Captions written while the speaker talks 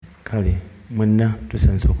Kale mwenna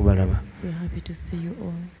tusanze okubalaba. We're happy to see you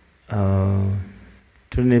all.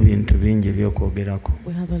 Tulina ebintu bingi ebyokwogerako.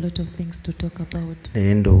 We have a lot of things to talk about.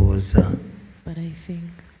 Naye ndowooza But I think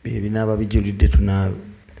binaaba bijulidde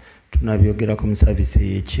tunabyogerako mu saavisi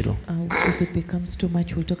ey'ekiro. If it becomes too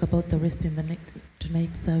much, we'll talk about the rest in the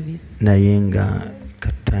tonight's service. Naye nga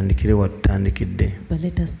katutandikire watutandikidde. But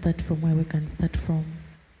let us start from where we can start from.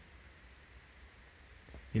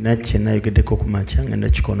 Nina kye nayogeddeko ku makya ngenda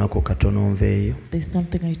kikoonako katono nveeyo. There's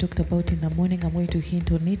something I talked about in the morning. I'm going to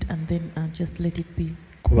hint on it and then just let it be.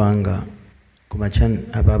 Kubanga ku makya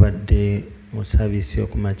ababadde mu saavisi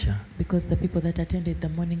y'oku makya. Because the people that attended the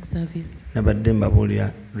morning service. Nabadde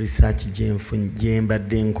mbabuulira research gye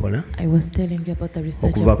mbadde nkola. I was telling you about the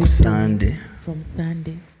research I've been doing from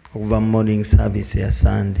Sunday. Okuva morning service ya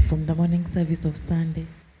Sunday. From the morning service of Sunday.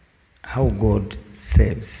 How God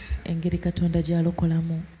saves. Engeri Katonda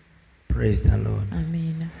gy'alokolamu. Praise the Lord.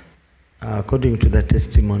 Amen. According to the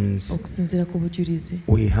testimonies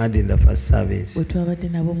we had in the first service, I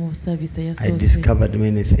discovered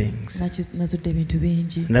many things.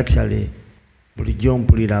 And actually,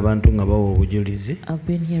 I've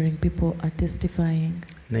been hearing people are testifying.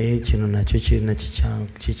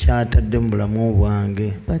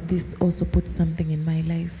 But this also puts something in my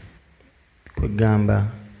life.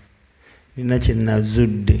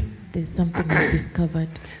 There's something I've discovered.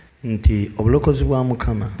 Nti obulokozi bwa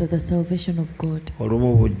Mukama that the salvation of God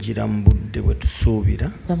olumu bujjira mu budde bwe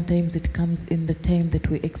tusuubira. Sometimes it comes in the time that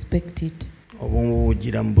we expect it. Obumu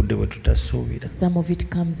bujjira mu budde bwe tutasuubira. Some of it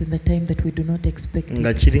comes in the time that we do not expect it.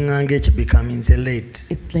 Nga kiringanga becomes late.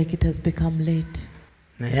 It's like it has become late.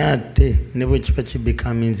 Naye ate ne bwe kiba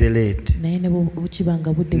becomes late. Naye ne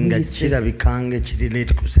bukibanga budde buyise. Nga kirabikanga kiri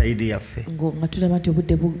late ku sayidi yaffe. Nga tulaba nti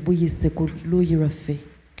obudde buyise ku luuyi lwaffe.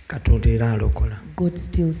 Katonda era alokola. God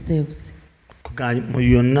still saves. Mu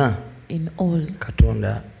byonna in all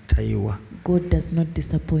Katonda tayiwa. God does not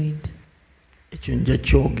disappoint. Ekyo nja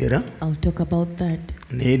kyogera. I'll talk about that.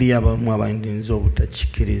 Naye eri abamu abayinza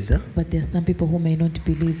obutakikiriza. But there are some people who may not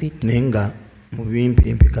believe it. Naye nga mu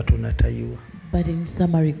bimpimpi Katonda tayiwa. But in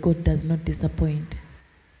summary, God does not disappoint.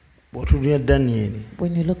 Bw'otunuulira Daniel.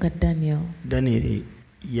 When you look at Daniel. Daniel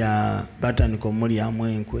ya batandika omulyamu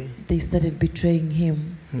enkwe. They started betraying him.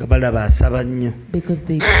 Nga balaba asaba nnyo. Because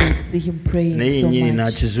they see him praying naye so nyini much.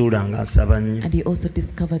 N'akizuula nga asaba nnyo. And he also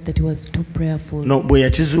discovered that he was too prayerful. No, bwe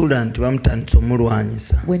yakizuula nti bamutandise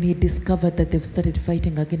omulwanyisa. When he discovered that they've started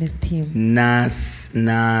fighting against him.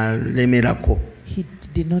 N'alemerako. He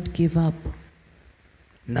did not give up.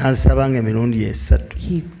 N'asaba ng'emirundi esatu.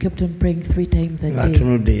 He kept on praying 3 times a day.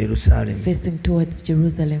 Ng'atunudde Yerusalemu. Facing towards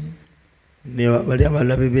Jerusalem. Bali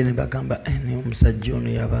abalabe be ne bagamba ne omusajja ono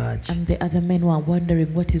yabaaki. And the other men were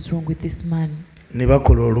wondering what is wrong with this man. Ne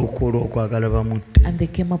bakola olukwe olw'okwagala bamutte. And they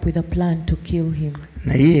came up with a plan to kill him.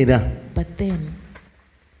 Naye era but then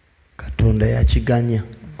Katonda yakiganya.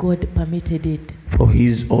 God permitted it. For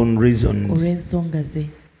his own reasons. Olw'ensonga ze.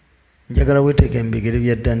 Njagala weeteeke mu bigere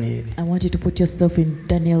bya Daniel. I want you to put yourself in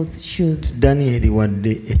Daniel's shoes. Daniel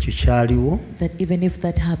wadde ekyo kyaliwo. That even if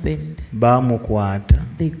that happened. Baamukwata.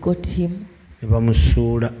 They got him. Ne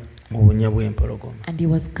bamusuula mu bunya bw'empologoma. And he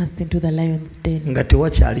was cast into the lion's den. Nga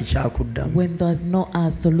tewakyali kyakuddamu. When there was no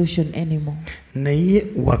solution anymore. Naye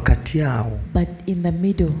wakati awo. But in the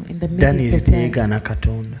midst Daniel of that, teyeegaana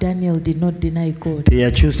Katonda. Daniel did not deny God.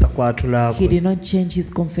 Teyakyusa kwatula kwe. He did not change his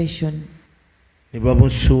confession. Ne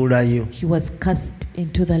bamusuulayo. He was cast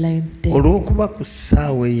into the lion's den. Olw'okuba ku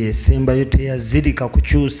ssaawa eyo esembayo teyazirika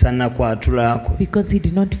kukyusa na kwatula kwe. Because he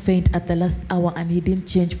did not faint at the last hour and he didn't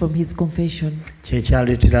change from his confession. Kye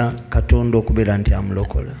kyaleetera Katonda okubeera nti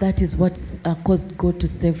amulokola. That is what caused God to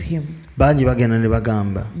save him. Bangi bagenda ne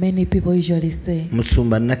bagamba. Many people usually say.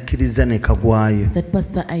 Musumba nakkiriza ne kagwayo. That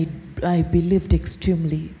pastor, I believed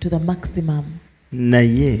extremely to the maximum.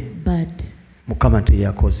 Naye. But Mukama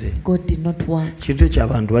teyakoze. God did not work. Kintu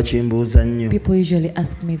ky'abantu bakimbuuza nnyo. People usually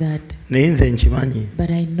ask me that. Naye nze nkimanyi. But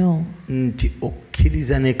I know. Nti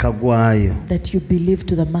okkiriza ne kagwayo. That you believe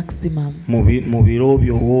to the maximum. Mu biro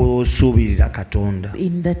byo osuubirira Katonda.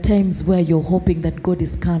 In the times where you're hoping that God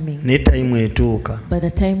is coming. Ne time etuuka. But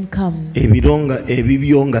the time comes.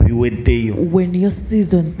 Ebibyo nga biweddeyo. When your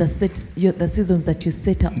seasons, the seasons that you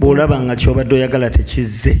set up. Bw'olaba nga ky'obadde oyagala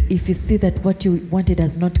tekizze. If you see that what you wanted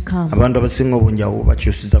has not come. Abantu abasinga obungi awo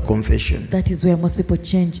bakyusiza confession. That is where most people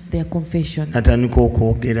change their confession. Natandika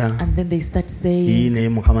okwogera. And then they start saying. Naye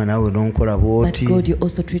Mukama naawe n'onkola bw'oti. But God, you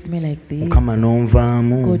also treat me like this. Mukama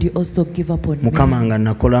nonvaamu. God, you also give up on me. Mukama nga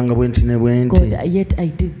nakolanga bwenti ne bwenti. God, yet I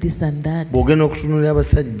did this and that. Bw'ogenda okutunulira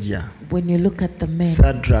abasajja. When you look at the men,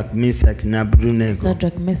 Shadrach, Meshach and Abednego.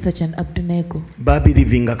 Shadrach, Meshach and Abednego.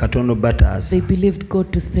 Babirivinga Katonda bataasa. They believed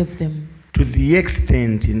God to save them. To the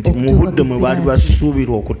extent nti mu budde mwe baali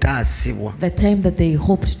basuubirwa okutaasibwa. The time that they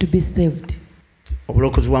hoped to be saved.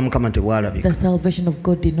 Obulokozi bwa Mukama tebwalabika. The salvation of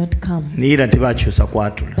God did not come. Niira tebakyusa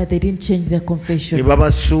kwatula. But they didn't change their confession. Ne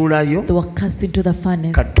babasuulayo. They were cast into the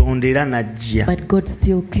furnace. Katonda era n'ajja. But God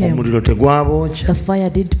still came. Omuliro tegwabookya. The fire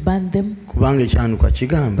didn't burn them. Kubanga ekyanduka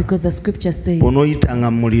kigamba. Because the scripture says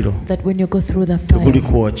bw'onooyitanga mu muliro. That when you go through the fire, teguli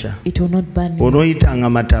kwokya. it will not burn you. Bw'onooyitanga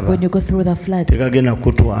mataba. When you go through the flood, tegagenda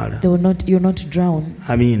kutwala. you'll not drown.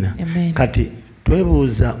 Amiina. Amen. Kati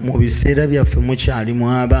twebuuza mu biseera byaffe mukyalimu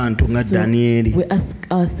abantu nga Danieri. We ask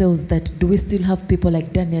ourselves that do we still have people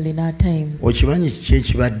like Daniel in our times? Okimanyi kiki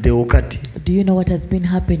ekibaddewo kati? Do you know what has been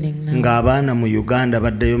happening now? Ng'abaana mu Uganda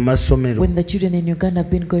baddayo mu masomero. When the children in Uganda have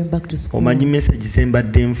been going back to school. Omanyi message ze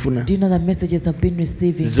mbadde nfuna? Do you know the messages I've been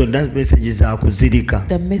receiving? Zonna messages za kuzirika.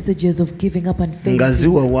 The messages of giving up and fainting. Nga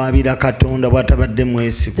ziwawaabira Katonda bw'atabadde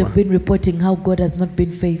mwesigwa. They've been reporting how God has not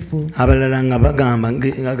been faithful. Abalala nga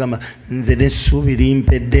bagamba nze n'essuubi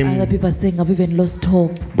limpeddemu. Other people are saying I've even lost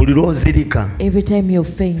hope. Buli lw'ozirika. Every time you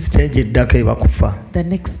faint. Stage eddako eba kufa. The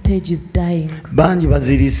next stage is dying. Bangi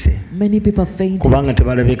bazirise. Many people are fainting. Kubanga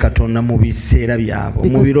tebalabye Katonda mu biseera byabwe,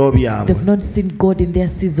 mu biro byabwe. They've not seen God in their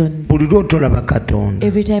seasons. Buli lw'otolaba Katonda.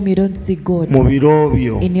 Every time you don't see God. Mu biro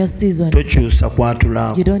byo. In your season. Tokyusa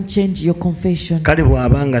kwatulaako. You don't change your confession. Kale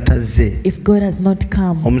bw'abanga tazze. If God has not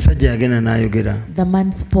come. Omusajja yagenda n'ayogera. The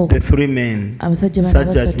man spoke. The three men.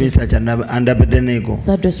 Shadrach, Meshach and Abednego.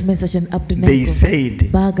 Shadrach, Meshach and Abednego. They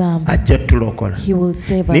said. Ajja tulokola. He will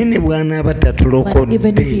save us. Nini bw'anaaba tatulokodde. But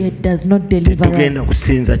even if he does not deliver tetugenda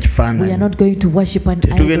kusinza kifaananyi. we are not going to worship an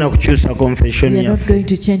idol. Tetugenda kukyusa confession we are not yaffe. going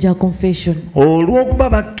to change our confession. Olw'okuba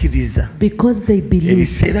bakkiriza. Because they believe.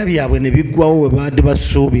 Ebiseera byabwe ne biggwawo we baadde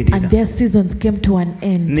basuubirira. And their seasons came to an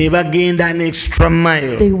end. Ne bagenda an extra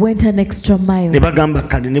mile. They went an extra mile. Ne bagamba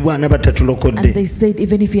kale ne bw'anaaba tatulokodde. And they said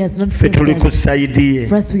even if he has not ffe tuli ku sayidi ye.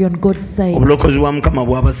 for us we on God's side. Obulokozi bwa Mukama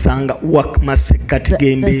bw'abasanga wa masekkati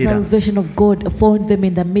g'embeera. The salvation of God found them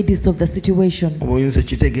in the midst of the situation. Oyinza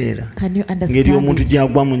okitegeera. Can you understand ngeri omuntu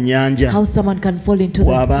gy'agwa mu nnyanja. How someone can fall into the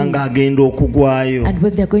sea. Bw'abanga agenda okugwayo. And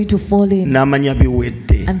when they are going to fall in. N'amanya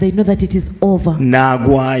biwedde. And they know that it is over.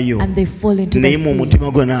 N'agwayo. And they fall into the sea. Naye mu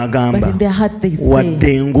mutima gwe n'agamba. But in their heart they say.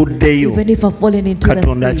 Wadde nguddeyo. Even if I've fallen into the sea.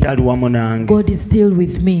 Katonda akyali wamu nange. God is still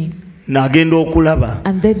with me. N'agenda okulaba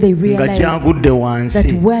nga gy'agudde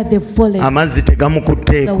wansi amazzi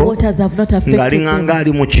tegamukutteeko ng'alinganga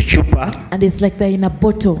ali mu kicupa.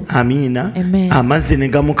 Amiina. Amazzi ne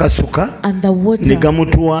gamukasuka ne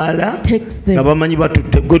gamutwala nga bamanyi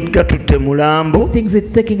gatutte mulambo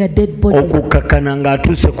okukkakana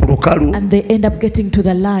ng'atuuse ku lukalu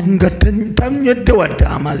nga tanywedde wadde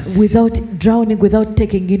amazzi.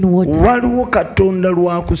 Waliwo Katonda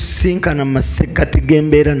lw'akusinkana mu masekkati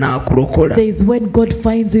g'embeera n'akulokola. There is when God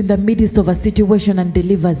finds you in the midst of a situation and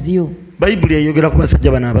delivers you. Bayibuli eyogera ku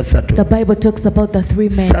basajja bano abasatu. The Bible talks about the three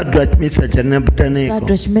men. Shadrach, Meshach and Abednego.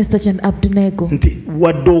 Shadrach, Meshach and Abednego. Nti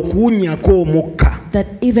wadde okuwunyako omukka. That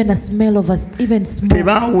even a smell of even smoke.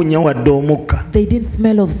 Tebaawunya wadde omukka. They didn't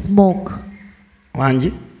smell of smoke.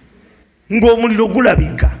 Wangi? Ng'omuliro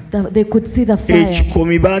gulabika. They could see the fire.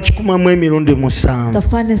 Ekikomi baakikumamu emirundi 7. The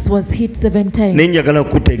furnace was hit 7 times. Ne njagala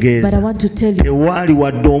kukutegeeza. But I want to tell you. Tewaali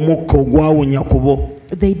wadde omukka ogwawunya ku bo.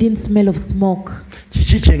 They didn't smell of smoke.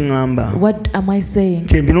 Kiki kye ŋŋamba? What am I saying?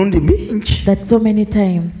 Nti emirundi mingi. That so many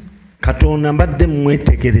times. Katonda mbadde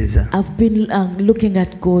mwetegereza. I've been looking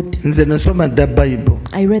at God. Nze nasoma dda Bible.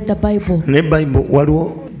 I read the Bible. Ne Bible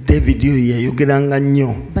waliwo David yayogeranga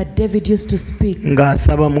nnyo. But David used to speak.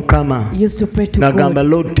 Ng'asaba Mukama. He used to pray to God. Ng'agamba,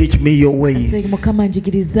 Lord, teach me your ways.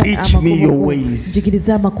 Teach me your ways.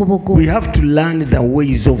 We have to learn the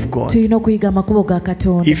ways of God.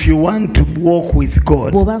 If you want to walk with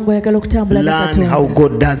God, learn how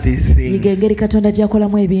God does his things.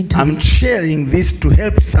 I'm sharing this to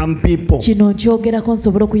help some people.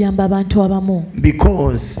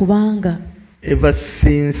 Because ever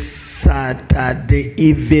since Saturday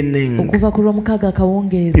evening,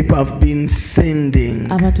 people have been sending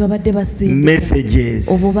messages.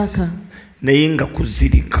 Naye nga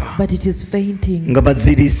kuzirika nga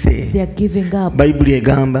bazirise. Bayibuli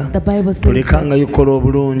egamba tolekanga yukola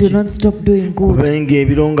obulungi kubenga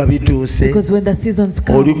ebiro nga bituuse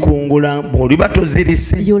olikungula bw'oliba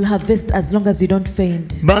tozirise.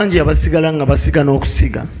 Bangi abasigala nga basiga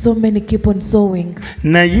n'okusiga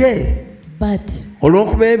naye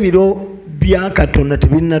olw'okuba ebiro bya Katonda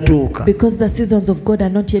tebinnatuuka because the seasons of God are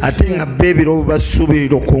not yet ate nga beebiro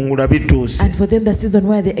basuubirira okungula bituuse and for them the season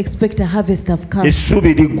where they expect a harvest have come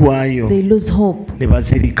essuubi liggwayo they lose hope ne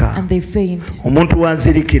bazirika and they faint. omuntu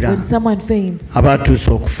wazirikira When someone faints aba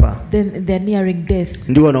atuuse okufa then they are nearing death.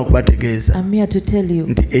 ndi wano okubategeeza I'm here to tell you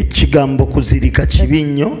nti ekigambo kuzirika kibi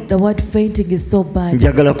nnyo. the word fainting is so bad.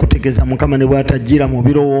 Njagala kutegeeza Mukama ne bw'atajjira mu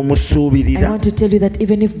biro w'omusuubirira I want to tell you that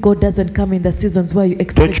even if God doesn't come in the seasons where you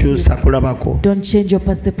expect tokyusa him, kulabako don't change your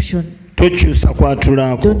perception. tokyusa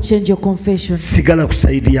kwatulaako Don't change your confession. sigala ku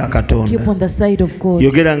sayidi ya Keep Katonda on the side of God.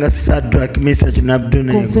 yogera nga Sadraki Mesaki ne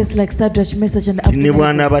Abeduneego Confess like Shadrach, Meshach and ti ne Abednego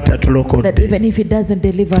bw'anaaba that tatulokodde even if he doesn't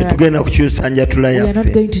deliver us, tetugenda kukyusa njatula we are not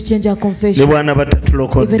yaffe going to change our ne confession. bw'anaaba Even if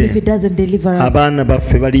tatulokodde he doesn't deliver us, abaana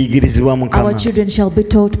baffe baliyigirizibwa our Mukama children shall be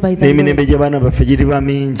taught by the n'emirembe Lord, gy'abaana baffe giriba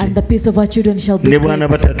mingi and the peace of our children shall be ne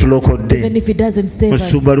bw'anaaba great. tatulokodde Even if he doesn't save us,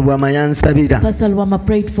 Musumba Lubwama yansabira Pastor Lwama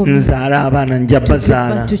prayed for me nzaale abaana nja to give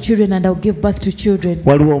bazaala. birth to children, and I'll give birth to children.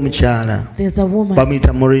 Waliwo omukyala There's a woman,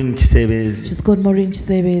 bamuyita Maureen Kisebeezi. she's called Maureen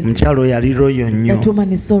Chisebes. Omukyala oyo ali royo nnyo That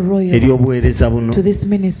woman is so royal eri obuweereza buno to this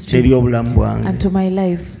ministry eri obulamu bwange and to my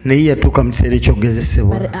life. naye yatuuka mu kiseera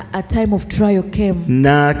ekyogezesebwa But a time of trial came,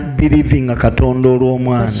 n'abirivinga Katonda but she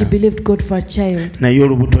olw'omwana believed God for a child, naye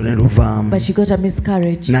olubuto ne luvaamu but she got a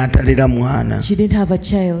miscarriage. n'atalera mwana She didn't have a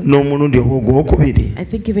child. n'omulundi ogwo ogwokubiri I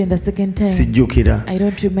think even the second time, sijjukira I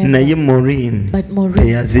don't remember. naye Maureen But Maureen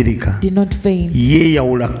teyazirika did not faint.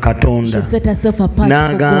 yeeyawula ku She Katonda set herself apart for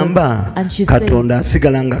God, n'agamba and she said Katonda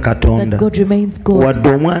asigala nga that Katonda God remains God. wadde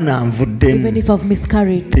omwana Even anvuddemu if I've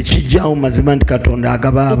miscarried, tekijjaawo mazima nti Katonda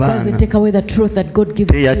agaba it abaana doesn't take away the truth that God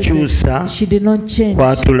gives children. teyakyusa She did not change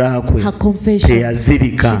kwatula kwe her confession.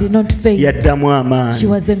 teyazirika She did not faint. yaddamu She amaanyi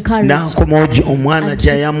was encouraged. n'akomawo omwana And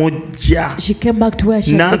gye she- yamujja She came back to where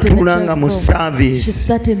she had gotten the n'atuula nga mu child from. She saaviisi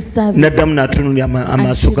sat in service n'addamu n'atunulira and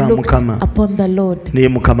amaaso she ga looked Mukama upon the Lord. naye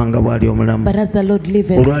Mukama nga bw'ali omulamu But as the Lord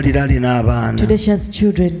liveth, olwaliro alina abaana today she has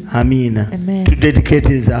children. amiina Amen.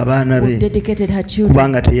 tudediketinza abaana We be dedicated her children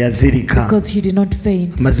kubanga teyazirika because she did not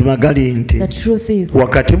faint. mazima gali nti The truth is,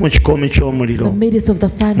 wakati mu kikoomi the ky'omuliro midst of the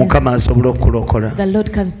furnace, Mukama asobola okulokola the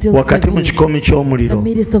Lord can still wakati save mu you. kikoomi The ky'omuliro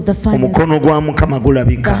midst of the furnace, omukono gwa Mukama the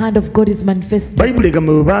gulabika hand of God is manifested. bayibuli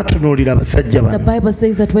egamba bwe baatunuulira abasajja The bano Bible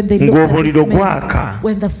says that when they looked at ng'omuliro this man, gwaka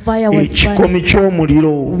when the fire was ekikoomi burning,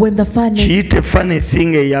 ky'omuliro when the furnace, kiyite fanesi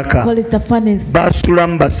ng'eyaka call it the furnace,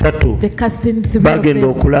 baasulamu basatu they cast in three of bagenda them.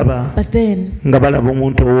 okulaba But then nga balaba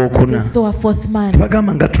omuntu owookuna they saw a fourth man.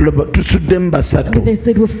 bagamba nga tusuddemu basatu And they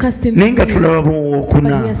said, we've cast in naye nga three, tulaba but we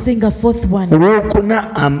owookuna are seeing a fourth one. olwokuna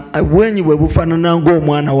bwenyi bwe bufaanana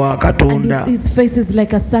ng'omwana wa And Katonda his face is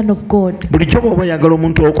like a son of God. bulijjo bw'oba oyagala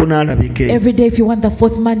omuntu owookuna alabike Every day if you want the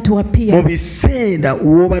fourth man to mu appear, biseera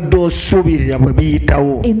w'obadde osuubirira bwe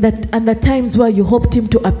biyitawo and the times where you hoped him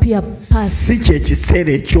to appear past, si kye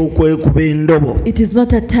kiseera eky'okwekuba endobo. it is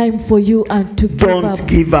not a time for you to give Don't up.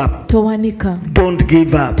 give up. Towanika. Don't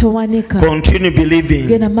give up. Towanika. Continue believing.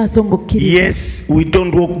 Genda maaso ng'okkiriza. Yes, we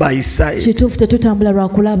don't walk by sight. Kituufu tetutambula lwa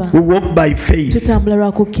kulaba. We walk by faith. Tutambula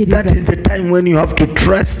lwa kukkiriza. That is the time when you have to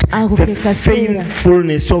trust Ako the ke kaseera.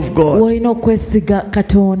 faithfulness of God. W'olina okwesiga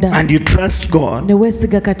Katonda. And you trust God. Ne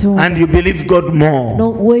weesiga Katonda. And you believe God more.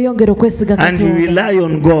 Weeyongera okwesiga And you Katonda. rely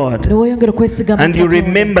on God. Ne weeyongera okwesiga And you Katonda.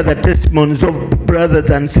 remember the testimonies of brothers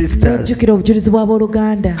and sisters. N'ojjukira obujulizi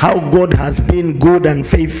bw'abooluganda. How God has been good and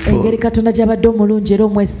faithful. Engeri Katonda gy'abadde omulungi era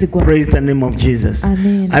omwesigwa. Praise the name of Jesus.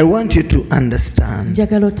 Amen. I want you to understand.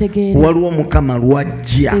 Njagala otegeere. Waliwo Mukama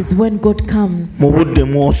lw'ajja Is when God comes mu budde in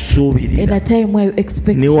mw'osuubirira. a time where you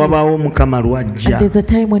expect Ne him. wabaawo Mukama And lw'ajja there's a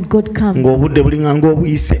time when God comes ng'obudde bulinga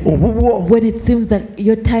ng'obuyise obubwo. when it seems that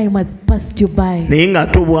your time has passed you by. Naye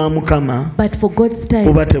ng'ate obwa Mukama But for God's time,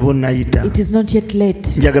 buba tebunnayita. it is not yet late.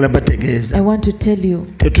 Njagala bategeeza. I want to tell you,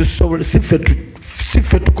 Tetusobola si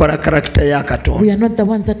ffe tukola karakita ya we Katonda. are not the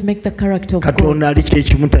ones that make the character of God. Katonda ali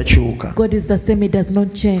kyekimu takyuka. God is the same, He does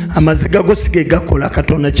not change. Amaziga go si ge gakola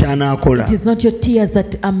Katonda ky'anaakola. It is not your tears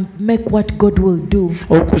that make what God will do.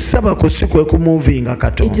 Okusaba kwo si kwe kumuvinga It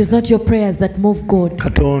Katonda. is not your prayers that move God.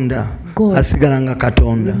 Katonda God asigala nga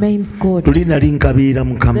Katonda. remains God. Luli nali nkabiira The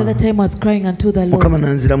Mukama. other time I was crying unto the Mukama Lord,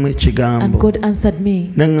 nanziramu and ekigambo. God answered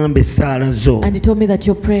me, Naŋŋamba essaala zo and He told me that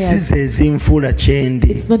your si prayers, ze zinfuula kye ndi.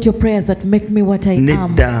 it's not your prayers that make me what I am.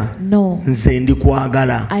 Nedda No, nze ndi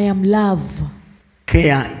kwagala. I am love.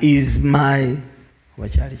 Care is my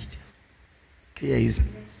wakyali kitya? Care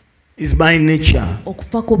is my nature.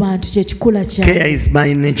 Okufa ku bantu kye kikula Care kyange. is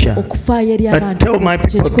my nature. Okufaayo eri But abantu tell my kye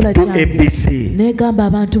people kikula to do kyange. ABC. Neegamba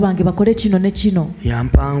abantu bange bakole kino ne kino.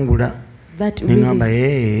 Yampangula That neŋŋamba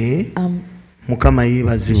really, Mukama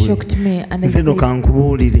yeebazibwe. Shocked me and I Nze ndo said,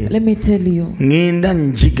 kankubuulire. let me tell you. Ngenda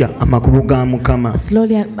njiga amakubo ga Mukama.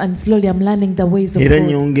 Slowly I'm learning the ways of Era God.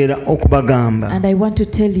 nyongera okubagamba. And I want to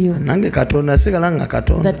tell you Nange Katonda sigala nga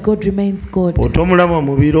Katonda. that God remains God. Otomulaba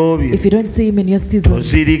mu biro bye. If you don't see him in your season,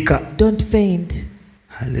 Tozirika. don't faint.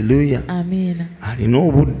 Hallelujah. Amen. Alina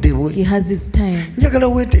obudde bwe. He has his time. Njagala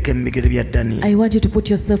weeteeke mu bigere bya Daniel. I want you to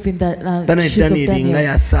put yourself in the shoes of Daniel nga Daniel.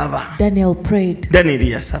 yasaba. Daniel prayed. Daniel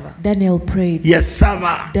yasaba. Daniel prayed.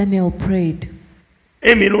 Yasaba. Daniel prayed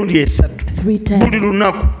Emirundi esatu. 3 times Buli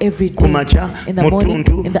lunaku. every Ku day. makya, In the mu morning,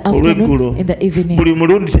 ttuntu, in the olw'eggulo. afternoon, in the evening. Buli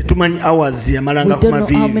mulundi tetumanyi hours We yamalanga ku don't know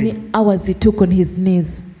how maviiri. many hours he took on his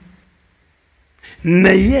knees.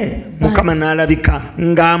 Naye Mukama n'alabika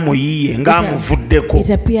ng'amuyiye ng'amuvuddeko. It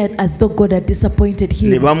appeared as though God had disappointed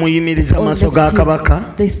Ne him. bamuyimiriza Or maaso left ga him.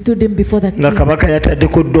 kabaka They stood him before the nga king. kabaka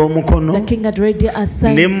yataddeko dda omukono The king had already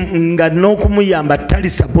assigned nga n'okumuyamba tali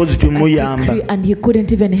suppose a tumuyamba decree and he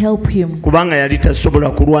couldn't even help him kubanga yali tasobola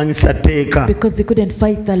kulwanyisa tteeka. because he couldn't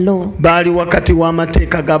fight the law. Baali wakati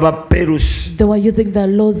w'amateeka g'Abaperusi They were using the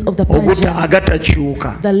laws of the Persians.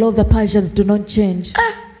 agatakyuka. The law of the Persians do not change.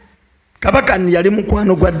 Kabaka yali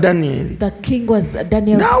mukwano gwa Danyeri. The king was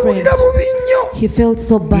Daniel's friend. N'awulira bubi nnyo. He felt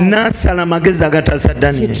so bad. N'asala amagezi agatasa He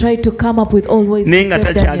Danyeri. tried to come up with all ways to Naye nga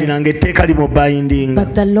save Daniel. takyaliranga etteeka limubindinga.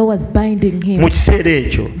 But the law was binding Mu him. kiseera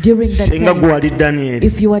ekyo During that singa time, gwe wali Danyeri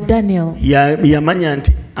If you were Daniel, yamanya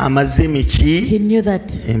nti amaze emiki he knew that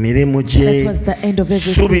emirimu that gye was the end of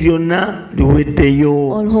essuubi everything. lyonna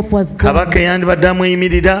liweddeyo. All hope was gone. Kabaka eyandibadde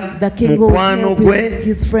amweyimirira The king would mukwano help gwe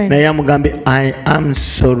his friend. naye amugambe I am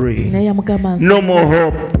sorry, Naye amugamba nti, no more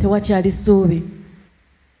hope. tewakyali ssuubi.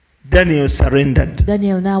 Daniel surrendered.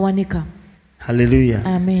 Daniel n'awanika. Hallelujah.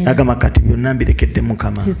 Amen. Agamba kati byonna mbirekedde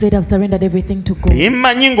Mukama. He said, I've surrendered everything to God.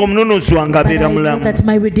 Mmanyi ng'omununuzi wange But I abeera know mulamu. that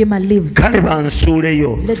my Redeemer lives. Kale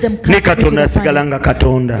bansuuleyo. Let them cast Ne me to Katonda the asigala fire. nga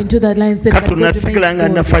Katonda. Into the lines that Katonda God asigala nga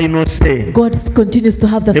na remains final say. God. God continues to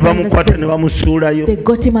have the Ne final bamukwata ne say. bamusuulayo. They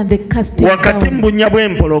got him and they cast him Wakati mu down bunnya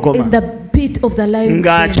bw'empologoma. in the pit of the lion's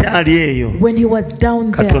den. Ng'akyali eyo. When he was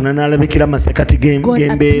down there, Katonda n'alabikira masekati God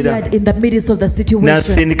g'embeera. appeared in the midst of the situation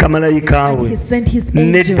N'asindika malayika and we. he sent his Ne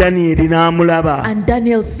angel, Danyeri n'amulaba. and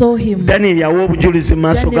Daniel saw him. Danyeri awa obujulizi mu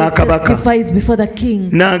maaso ga Daniel kabaka. testifies before the king.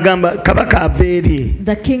 N'agamba kabaka ava eri.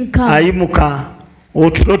 The king comes. Ayimuka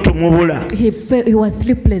otulo tumubula. He was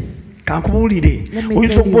sleepless. Kankubuulire Let me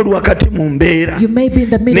oyinza tell okuba you. oli wakati mu mbeera You may be in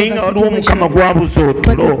the middle naye nga of waliwo a Mukama situation, gwabuza but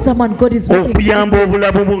otulo there's someone God is making okuyamba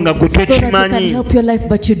obulamu bwo nga gwe so that you can tokimanyi. help your life,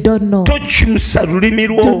 but you don't know. Tokyusa lulimi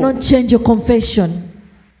Do lwo. not change your confession.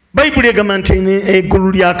 Bayibuli egamba nti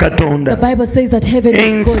eggulu lya The Katonda Bible says that heaven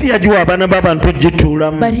is ensi God, yagiwa abaana b'abantu but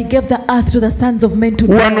ogituulamu. he gave the earth to the sons of men to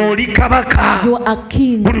Wano dwell. oli kabaka. You are a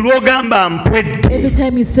king. Buli lw'ogamba mpwedde Every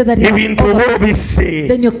time you say that he has ebintu oba over, obisse.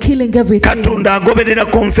 then you're killing everything. Katonda agoberera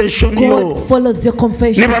confession yo. God follows your Ne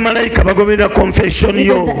confession. bamalayika bagoberera confession Even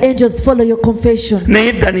yo. the angels follow your confession.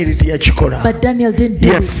 Naye Danyeri teyakikola. But Daniel didn't do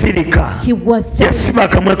it. Yasirika. He was sad. Yasiba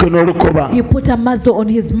akamwa ke n'olukoba. He put a muzzle on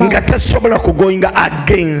his mouth. Nga tasobola kugoyinga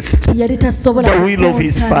against. Yali tasobola The will of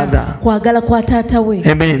his kukontana father. kwagala kwa taata we.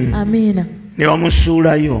 Amen. Amina. Ne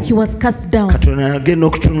bamusuulayo. He was cast down. Katonda agenda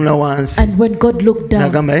okutunula wansi. And when God looked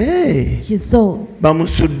down, N'agamba he saw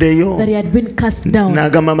bamusuddeyo. that he had been cast down.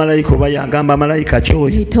 N'agamba malayika oba yagamba malayika kyoyo.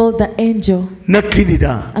 He told the angel,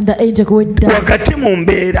 Nakkirira. and the angel went down. Wakati mu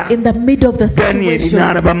mbeera. In the middle of the Danyeri situation,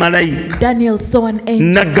 n'alaba malayika. Daniel saw an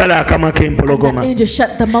angel. Naggala akamwa The k'empologoma. angel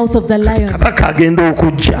shut the mouth of the lion. Kabaka agenda Now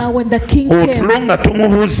okujja. when the king came, Otulo nga when he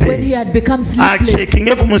tumubuze. had become sleepless,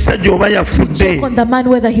 Achekinge ku musajja oba check yafudde. on the man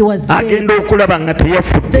whether he was dead. Agenda okulaba nga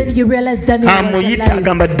teyafudde. Then he realized Daniel was Amuyita alive.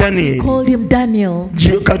 agamba Danyeri. Called him Daniel.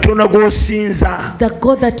 Katonda gw'osinza The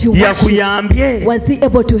God that you worship, yakuyambye. was he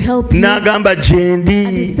able to help you? N'agamba gye And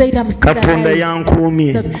he ndi. said, I'm still Katonda alive.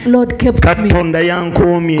 yankuumye. The Lord kept me. Katonda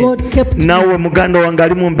yankuumye. God kept me. Naawe muganda wange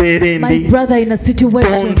ali mu mbeera My embi. brother in a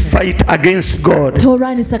situation. Don't fight against God.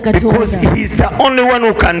 Toranisa Because Katonda. He's the only one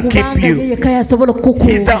who can keep Kubanga you. yeye kaya asobola He's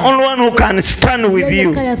the okukuuma. only one who can stand with Yeye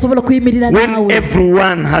you kaya asobola kuyimirira when naawe.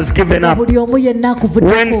 everyone has given Nga up. buli omu yenna When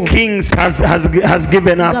akuvuddeko. kings has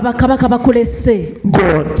given Nga up. bakabaka bakulese.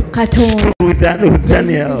 God Katonda. stood with Daniel.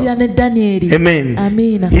 Yayimirira ne Danyeri. Amen.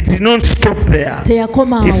 Amina. He did not stop there.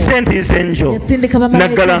 Teyakoma He awo. sent his angel. Yasindika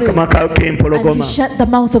bamalayika Naggala be. akamwa And he k'empologoma. shut the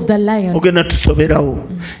mouth of the lion. Ogenda tusoberawo.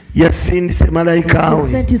 yasindise malayika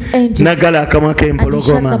we nagala akamwa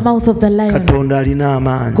k'empologoma. Katonda alina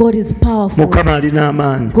amaanyi, Mukama alina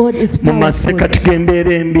amaanyi mu masekati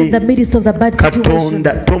g'embeera embi.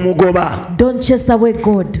 Katonda tomugoba.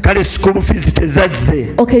 Kale school fees tezazze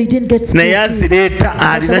naye azireeta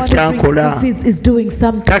alina kyakola.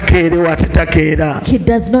 Takeerewa ate takeera.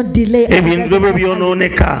 Ebintu bwe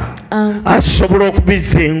byonooneka asobola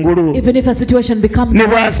okubizza engulu. Ne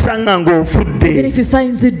bw'asanga ng'ofudde,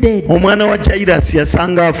 omwana wa Jairus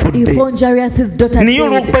yasanga afudde, naye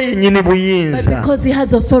olw'okuba yennyini buyinza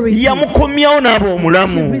yamukomyawo n'aba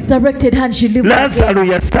omulamu. Laazaalo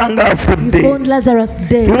yasanga afudde,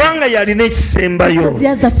 kubanga yalina ekisembayo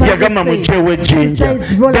yagamba mugyewo ejjinja.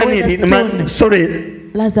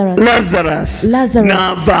 Lazarus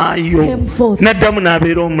n'avaayo n'addamu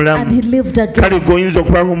n'abeera omulamu. Kale g'oyinza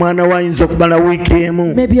okuba nga omwana we ayinza okumala wiiki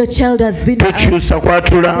emu, tokyusa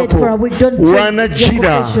kwatulaako.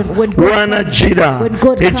 Wanajjira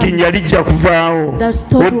ejjinja lijja kuvaawo,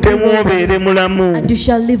 oddemu obeere mulamu,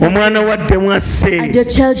 omwana waddemu asse.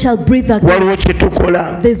 Waliwo kye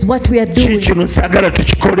tukola, kikino saagala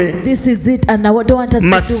tukikole.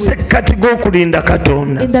 Masekkati g'okulinda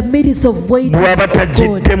Katonda bw'aba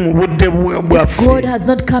tajjidde mu budde bwaffe,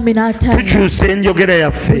 tukyusa enjogera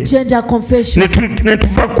yaffe ne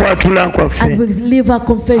tuva kwatula kwaffe,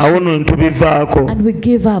 awo no ntubivaako.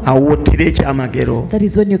 Awo ottira ekyamagero.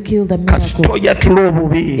 Kasita oyatula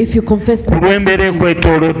obubi ku lw'embeera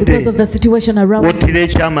ekwetoolodde, ottira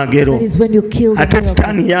ekyamagero. Ate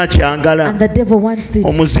Sitaani yakyagala.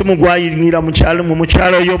 Omuzimu gwayingira mu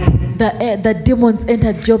mukyalo Yobu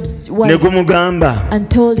ne gumugamba,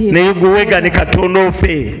 naye guwega ne Katonda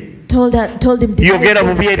ofe. Yogera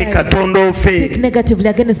bubi eri Katonda ofe.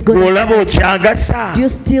 Bw'olaba okyagasa,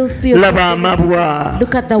 laba amabwa,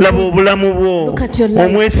 laba obulamu bwo,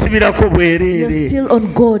 omwesibirako bwereere,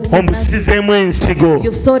 omusizeemu ensigo,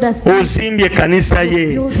 ozimbye ekkanisa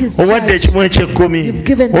ye, owadde ekimu eky'ekkumi,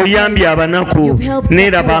 oyambye abanaku,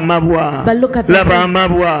 neeraba amabwa, laba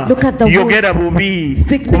amabwa. Yogera bubi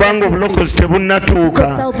kubanga obulokozi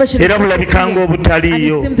tebunnatuuka era bulabika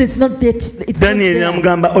ng'obutaliiyo. Daniel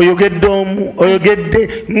n'amugamba oyogedde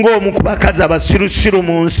ng'omu ku bakazi abasirusiru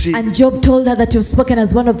mu nsi.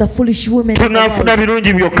 Tunaafuna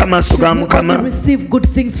birungi byokka maaso ga Mukama.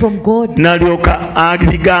 N'alyoka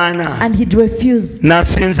abigaana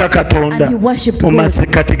n'asinza Katonda mu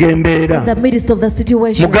masekkati g'embeera.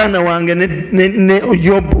 Muganda wange ne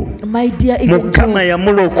Yobu, Mukama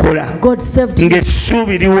yamulokola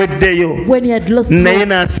ng'essuubi liweddeyo, naye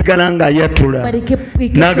n'asigala ng'ayatula.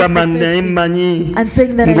 N'agamba naye mmanyi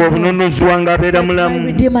ng'obunonozi wange abeera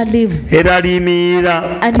mulamu era aliyimirira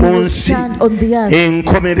ku nsi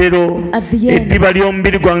enkomerero. Eddiba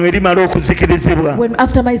ly'omubiri gwange limala okuzikirizibwa,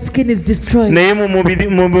 naye mu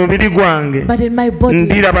mubiri gwange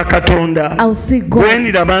ndiraba Katonda. Bwe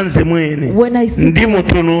ndiraba nze mwene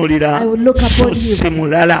ndimutunuulira, so si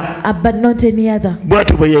mulala.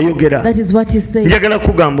 Bw'atyo bwe yayogera. Njagala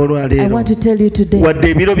kugamba olwaleero, wadde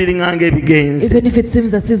ebiro biringanga ebigenze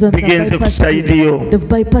ku sayidiyo,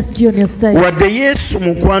 wadde Yesu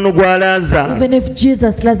mukwano gwa Laazaalo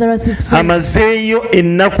amazeeyo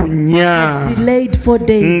ennaku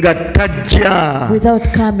 4 nga tajja,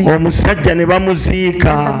 omusajja ne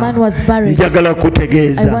bamuziika. Njagala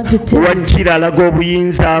kutegeeza, wajjira alaga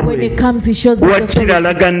obuyinza bwe, wajjira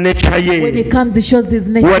alaga necha ye.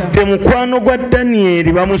 Wadde mukwano gwa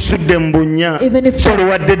Danyeri bamusudde mu bunnya,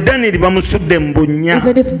 wadde Danyeri bamusudde mu bunnya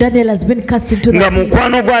nga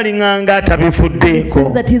mukwano gw'alinganga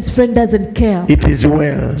atabifuddeeko. It is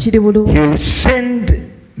well. He will send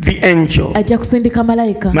the angel.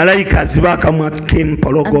 Malayika aziba akamwa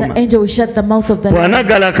k'empologoma.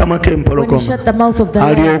 Bw'anagala akamwa k'empologoma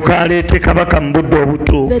alyoka aleete kabaka mu budde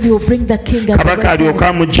obutuufu. Kabaka alyoka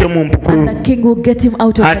amugye mu mpuku,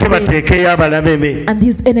 ate bateekeyo abalabe be.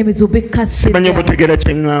 Simanyi obutegeera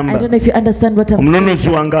kye ŋŋamba. Omunonozi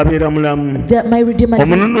wange abeera mulamu.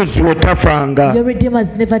 Omunonozi wo tafanga.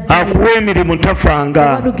 Akuwa emirimu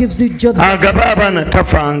tafanga. Agaba abaana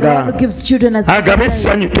tafanga. Agaba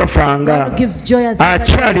essanyu tafanga.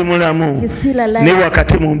 Akyali mulamu ne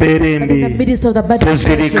wakati mu mbeera embi.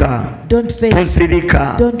 Tozirika,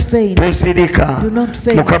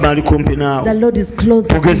 Mukama ali kumpi naawe.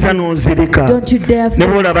 Togeza n'ozirika ne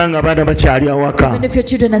bw'olaba nga abaana bakyali awaka.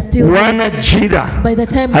 Wanajjira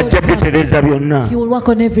ajja bitereeza byonna.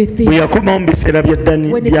 Bwe yakoma mu biseera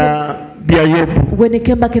bya bya Yobu. When he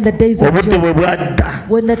came back in the days of Job,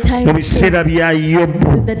 when the time came, in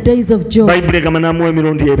the days of Job, the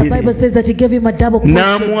Bible says that he gave him a double portion.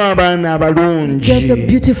 He gave them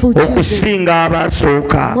beautiful children,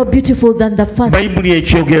 more beautiful than the first. The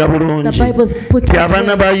Bible puts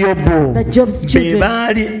that Job's children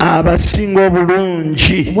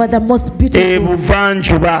were the most beautiful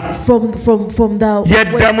from the west.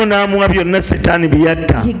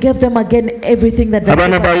 He gave them again everything that the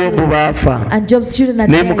and Job's children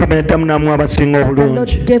had died. The Lord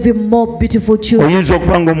gave him more beautiful children.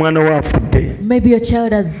 Maybe your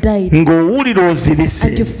child has died and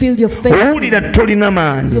you feel your faith.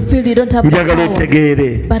 You feel you don't have the power.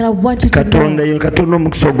 But I want you to know that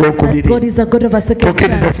God is a God of a second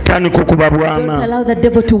chance. Don't allow the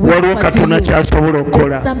devil to whisper to you. There's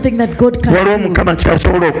something that God can do.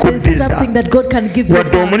 There's something that God can give you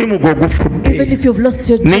back. Even if you've lost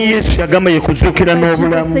your job. Jesus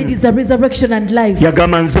said is the resurrection and life. He said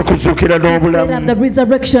I'm the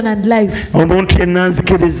resurrection and life.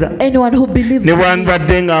 Anyone who believes in me,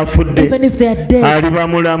 even if they are dead,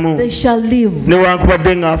 they shall live.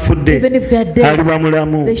 Even if they are dead,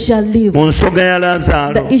 they shall live.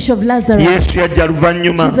 The issue of Lazarus,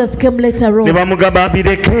 Jesus came later on and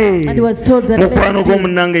he was told that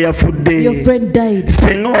your friend died.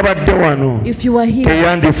 If you were here, you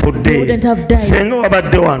wouldn't have died.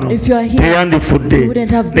 If you are here, you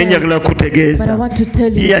wouldn't have died. But I want to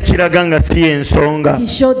tell you, he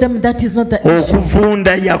showed them that is not the issue.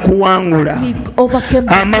 He overcame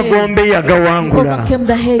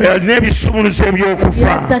the hate. He has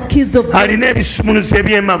the keys of death. He has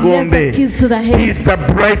the keys to the hate. He is the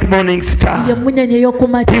bright morning star. He is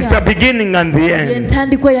the beginning and the end.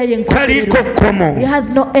 He has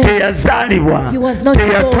no end. He was not born.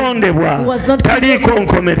 He was not born. He has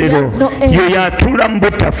no end.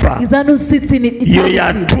 He's the one who sits in eternity. He's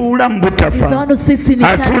the one who sits in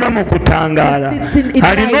eternity. He sits in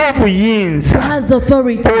eternity. He has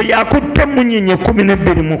authority. The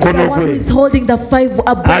one who is holding the 5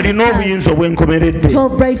 bright stars.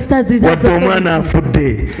 12 bright stars is his authority.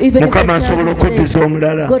 Even if the child is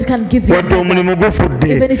God can give you another.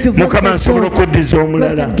 Even if you've lost your job, God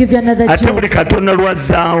can give you another job.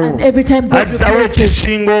 And every time God replaces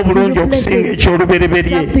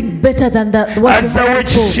something better than the what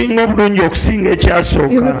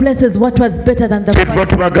He replaces what was better than the first.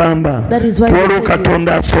 That is why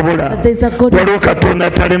there's a God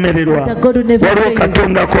who never fails.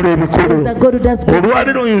 There's a God who does good.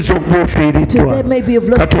 Today maybe you've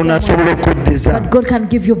lost someone, but God can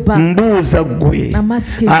give you back. I'm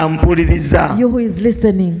asking you who is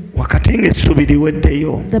listening,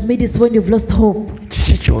 the midst when you've lost hope,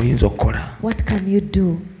 what can you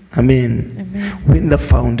do? Amen. When the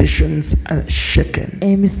foundations are shaken,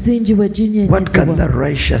 what can the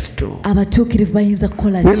righteous do? When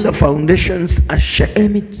the foundations are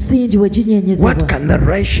shaken, what can the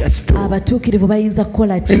righteous do?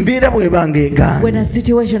 When a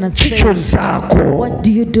situation has failed, what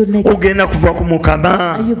do you do next? Are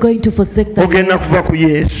you going to forsake the Lord? Are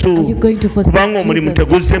you going to forsake Jesus?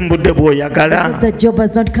 Because the job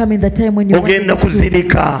has not come in the time when you want it to.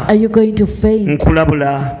 Are you going to faint?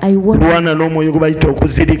 I want you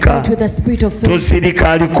with a spirit of faith.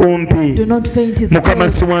 Do not faint his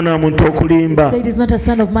voice. He said he's not a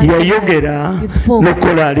son of man. He spoke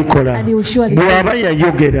and he will surely do.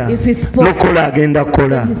 If he spoke, then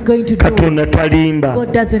he's going to do it.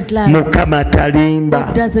 God doesn't lie. God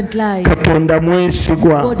doesn't lie.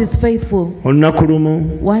 God is faithful.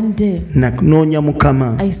 One day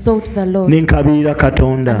I sought the Lord and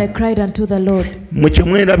I cried unto the Lord. What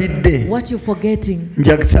you're forgetting,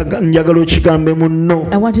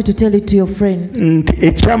 I want you to tell it to your friend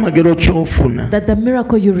that the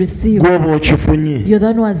miracle you received, you're the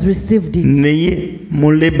one who has received it.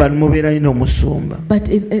 But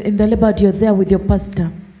in the Leopard, you're there with your pastor.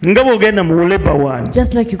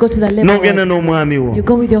 Just like you go to the Leopard, you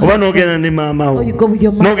go with your husband, or you go with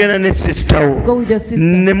your mother, you go with your sister,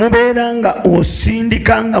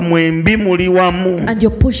 and you're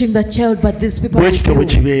pushing the child, but these people with you.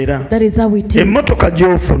 That is how it is. The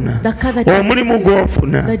car that you receive,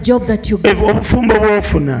 the job that you get,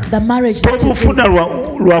 the marriage that you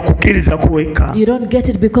get, you don't get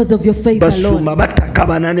it because of your faith alone.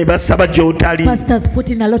 Pastors put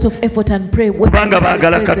in a lot of effort and pray.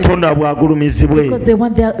 Katonda bwagulumizibwe. Because they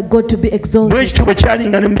want their God to be exalted. Bwekityo bwe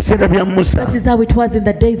kyalinga ne mu biseera bya Musa. That is how it was in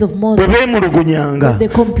the days of Moses. Bwe beemulugunyanga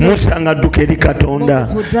Musa ng'adduka eri Katonda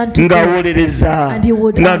ng'awolereza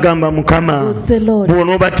ng'agamba Mukama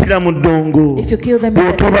bw'onoobattira mu ddongo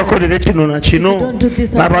bw'otoobakolere kino na kino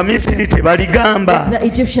Abamisiri tebaligamba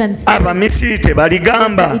Abamisiri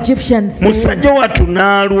tebaligamba. Musajja wattu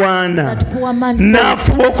n'alwana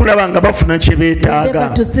n'afuba okulaba nga bafuna kye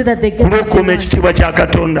beetaaga olw'okukuuma ekitiibwa kya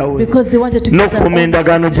Katonda we n'okukuuma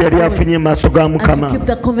endagaano gye yali afunye mu maaso ga Mukama.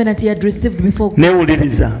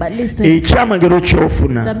 Neewuliriza ekyamagero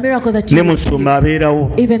ky'ofuna ne musumba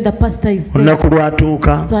abeerawo olunaku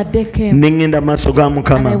lwatuuka ne ŋŋenda mu maaso ga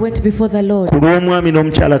Mukama ku lw'omwami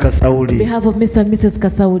n'omukyala Kasawuli.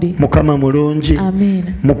 Mukama mulungi.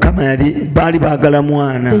 Mukama baali baagala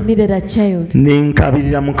mwana ne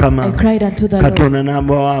nkabirira Mukama Katonda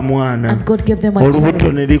n'abawa mwana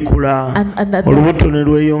olubuto ne likula olubuto ne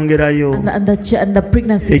lweyongerayo.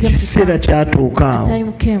 Ekiseera kyatuuka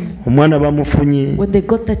omwana bamufunye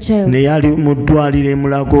naye ali mu ddwaliro e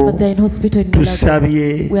Mulago.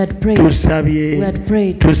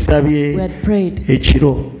 Tusabye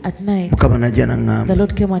ekiro Mukama najja n'aŋŋamba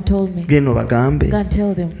genda obagambe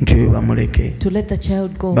nti oyo bamuleke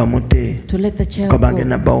bamute Mukama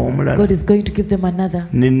agenda abbawo omulala.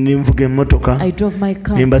 Ne nvuga emmotoka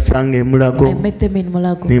ne mbasanga e Mulago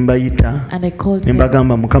ne mbayita ne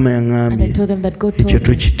mbagamba Mukama yaŋŋambye ekyo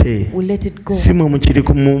tukite si mwe mukiri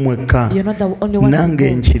ku mwekka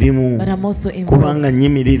nange nkirimu kubanga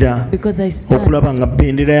nnyimirira okulaba nga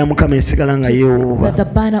bendera ya Mukama esigala nga yeewuuba.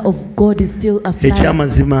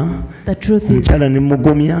 Ekyamazima omukyala ne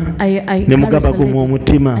mugumya ne mugamba guma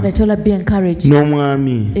omutima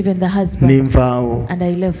n'omwami ne nvaawo.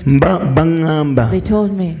 Baŋŋamba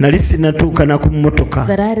nali sinatuuka na ku mmotoka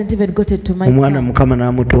omwana Mukama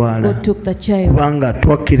n'amutwala kubanga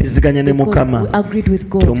twakkiriziganya ne Mukama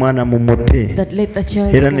ti omwana mumutte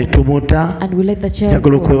era ne tumuta.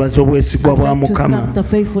 Njagala okwebaza obwesigwa bwa Mukama.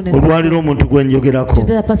 Olwaliro omuntu gwe njogerako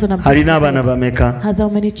alina abaana bameka?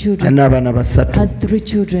 Alina abaana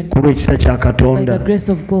 3 ku lw'ekisa kya Katonda.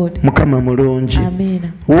 Mukama mulungi.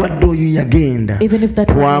 Wadde oyo yagenda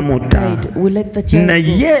twamutta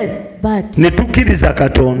naye ne tukkiriza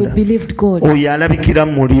Katonda oyo alabikira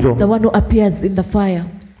mu muliro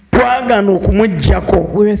twagaana okumuggyako.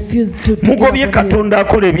 Mugobye Katonda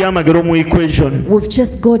akola ebyamagero mu equation.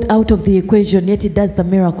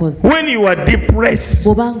 When you are depressed,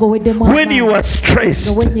 when you are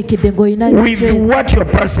stressed with what you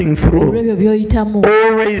are passing through,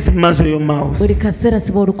 always muzzle your mouth.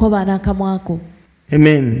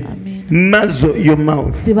 Amen. Muzzle your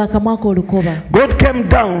mouth. God came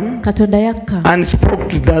down and spoke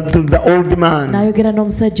to the old man.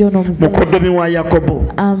 Mukoddomi wa Yakobo.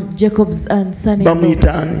 Jacob's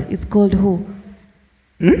son-in-law is called who?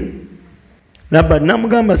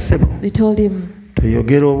 Namugamba sebo. They told him,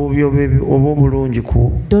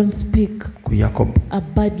 don't speak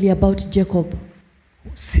badly about Jacob.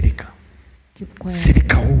 Sirika.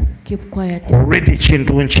 Keep quiet. Already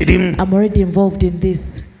I'm already involved in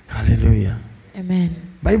this. Hallelujah. Amen.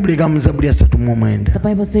 The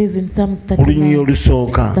Bible says in Psalms 39,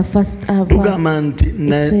 the first verse,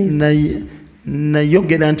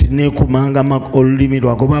 nayogera nti neekumanga olulimi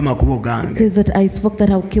lwange oba amakubo gange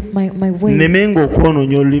nemenga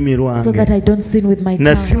okwononya olulimi lwange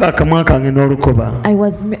nasiba akamwa kange n'olukoba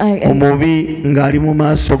omubi ng'ali mu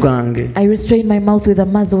maaso gange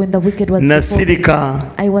nasirika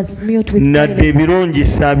nadde ebirungi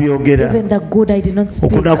saabyogera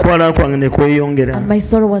okunakwala kwange ne kweyongera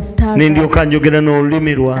ne ndyoka njogera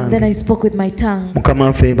n'olulimi lwange. Mukama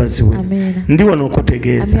waffe yeebazibwe. Ndi wano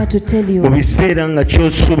okutegeeza biseera nga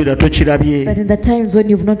ky'osuubira tokirabye,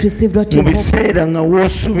 mu biseera nga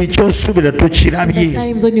w'osuubi ky'osuubira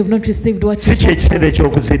tokirabye, si kye kiseera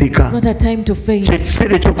eky'okuzirika, kye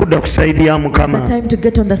kiseera eky'okudda ku sayidi ya Mukama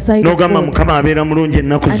n'ogamba Mukama abeera mulungi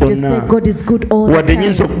ennaku zonna wadde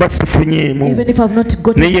nnyinza okuba sifunyeemu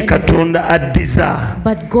naye Katonda addiza.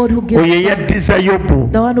 Oyo eyaddiza Yobu,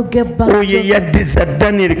 oyo eyaddiza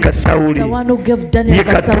Daniel Kasawuli, ye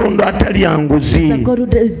Katonda atalya nguzi.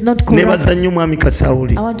 Nebaza nnyo mwami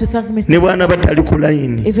Kasawuli ne bwana batali ku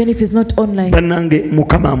layini bannange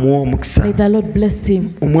Mukama amuwa omukisa.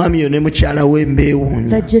 Omwami yo ne mukyala we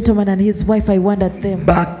mbeewuunya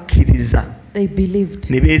bakkiriza they believed.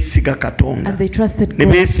 Ne beesiga Katonda. And they trusted God. Ne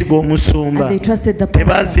beesiga omusumba. And they trusted the pastor.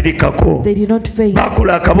 Tebaazirikako. They did not faint.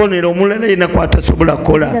 Bakola akabonero omulala yenna kw'atasobola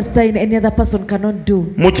kukola. That sign any other person cannot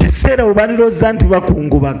do. Mu kiseera we balirooza nti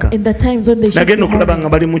bakungubaga. In the times when they should be nagenda okulaba nga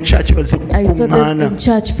bali mu church baze kukuŋŋaana. I saw them in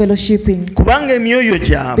church fellowshipping. Kubanga emyoyo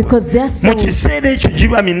gyabwe because their souls, mu kiseera ekyo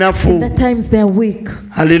giba minafu. in the times they are weak.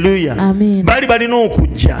 Hallelujah. Amen. Bali balina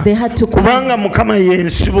okujja. They had to come. Kubanga Mukama ye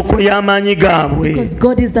nsibuko y'amaanyi gaabwe. Because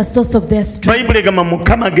God is the source of their strength. Bayibuli egamba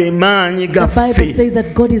Mukama ge maanyi gaffe. The Bible says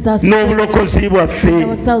that God is our strength. N'obulokozi bwaffe.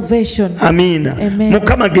 Our salvation. Amiina. Amen.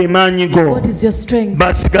 Mukama ge maanyi go. God is your strength.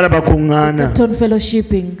 Basigala bakuŋŋaana. Kept on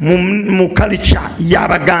fellowshipping. Mu culture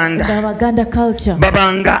y'Abaganda. In the Baganda culture.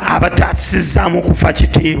 Babanga abatassizaamu kufa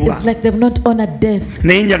kitiibwa. It's like they've not honored death.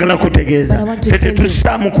 Naye njagala kutegeeza. Ffe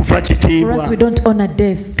tetussaamu kufa kitiibwa. For us we don't honor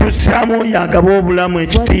death. Tussaamu oyo agaba obulamu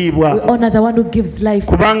ekitiibwa. We honor the one who gives life.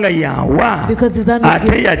 Kubanga yawa. Because he's the one who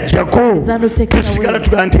gives. Ate yajjako. Tusigala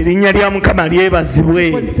tugaa nti erinnya lya Mukama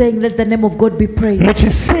lyebazibwe. God saying let the name of God be praised. Mu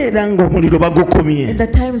kiseera ng'omuliro bagukomye. In the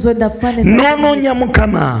times when the furnace. N'onoonya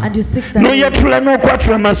Mukama. And you seek the. N'oyatula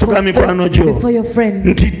n'okwatula amaaso ga mikwano gyo. Before your friends.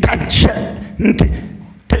 Nti tajja nti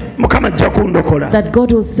Mukama ajja kundokola. That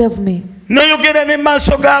God will save me. Noyogera ne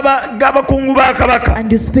maaso g'abakungu ba Kabaka.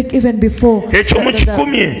 And you speak even before. Ekyo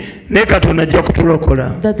mukikumye ne Katonda ajja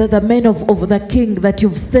kutulokola. The men of the king that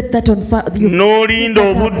you've set that on fire. N'olinda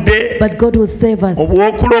obudde. But God will save us.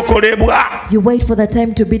 Obw'okulokolebwa. You wait for the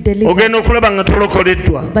time to be delivered. Ogenda okulaba nga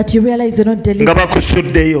tolokoleddwa. But you realize you're not delivered. Nga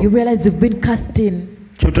bakusuddeyo. You realize you've been cast in.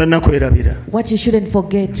 What you shouldn't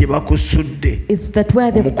forget is that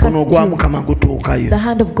where they've cast you, the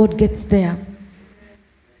hand of God gets there.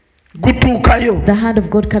 The hand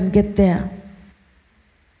of God can get there.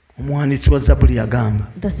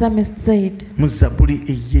 The psalmist said in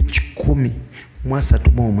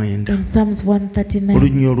Psalms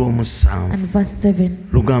 139 and verse 7,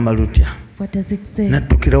 what does it say? Where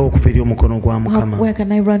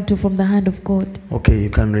can I run to from the hand of God? Okay,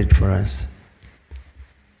 you can read for us.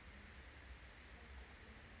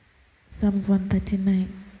 Psalms 139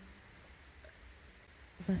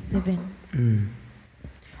 verse 7.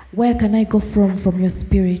 Where can I go from your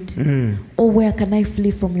spirit? Or where can I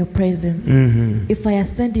flee from your presence? If I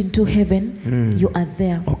ascend into heaven, you are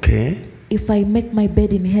there. Okay. If I make my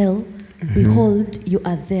bed in hell, behold, you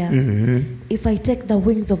are there. If I take the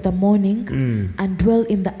wings of the morning and dwell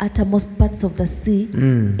in the uttermost parts of the sea,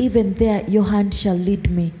 even there your hand shall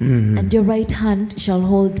lead me, and your right hand shall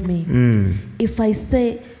hold me. If I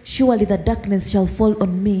say, surely the darkness shall fall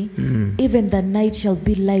on me, even the night shall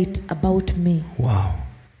be light about me. Wow.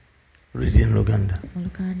 Read in Luganda.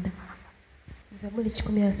 Zaburi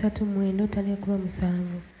 13:7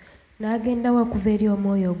 N'agenda wa kuva eri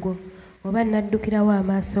omwoyo gwo oba n'addukirawo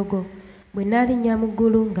amaaso go bwe nnalinnya mu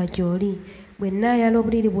ggulu nga gy'oli bwe nnaayala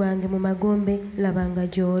obuliri bwange mu magombe laba nga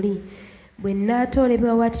gy'oli bwe nnaatoola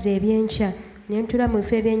ebiwawaatiro eby'enkya ne ntula mu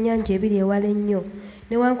bifo ebyennyanja ebiri ewala ennyo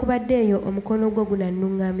newankubadde eyo omukono gwo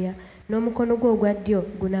gunannuŋŋamya n'omukono gwo ogwa ddyo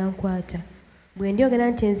gunankwata bwe ndyogera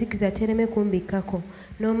nti enzikiza tereme kumbikkako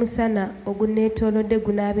n'omusana ogunneetoolodde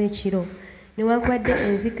gunaaba ekiro newankubadde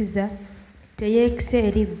enzikiza teyeekise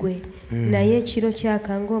eri ggwe naye ekiro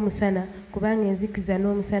kyaka ng'omusana kubanga enzikiza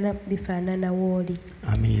n'omusana bifaanana w'oli.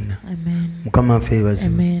 Amiina. Amen. Mukama affe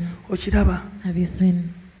yeebazibwe. Amen. Okiraba? Have you seen?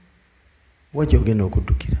 Wajja ogenda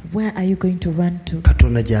okuddukira. Where are you going to run to?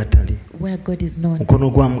 Katonda gy'atali. Where God is not. Mukono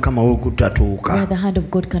gwa Mukama we gutatuuka. Where the hand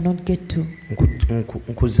of God cannot get to.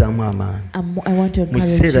 Nkuzzaamu amaanyi. I want to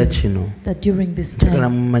encourage you that during this time, njagala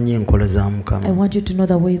mumanye enkola za Mukama. I want you to know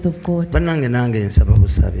the ways of God. Bannange nange nsaba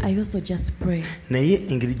busabe. I also just pray. Naye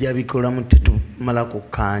engeri gy'abikolamu tetumala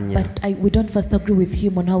kukkaanya. But we don't first agree with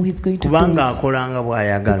him on how he's going to do it. Kubanga akolanga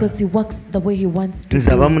bw'ayagala. Because he works the way he wants to.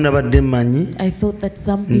 Nze abamu nabadde mmanyi. I thought that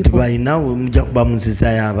some people. Nti balina mujja kuba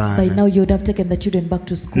muzizaayo abaana. By now you would have taken the children back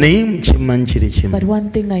to school. Naye mukimanyi kiri kimu. But one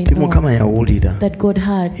thing I know. Mukama yawulira. That God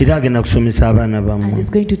heard. Era agenda kusomesa abaana bammwe. And is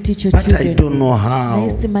going to teach your but children. I don't know how.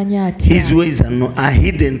 His ways are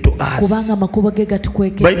hidden to us. Kubanga makubo ge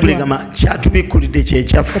gatukweke. Bible igamba kyatubikulidde kye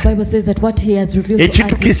kyaffe. The Bible says that what he has revealed to us is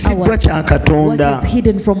ours. Ekitukisiddwa kya Katonda. What is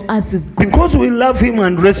hidden from us is good. Because we love him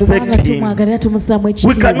and respect him.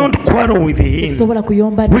 We cannot quarrel with him.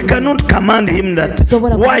 We cannot command him that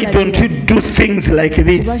why don't you do things like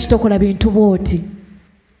this.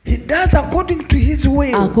 He does according to his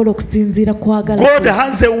will. God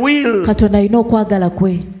has a will.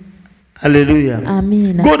 Hallelujah.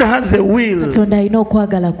 God has a will.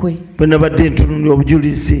 When I was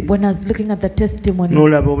looking at the testimony,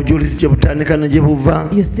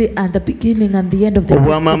 you see at the beginning and the end of the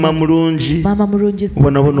testimony, Mama Murunji's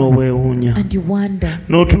testimony, and you wonder.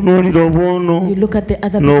 You look at the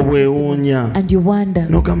other testimony, and you wonder.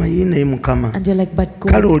 And you're like, but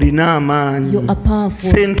God, you are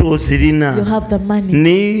powerful. You have the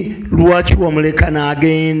money. But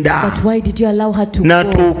why did you allow her to go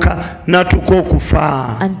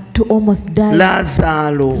and to almost die?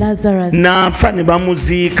 Lazarus died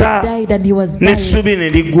and he was buried,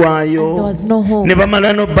 and there was no hope,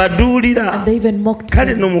 and they even mocked him.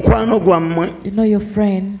 You know your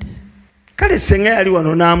friend, I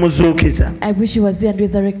wish he was here and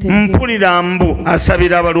resurrected him. I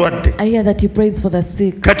hear that he prays for the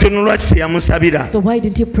sick. So why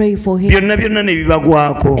didn't he pray for him?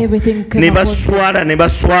 Everything came upon them,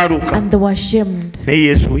 and they were ashamed.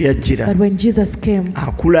 But when Jesus came,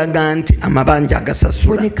 when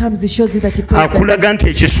he comes, he shows you that he prays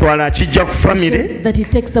that he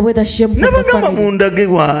takes away the shame from the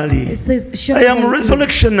family. It says, I am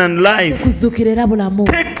resurrection and life.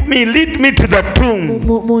 Take me, lead me to the tomb.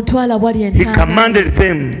 He commanded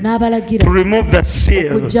them to remove the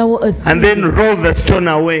seal and then roll the stone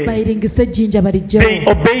away. They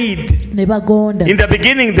obeyed. In the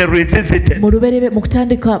beginning they resisted, but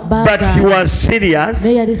he was serious.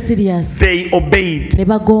 They obeyed,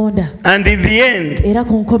 and in the end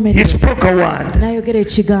he spoke a word.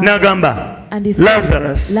 Nagamba,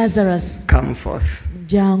 Lazarus, come forth.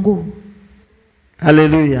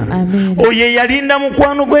 Hallelujah. Amen. The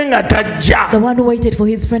one who waited for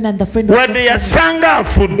his friend, and the friend even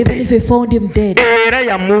if he found him dead, gave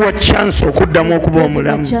him a chance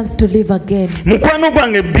to live again.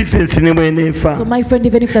 So my friend,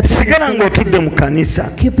 even if the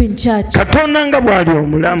business, keep in church. As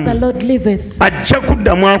the Lord liveth,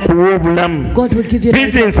 God will give you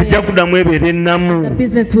business. The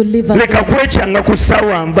business will live again.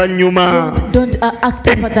 Don't act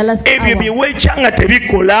up at the last hour.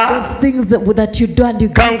 Those things that you do and you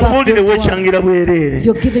give up,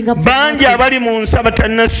 you're giving up. There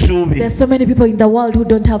are so many people in the world who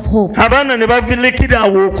don't have hope.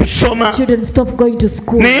 Children stop going to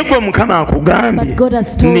school. But God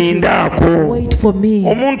has told you, wait for me.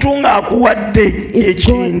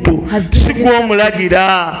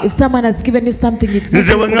 If someone has given you something, it's not.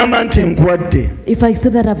 If I say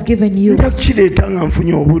that I've given you,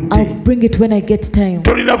 I'll bring it when I get time.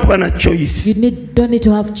 You don't need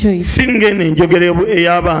to have choice.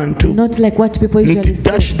 Not like what people usually say,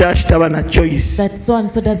 that so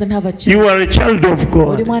and so doesn't have a choice. You are a child of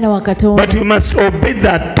God, but you must obey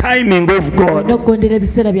the timing of God.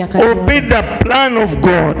 Obey the plan of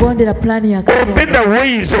God. Obey the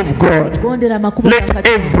ways of God. Let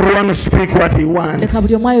everyone speak what he wants.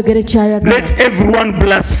 Let everyone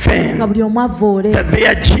blaspheme that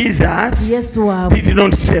their Jesus did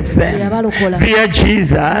not save them. Their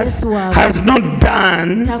Jesus has not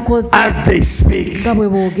done as they speak.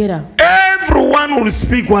 Everyone will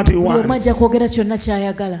speak what he wants.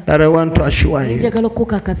 But I want to assure you,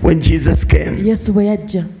 when Jesus came,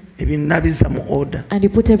 and he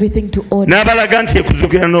put everything to order,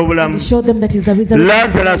 and he showed them that is the reason.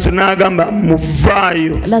 Lazarus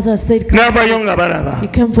said, he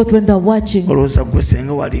came forth when they were watching.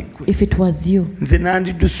 If it was you, I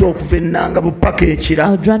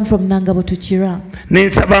would run from Nangabo to Chira.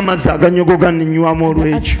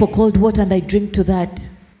 I ask for cold water and I drink to that.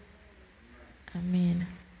 Amen.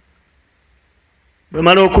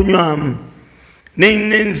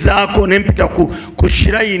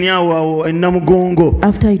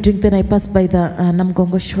 After I drink, then I pass by the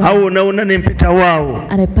Namugongo shrine,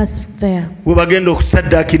 and I pass there where and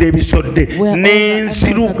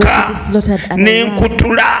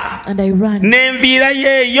I run,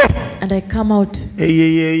 and I come out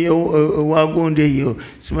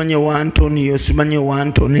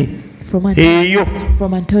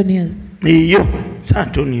from Antonius.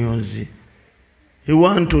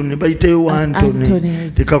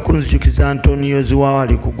 Antonius tekakunzijukiza Antonius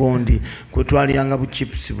wawali kugondi kwe twaliyanga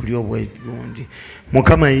buchips buli obwegondi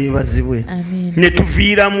Mukama yebazibwe ne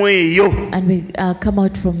tuviiramu eyo, and we come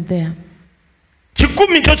out from there.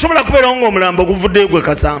 Kikumi tosobola kubeera ngo omulambo guvuddeyo gwe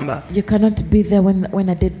kasamba. You cannot be there when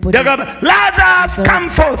a dead body. Lazarus, come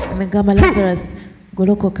forth. Lazarus,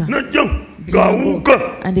 golokoka.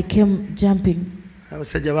 And he came jumping.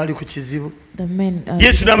 Abasajja bali ku kizibu. The men,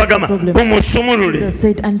 Yesu n'abagamba mumusumulule. Jesus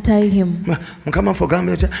said, untie him. Mukama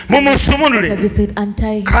fogambe ati mumusumulule. Jesus said,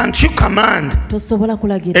 untie him. Can't you command? Tosobola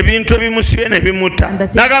kulagira. Ebintu ebimusibye ne bimuta.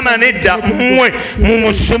 Nagamba nedda mmwe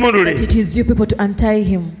mumusumulule. It is you people to untie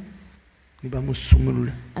him.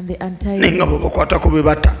 Nibamusumulula. And they untie him. Nenga bakwatako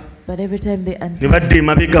bebata. ne badda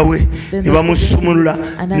emabega we ne bamusumulula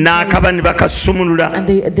n'akaba ne bakasumulula.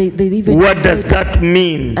 What does that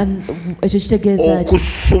mean?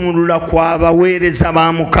 Okusumulula kw'abaweereza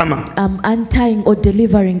ba Mukama.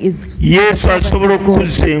 Yesu asobola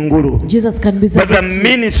okuzza engulu. But the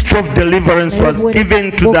ministry of deliverance was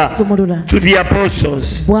given to the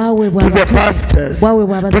apostles, to the pastors,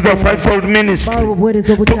 to the fivefold ministry,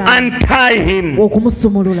 to untie him.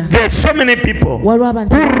 There are so many people who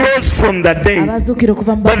rose from the dead,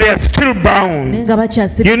 but they are still bound.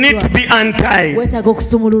 You need to be untied.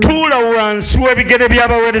 Tuula wansi w'ebigere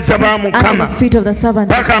by'abaweereza ba Mukama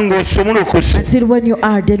paka ng'osumulukuse. Until when you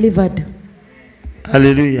are delivered.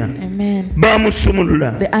 Hallelujah. Amen.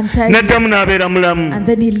 Bamusumulula naddamu n'abeera mulamu.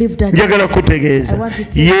 Njagala kutegeeza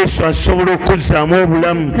Yesu asobola okuzzaamu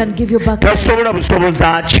obulamu. Tasobola busobozi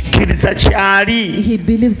akikkiriza kyali.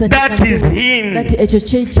 That is him.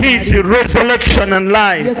 He is resurrection and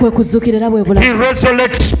life. He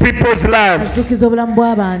resurrects people's lives. He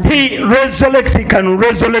resurrects. He can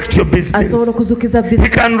resurrect your business. He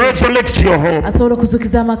can resurrect your hope.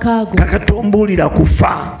 Takatombuulira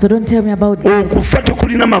kufa. So don't tell me about okufa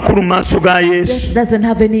tekulina makulu maaso ga Yesu.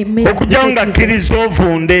 Okujja nga akkiriza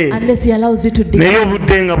ovunde naye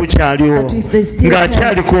obudde nga bukyaliwo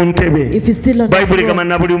ng'akyali ku ntebe. Bayibuli gamba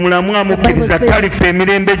na buli mulamu amukkiriza talifa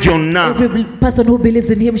emirembe gyonna.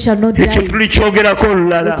 Ekyo tulikyogerako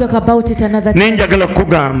olulala. Naye njagala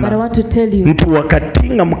kukugamba nti wakati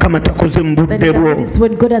nga Mukama takoze mu budde bwo,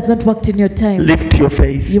 lift your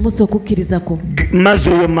faith.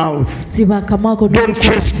 Muzzle your mouth. Don't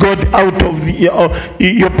chase God out of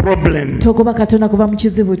your problem.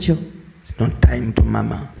 It's not time to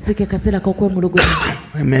mama.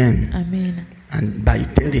 Amen. Amen. And by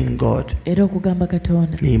telling God,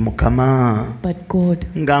 ni Mukama, but God,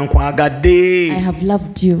 nga nkwagadde, I have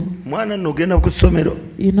loved you. Mwana nogenda ku ssomero.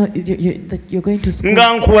 You know that you're going to school.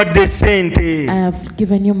 Nga nkuwadde sente. I have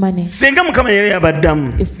given you money. Singa Mukama yali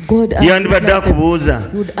yabaddamu, if God yandibadde akubuuza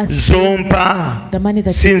zompa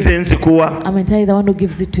sinze nzikuwa. I'm entirely the one who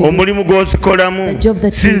gives it to you. Omulimu gw'ozikolamu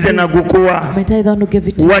sinze nagukuwa. I'm entirely the one who gave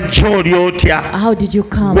it to you. Wajja oli otya? How did you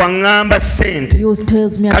come? Gwangamba sente. You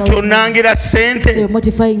tells me about kati onangira sente. So you're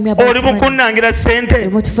motifying me about oli mukunangira sente.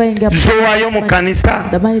 You're motifying me about zowayo mu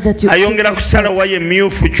kanisa. The money that you ayongera kusala waya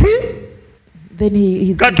emyufu chwi. Then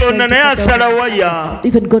he's Katonda naye asala waya.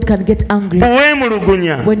 Even God can get angry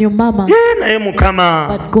Uwemulugunya. when your mama, naye Mukama,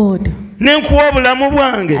 but God, nenkuwa obulamu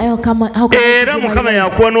bwange era Mukama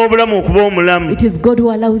yakuwa n'obulamu okuba omulamu. It is God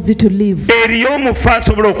who allows you to live. Eriyo omufu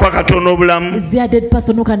asobola okuwa Katonda obulamu Is there a dead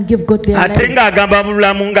person who can give God their life? ate ng'agamba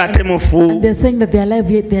bulamu ng'ate mufu. They're saying that they are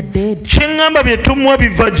alive yet they are dead. Kyeŋŋamba bye tumuwa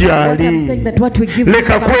biva gy'ali.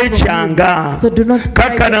 Leka kwekyanga.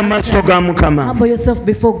 Kakkana maaso ga Mukama. Humble yourself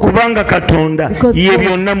before God. Kubanga Katonda ye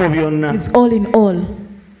byonna mu byonna. Is all in all.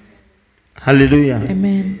 Hallelujah.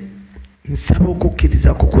 Amen. Nsaba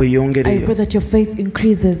okukkiriza ku kweyongereyo. I pray that your faith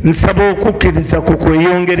increases. Nsaba okukkiriza ku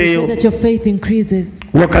kweyongereyo. I pray that your faith increases.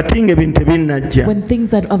 Wakati ng'ebintu binnajja, when things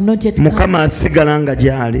that have not yet come, Mukama asigala nga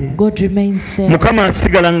gy'ali. God remains there. Mukama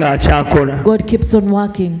asigala ng'akyakola. God keeps on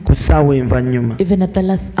working. Ku ssaawa envannyuma. Even at the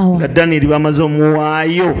last hour. Nga Daniel bamaze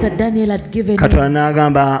omuwaayo. After Daniel had given Katonda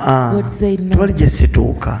n'agamba God said no. Tewali gye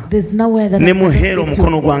situuka. There's nowhere that ne muheera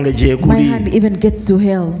omukono gwange gye guli. My hand even gets to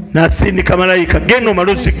hell. N'asindika malayika genda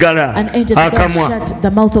omale osigala akamwa.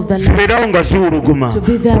 Zibeerawo nga ziwuluguma.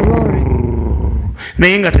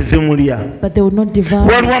 Naye nga tezimulya.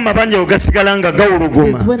 Waliwo amabanja ogasigala nga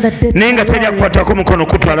gawuluguma naye nga teri akukwatako mukono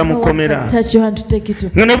kutwala mu kkomera.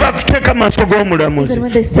 Nga ne bakuteeka maaso g'omulamuzi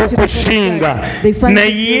okusinga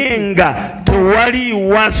naye nga tewali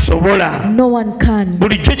wasobola.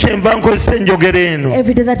 Bulijjo kyenva nkozesa enjogera eno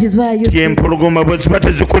ti empologoma bwe ziba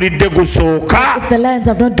tezikulidde gusooka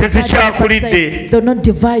tezikyakulidde.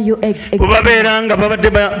 Bwe babeera nga babadde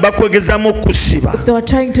bakwegezaamu okukusiba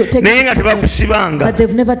naye nga tebakusibanga. But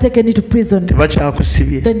they've never taken you to prison.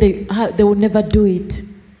 Then they will never do it.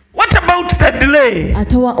 What about the delay?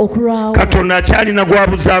 Katonda akyalina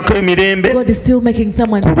gwabuzaako emirembe. God is still making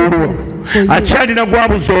someone sleepless for you. Akyalina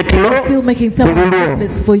gwabuza otulo. Still making someone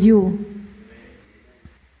sleepless for you.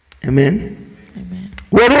 Amen.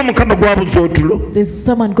 Waliwo Mukama gwabuza otulo. There's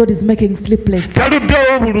someone God is making sleepless.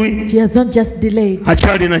 Taluddewo bulwi. He has not just delayed.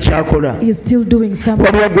 Akyalina kyakola. He is still doing something.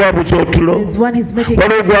 Waliwo gwabuza otulo. There's one he's making.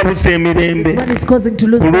 Waliwo gwabuza emirembe. There's one is causing to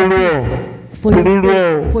lose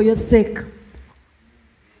for your sake.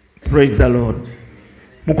 Praise the Lord.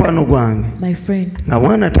 mukwano gwange nga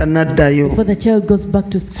mwana tannaddayo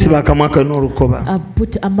siba akamwa n'olukoba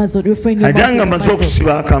ajja nga maze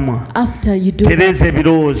okusiba akamwa tereeza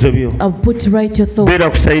ebirowoozo byo beera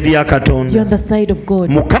ku sayidi ya Katonda.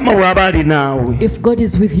 Mukama bw'aba ali naawe,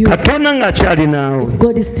 Katonda ng'akyali naawe,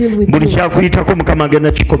 buli kyakuyitako Mukama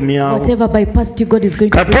agenda kikomyawo.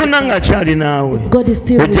 Katonda ng'akyali naawe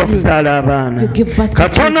ojja kuzaala abaana.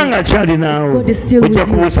 Katonda ng'akyali naawe ojja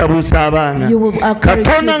kubuusabuusa abaana.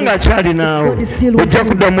 Katonda ng'akyali naawe ojja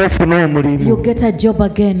kuddamu ofuna omulimu.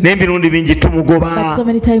 N'emirundi bingi tumugoba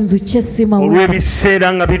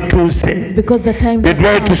olw'ebiseera nga bituuse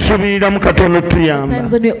edwali tusuubiriramu Katonda otuyamba.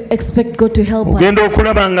 Ogenda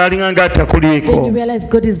okulaba ng'alinga ng'atakuliiko.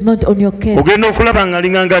 Ogenda okulaba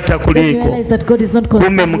ng'alinga ng'atakuliiko.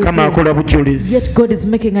 Kumbe Mukama akola bujulizi.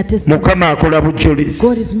 Mukama akola bujulizi.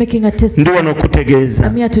 Ndi wano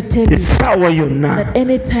okutegeeza essaawa yonna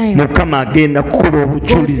Mukama agenda kukola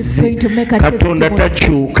obujulizi. Katonda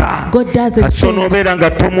takyuka. Kasono obeera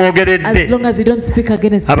nga tomwogeredde.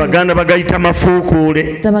 Abaganda bagayita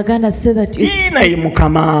mafuukuule. Naye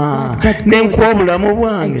Mukama nenkuwa obulamu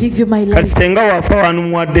bwange. Kati senga waafa wano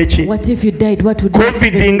muwadde ki?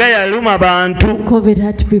 Covid nga yaluma abantu.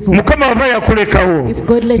 Mukama waba yakulekawo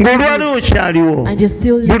ng'olwali okyaliwo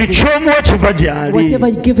buli ky'omuwa kiva gy'ali.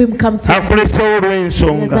 Akulesewo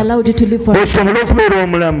olw'ensonga osobole okubeera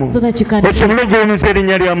omulamu, osobole okuwumiza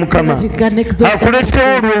erinnya lya Mukama.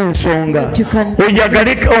 Akulesewo olw'ensonga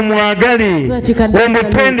oyagale, omwagale,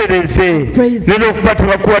 omutendereze. Nera okuba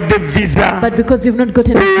tebakuwadde visa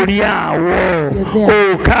oli awo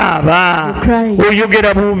okaaba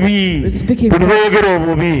oyogera bubi. Buli lw'oyogera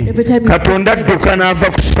obubi Katonda adduka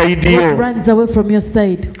n'ava ku sayidi yo.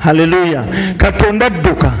 Haleluya. Katonda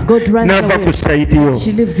adduka n'ava ku sayidi yo.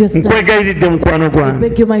 Nkwegayiridde mukwano gwange,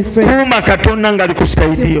 kuuma Katonda ng'ali ku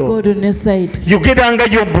sayidi yo. Yogera nga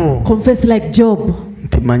Yobu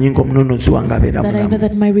nti manyi ng'omunonozi wange abeera mulamu.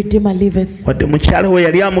 Wadde mukyala we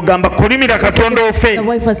yali amugamba kolimira Katonda ofe.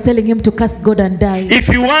 If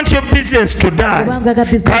you want your business to die,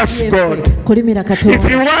 curse God. If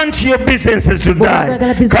you want your businesses to die,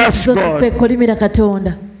 curse God.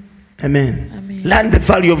 Amen. Learn the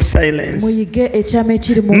value of silence.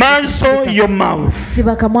 Muzzle your mouth.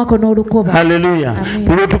 Hallelujah.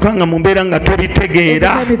 Bw'otukanga mu mbeera nga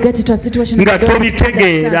tobitegeera,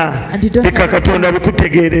 leka Katonda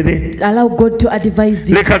bikutegeerere.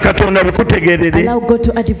 Leka Katonda bikutegeerere.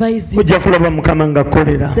 Ojja kulaba Mukama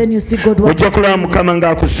ng'akolera. Ojja kulaba Mukama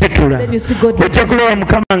ng'akusitula. Ojja kulaba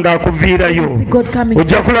Mukama ng'akuviirayo.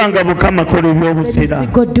 Ojja kulaba nga Mukama akola ebyobuzira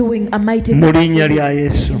mu linnya lya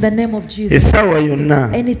Yesu. Essaawa yonna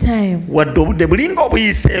wadde obudde bulinga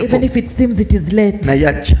obuyiseeko naye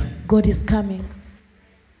ajja.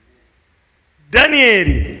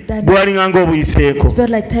 Danyeri bwalinga ng'obuyiseeko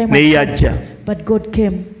naye yajja.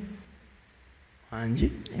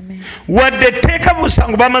 Wadde etteeka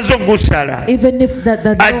busango bamaze okugusala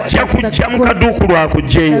ajja kujja mu kaduukulu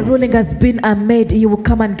akuggyeyo.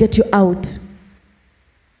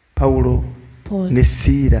 Pawulo ne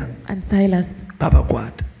Siira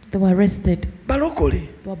babakwata. They were arrested. Balokole.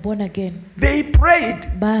 They were born again. They prayed.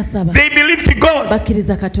 They believed God. At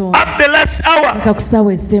the last hour.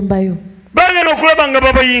 They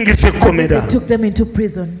took them into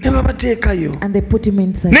prison. And they put him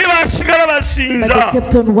inside. But they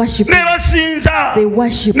kept on worshiping. They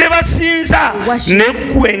worshipped.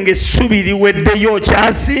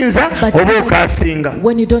 But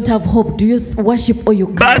when you don't have hope, do you worship or you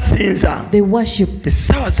can't? They worshipped.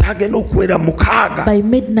 By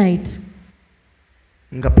midnight,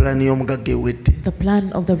 the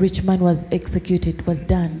plan of the rich man was executed, was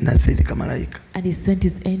done. And he sent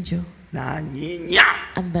his angel. And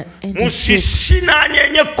the angel shook.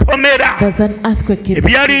 There was an earthquake in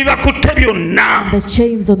the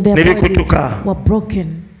chains on their bodies were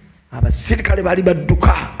broken. And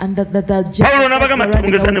the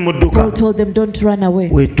Paul told them, don't run away.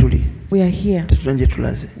 We are here.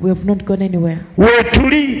 We have not gone anywhere. We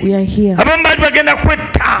are here.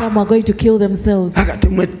 Some are going to kill themselves.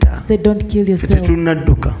 Say, don't kill yourselves.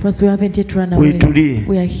 First, we haven't yet run away.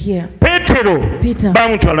 We are here. Peter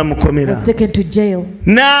was taken to jail.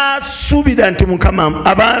 And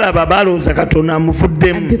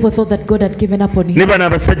people thought that God had given up on him.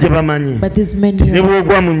 But these men here,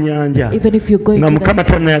 even if you're going to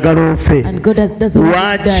that, and God doesn't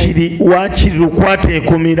want you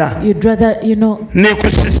to die, you'd rather, you know,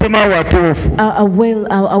 a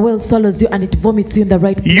whale swallows you and it vomits you in the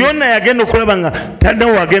right place.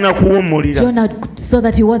 Jonah saw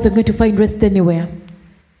that he wasn't going to find rest anywhere.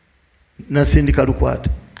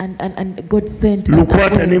 and God sent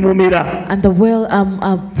lukwata ne mumira and the well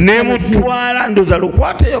ne mutwala ndoza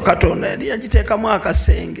lukwata yo Katonda yali yagiteekamu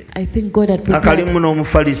akasenge I think God had prepared akalimu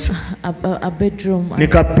n'omufaliso a bedroom ne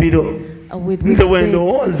kapiro with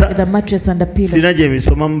a mattress and a pillow. Sina gye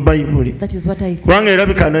bisoma mu Bayibuli That is what I think. Kubanga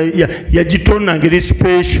erabika yagitonda ngeri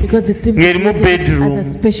special because it seems bedroom. As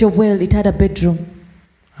a special well, it had a bedroom.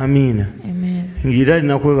 Amina. Amen. Ngira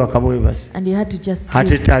alina kwebaka bwebasi and he had to just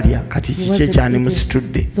ate talya kati kiki ekyani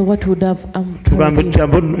musitudde so what would have tugambe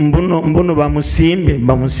mbuno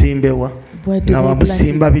bamusimbewa nga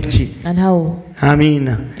bamusimba biki and how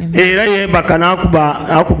amina era yebaka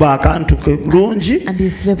nakuba akantu ke bulungi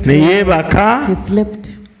ne yebaka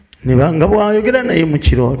nga bwayogera naye mu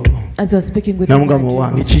kirooto namugamba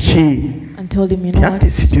wange kiki ati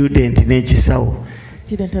student n'ekisawo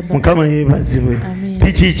Mukama yebazibwe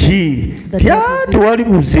tikiki tewali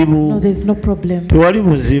buzibu tewali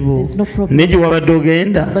buzibu neje wabadde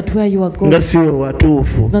ogenda nga siwe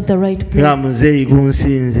watuufu nga muzeeyi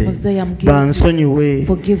gunsinze bansonyiwe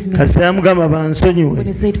kasita yamugamba bansonyiwe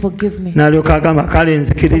n'alyoka agamba kale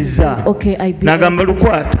nzikiriza n'agamba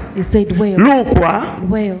lukwata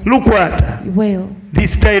lukwata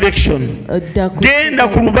this direction genda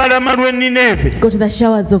ku lubalama lw'e Nineve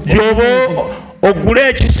gyoba ogule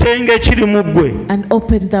ekisenge ekiri mu ggwe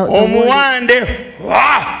omuwande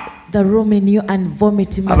the room in you and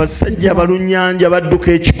vomit him. Abasajja balunnyanja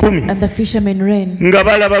badduka 10 and the fishermen ran. Nga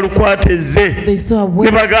balaba lukwatezze. They saw a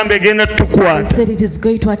whale. Ne bagamba egenda tukwata. They said it is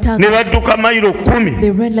going to attack. Ne badduka mayiro 10.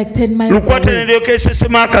 They ran like 10 miles. Lukwate ne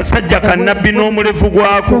lyokesesema akasajja kannabbi n'omulevu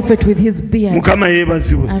gwako. Prophet with his beard. Mukama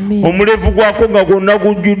yeebazibwe. Omulevu gwako nga gwonna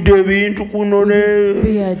gujjudde ebintu kuno ne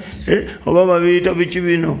oba babiyita biki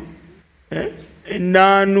bino.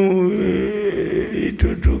 Ennaanu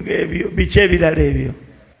tutunga ebyo biki ebirala ebyo.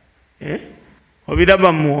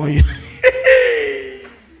 Obiraba mwoyo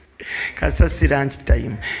kasasira nti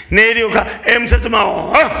time neryoka emusasema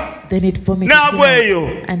nagweyo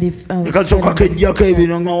kasoka kejjako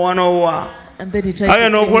ebiranga wanowa aye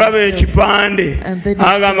n'okulaba ekipande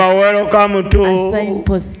agamba welcome to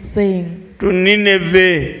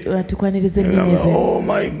Nineve. Oh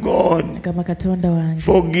my God,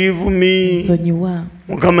 forgive me.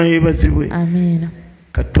 Mukama yebazibwe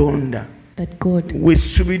Katonda that God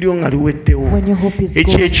wesubidio nga liweddewo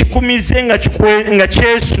ekyo ekikumize nga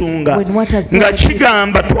kyesunga nga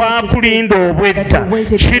kigamba twakulinda obwedda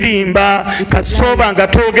kirimba kasoba nga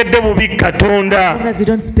toogedde bubi Katonda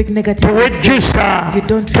tewejjusa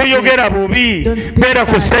toyogera bubi beera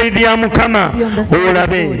ku sayidi ya Mukama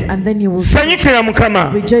olabe sanyukira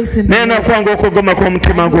Mukama naye nakwanga okugoma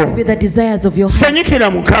kw'omutima gwo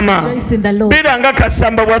sanyukira Mukama beera nga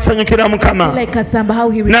Kasamba bw'asanyukira Mukama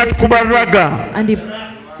n'atukuba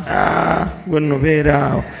gwenno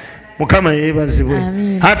beera Mukama yeebazibwe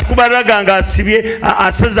atukubaraga nga asibye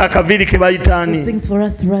asaza akaviri ke bayitaani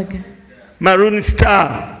Maroon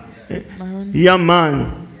Star yaman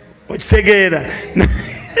okitegeera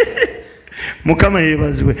Mukama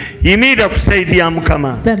yeebazibwe yimirira ku sayidi ya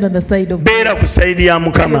Mukama beera ku sayidi ya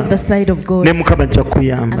Mukama ne Mukama ajja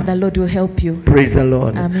kuyamba. Praise the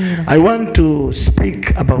Lord. I want to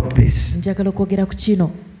speak about this.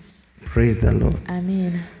 Praise the Lord.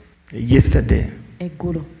 Amen. Yesterday, in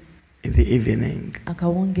the evening,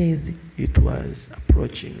 it was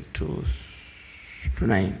approaching to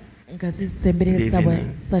 9.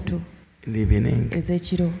 In the evening,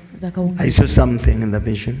 I saw something in the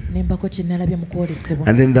vision. And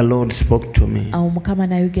then the Lord spoke to me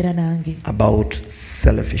about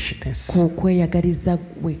selfishness.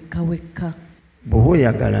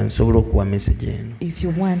 If you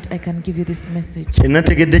want, I can give you this message. So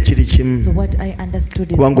what I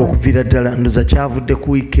understood is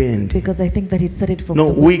because I think that it started from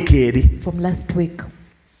from last week.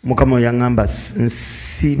 It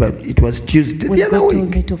was Tuesday the other week.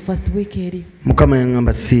 God told me to fast week.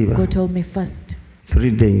 God told me fast 3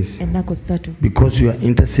 days because you are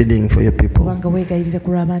interceding for your people.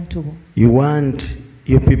 You want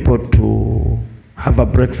your people to have a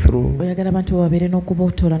breakthrough.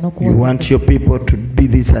 You want your people to be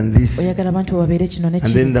this and this. And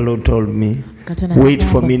then the Lord told me, wait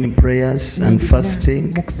for me in prayers and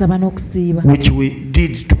fasting, which we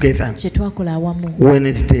did together.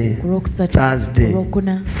 Wednesday, Thursday,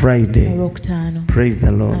 Friday. Praise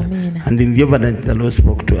the Lord. And in the overnight the Lord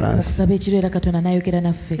spoke to us.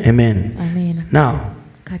 Amen. Now,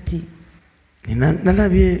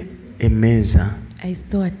 I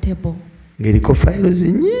saw a table. Ngiriko files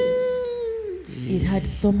nyingi. It had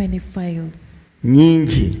so many files.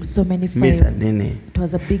 nyingi so many meza files. nene. It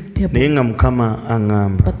was a big table. Naye nga Mukama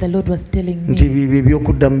aŋŋamba But the Lord was telling nti me bibyo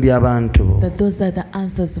ebyokuddamu by'abantu bo. that those are the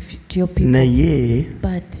answers to your people. Naye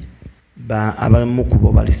But abamu ku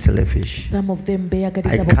bo bali selfish. some of them I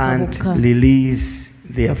beeyagaliza can't bokka. release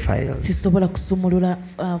their files. Sisobola kusumulula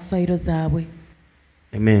fayiro zaabwe.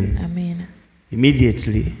 Amen. Amen.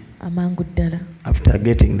 Immediately Amangu ddala. after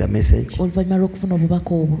getting the message, Oluvannyuma lw'okufuna obubaka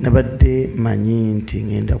obwo. nabadde manyi nti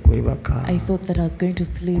ngenda kwebaka. I thought that I was going to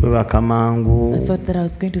sleep. Kwebaka mangu I thought that I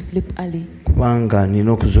was going to sleep early kubanga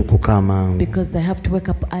nina okuzuukuka amangu. because I have to wake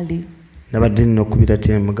up early. Nabadde nina okubira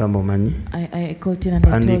Tina mugamba omanyi. I called Tina and I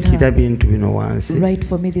told Pandikira her, bintu bino wansi. write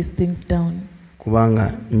for me these things down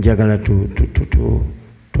Kubanga njagala tube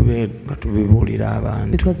nga tubibuulira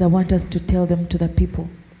abantu. because I want us to tell them to the people.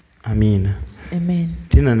 Amiina. Amen.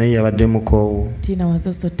 Tina naye yabadde mukoowu. Tina was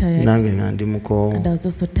also tired Nange nga ndi mukoowu. and I was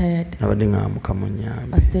also tired. Nabadde nga Mukama I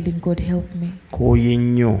onnyambe. was telling God, help me. Kooye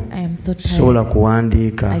nnyo. I am so Sobola tired.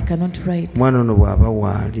 kuwandiika. I cannot write. Mwana ono bw'aba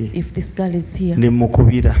waali. If this girl is here, Ne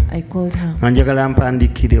mukubira. I called her. Nga njagala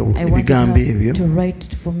mpandiikirewo I wanted ebigambo ebyo. her to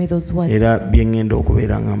write for me those words, Era bye ŋŋenda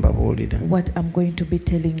okubeera nga mbabuulira. what I'm going to be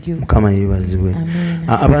telling you. Mukama yeebazibwe. Amen.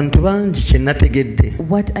 Abantu bangi kye nategedde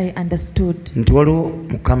What I understood, nti waliwo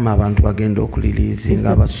Mukama abantu bagenda okuliriizinga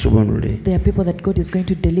abasubunule. there are people that God is going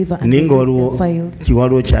to deliver and Naye nga release their files,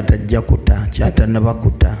 waliwo kyatajja kuta, kyatanaba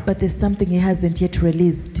kuta. but there's something he hasn't yet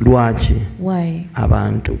released. Lwaki? Why?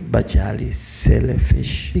 Abantu bakyali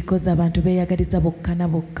selfish. Because abantu beeyagaliza bokka na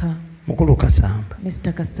bokka. Mukulu Kasamba.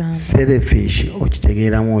 Mr. Kasamba, Selfish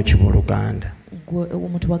okitegeeramu ki mu Luganda?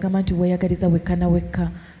 omuntu wagamba nti weeyagaliza wekka na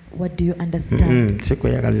wekka. What do you understand? Si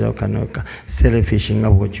kweyagaliza wekka na wekka. Selfish nga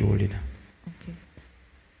bw'okiwulira. Okay.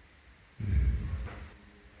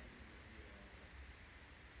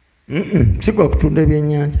 Si kwa kutunda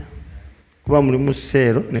ebyennyanja. Kuba mulimu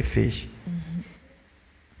seero ne fish.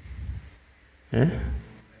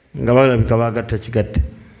 Nga balabika baagatta kigatte.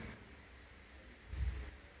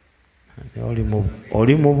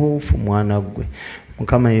 Oli mu buufu mwana gwe.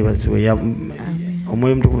 Mukama yeebazibwe.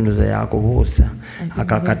 Omwoyo Omutukuvu yakubuusa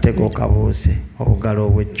akakatego kabuuse obugalo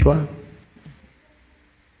obw'ecwa.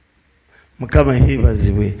 Mukama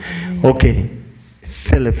yeebazibwe. Okay.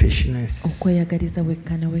 Selfishness. Okweyagaliza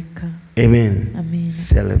wekka na wekka. Amen. Amen.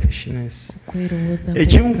 Selfishness. Okwerowooza.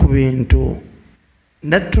 Ekimu ku bintu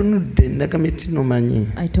natunudde ndagambye tinomanyi.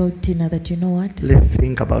 I told Tina that you know what? Let's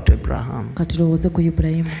think about Abraham. Katulowooze ku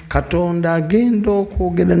Ibrahimu. Katonda agenda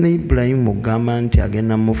okwogera ne Ibrahimu gamba nti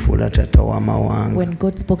agenda mufuula taata w'amawanga. When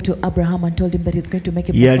God spoke to Abraham and told him that he's going to make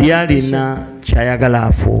him yali father of alina nations, kyayagala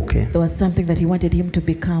afuuke. there was something that he wanted him to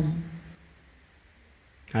become,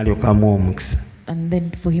 Alyoka amuwa omukisa. and then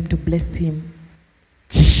for him to bless him.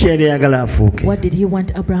 Kiki yali ayagala afuuke? What did he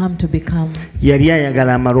want Abraham to become? Yali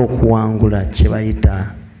ayagala amala okuwangula kye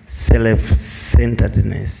bayita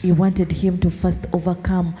self-centeredness. He wanted him to first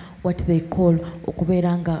overcome what they call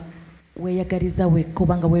okubeera nga weeyagaliza wekka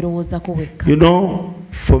oba nga weerowoozako wekka. You know,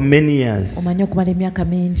 for many years Omanyi okumala emyaka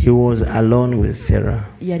mingi he was alone with Sarah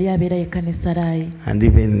yali abeera yekka ne Saraayi and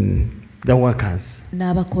even the workers.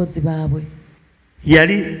 n'abakozi baabwe.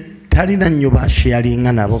 Yali talina nnyo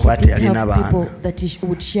basharinga nabo He bati didn't yalina have baana. people that he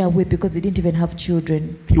would share with because he didn't even have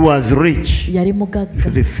children. He was rich, Yali mugagga.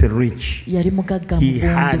 very rich. Yali mugagga He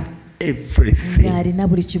had muvundu. everything. Ng'alina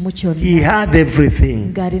buli kimu He kyonna. had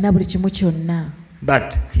everything, Ng'alina buli kimu kyonna.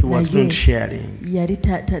 but he was Naye not sharing. yali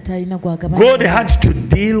talina gwagabanya. God had to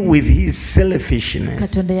deal with his selfishness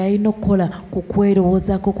Katonda yalina okukola ku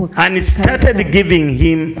kwerowoozaako kwe. and he started giving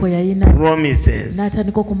him kwe yalina promises.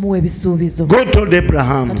 n'atandika okumuwa ebisuubizo. God told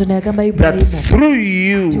Abraham Katonda yagamba that Ibulayimu through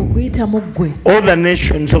nti you okuyita mu ggwe all the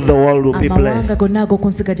nations of the world will be amawanga blessed. gonna ag'oku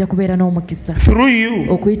nsi gajja kubeera n'omukisa. Through you.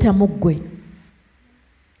 Okuyita mu ggwe.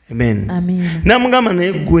 Amen. Amiina. Namugamba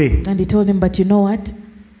naye ggwe And he told him, but you know what?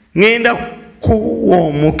 ngenda kuwa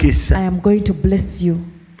omukisa I am going to bless you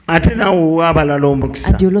ate naawe owa abalala omukisa.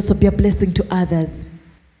 and you'll also be a blessing to others.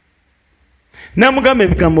 Namugamba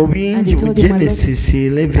ebigambo And bingi he mu told him a Genesis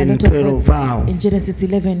lot of 11:12 words awo. in Genesis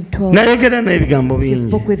 11:12. Nayogera n'ebigambo He bingi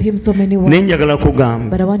spoke with him so many naye words. njagala kugamba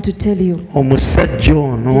But I want to tell you, omusajja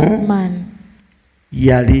ono this man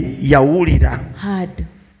yawulira had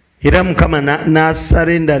era Mukama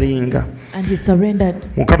n'asarendaringa. and he surrendered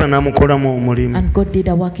Mukama n'amukolamu omulimu. and God did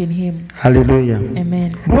a work in him. Haleluya.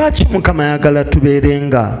 Amen. Lwaki Mukama ayagala tubeere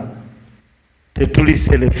nga tetuli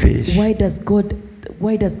selfish? Why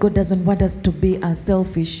does God doesn't want us to be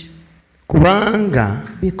unselfish? Kubanga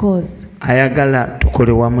Because ayagala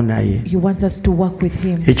tukole wamu naye. he wants us to work with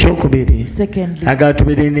him. Ekyokubiri, Secondly, ayagala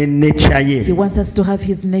tubeere ne nature he ye wants us to have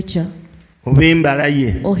his nature oba embala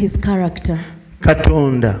ye. or his character.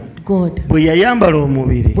 Katonda God. Bwe yayambala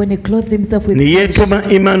omubiri. When he clothed himself with flesh. Ne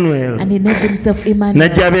yeetuma Emmanuel. And he named himself Emmanuel.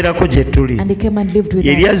 N'ajja abeerako gye tuli. And he came and lived with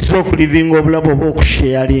us. Yali azze okulivinga obulamu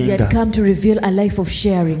obw'okusharinga. He had come to reveal a life of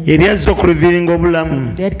sharing. Yali azze okulivinga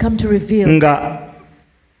obulamu. They had come to reveal. Nga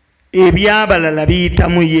ebyabalala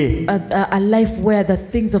biyitamu ye. A life where the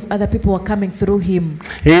things of other people were coming through him.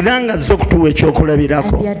 Era nga azze okutuwa ekyokulabirako.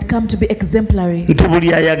 And he had come to be exemplary. Nti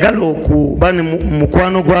buli ayagala okuba mu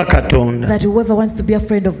mukwano gwa Katonda. That whoever wants to be a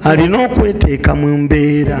friend of God. Alina okweteeka mu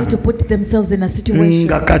mbeera. They need to put themselves in a situation.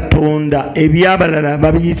 Nga Katonda ebyabalala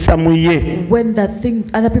babiyisa mu ye. When the things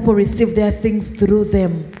other people receive their things through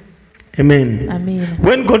them. Amen. Amen.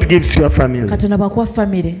 When God gives you a family, Katonda bw'akuwa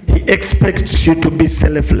family, He expects you to be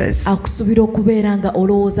selfless. Akusuubira okubeera nga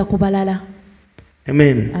olowooza ku balala.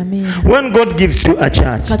 Amen. Amen. When God gives you a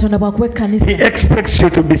church, Katonda bw'akuwa ekkanisa, He expects you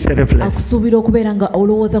to be selfless. Akusuubira okubeera nga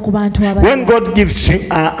olowooza ku bantu abalala. When God gives you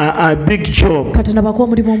a big job, Katonda bw'akuwa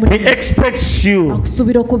omulimu omunene, He expects you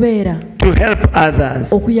akusuubira okubeera to help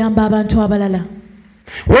others. okuyamba abantu abalala.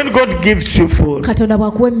 When God gives you food, Katonda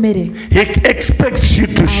bw'akuwa emmere, He expects you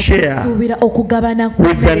to share akusuubira okugabana ku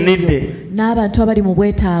with the mmere needy. eyo n'abantu abali mu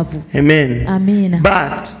bwetaavu. Amen. Amiina.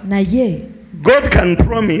 But Naye God can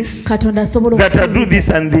promise Katonda asobola that I do this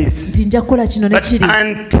and this. nti nja kukola kino ne But kiri.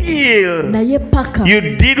 until Naye paka you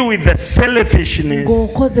deal with the selfishness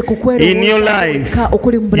ng'okoze ku in your life, kwerowooza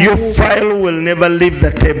okuli mu your bulamu, file will never leave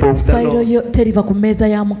the table of the fayiro Lord. yo teriva ku mmeeza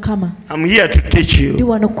ya Mukama. I'm here to teach Ndi you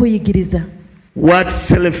wano kuyigiriza what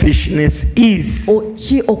selfishness is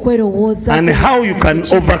ki okwerowooza and how you can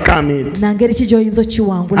overcome it. nangeri ki gy'oyinza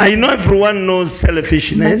okiwangula. I know everyone knows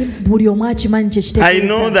selfishness. Buli omu akimanyi kye I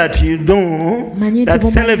know kitegeeza that you know Manyi nti that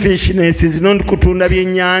mumanyi. selfishness is not kutunda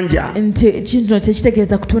byennyanja. nti kino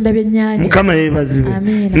tekitegeeza kutunda byennyanja. Mukama yeebazibwe.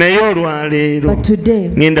 Amiina. Naye olwaleero But today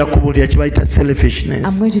ngenda kubuulira kye bayita I'm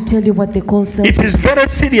selfishness. going to tell you what they call self. It is very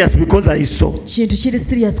serious because I saw. Kintu kiri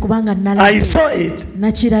serious kubanga I nalabye saw it.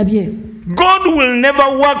 nakirabye. God will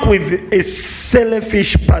never work with a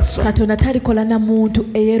selfish person. Katonda talikola na muntu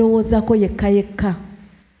eyeerowoozaako yekka yekka.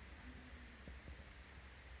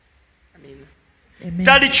 Amen.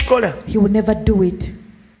 Talikikola. He will never do it.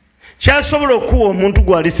 Kyasobola okuwa omuntu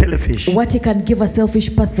gwali selfish. What he can give a selfish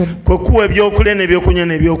person Kwe kuwa ebyokulya n'ebyokunywa is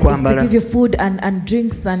to n'ebyokwambala. give you food and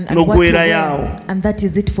drinks and what to N'oggwerayo. wear, and that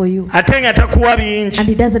is it for you. Ate nga takuwa And bingi.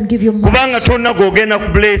 he doesn't give you much Kubanga tonna gw'ogenda ku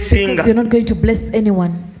because blessinga. you're not going to bless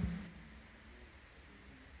anyone.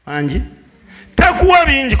 Anji. Takuwa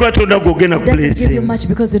bingi kwa tonna gw'ogenda ku He doesn't give you blessinga. much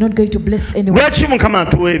because you're not going to bless anyone. Lwaki Mukama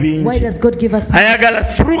atuwa Why ebingi? does God give us much? Ayagala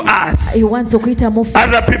through us He wants okuyitamu ffe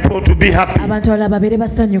other people to be happy. abantu abalala babeere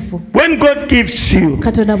basanyufu. When God gives you,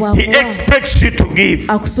 Katonda He bw'akuwa expects you to give.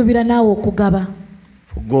 akusuubira naawe okugaba.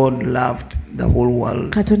 For God loved the whole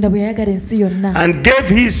world Katonda bwe yayagala ensi yonna and gave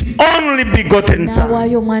His only begotten Son.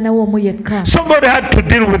 n'awaayo omwana we omu yekka. So God had to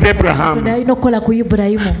deal with Katonda Abraham. yalina okukola ku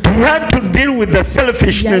Ibulayimu. He had to deal with the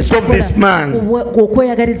selfishness of this man.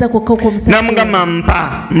 okweyagaliza kwokka okw'omusajja. Namugamba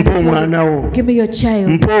mpa omwana wo. Give me your child.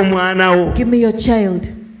 Mpa omwana wo. Give me your child.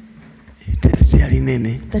 Test yali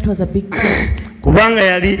nene. That was a big test. Kubanga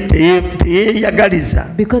yali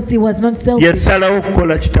teyeeyagaliza. Because he was not selfish. Yasalawo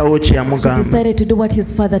okukola kitaawo kye He yamugamba. decided to do what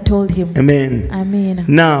his father told him. Amen. Amen.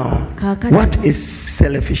 Now, Kaakati what is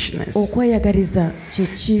selfishness? okweyagaliza kye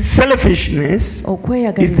ki? Selfishness is the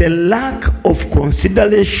Okweyagaliza lack of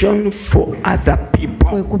consideration for other kwe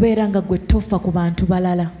people. kubeera nga gwe tofa ku bantu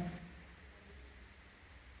balala.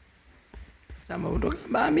 Samba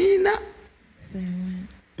butogamba amina.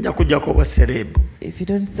 Nja kujjako obwa serebu. If you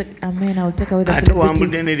don't say amen, I'll take away the Ate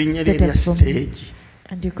wambudde n'erinnya lye erya status from you. stage.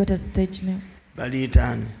 And you got a stage name. Baliyita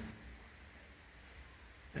ani?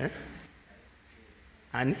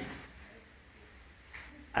 Ani?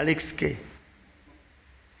 Alex K.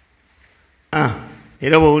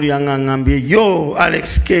 Era bw'owulira nga ngambye yo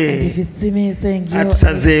Alex And K. if you see me saying your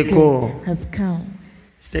Atusazeeko. has come.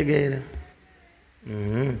 Kitegeera.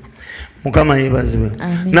 Mukama yeebazibwe.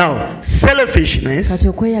 Amen. Now, selfishness Kati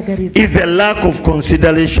okweyagaliza is the lack of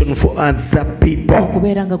consideration for other people.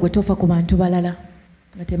 okubeera nga gwe tofa ku bantu balala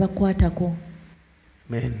nga tebakwatako.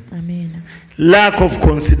 Amen. Amen. Lack of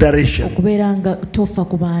consideration. Okubeera nga tofa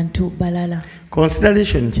ku bantu balala.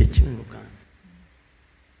 Consideration kye ki mu Luganda?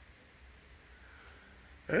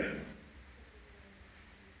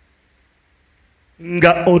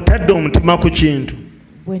 Nga otadde omutima ku kintu.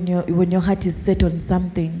 When your heart is set on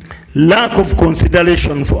something. Lack of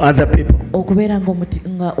consideration for other people. Okubeera nga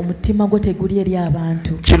omutima gwo teguli eri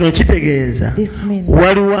abantu. Kino kitegeeza This means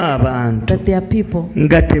waliwo abantu that there are people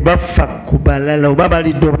nga tebafa ku balala oba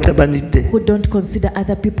balidde oba tebalidde. who don't consider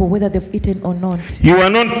other people whether they've eaten or not. You are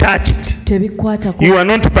not touched. Tebikwatako. You are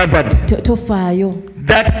not bothered. Tofaayo.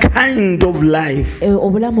 that kind of life,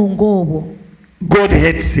 God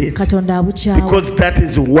hates it, because that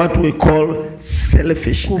is what we call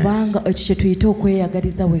selfishness.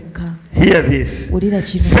 Hear this.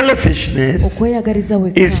 Selfishness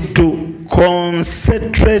is to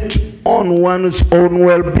concentrate on one's own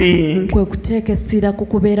well-being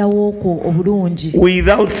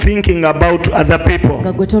without thinking about other people.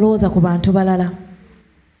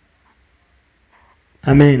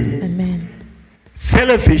 Amen. Amen.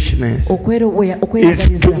 Selfishness is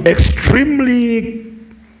to extremely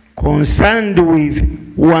concerned with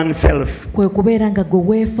oneself.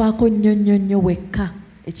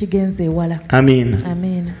 Amen.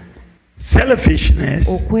 Amen. Selfishness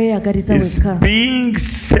is being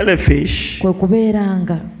selfish.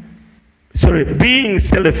 Being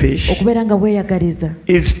selfish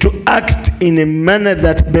is to act in a manner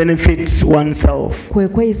that benefits oneself,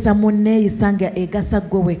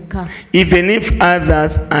 even if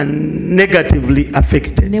others are negatively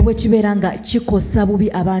affected. But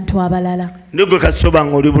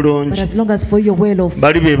as long as for your well off,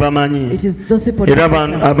 it is those people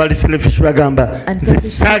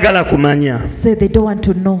say they don't want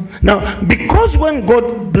to know. Now, because when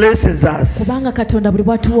God blesses us,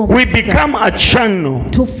 we become a channel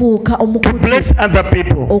to bless other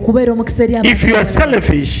people. If you are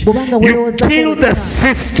selfish, you kill the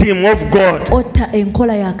system of God. The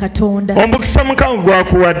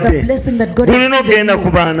blessing that God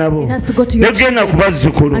has to go to your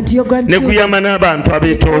children and to your grandchildren.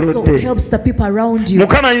 It also helps the people around you. God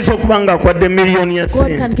can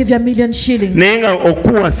give you $1 million shillings,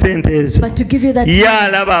 but to give you that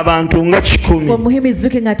from him is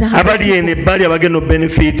looking at how that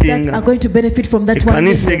are going to benefit from that $1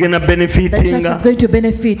 million. The church is going to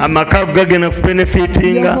benefit. Your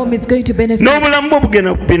home is going to benefit.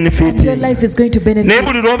 And your life is going to benefit.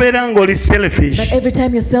 But every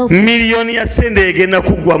time you're selfish,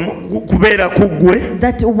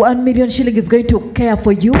 that $1 million shilling is going to care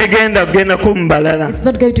for you. It's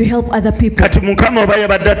not going to help other people.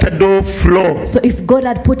 So if God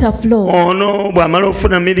had put a floor,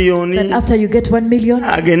 that after you get $1 million, you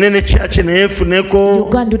go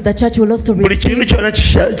and the church will also receive,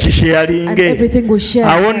 and everything will share.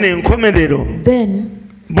 Then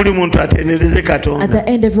at the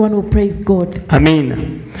end, everyone will praise God.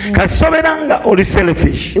 Amen. Kasoberanga oli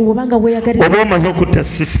selfish. You've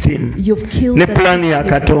killed the plan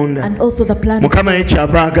and also the plan.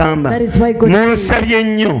 That is why God said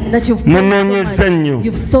that you've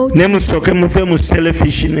sought,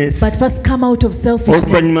 but first come out of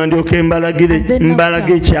selfishness, and then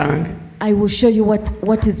after, I will show you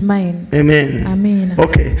what is mine. Amen. Amen.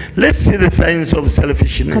 Okay, let's see the signs of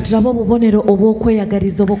selfishness. Of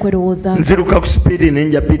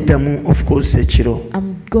course,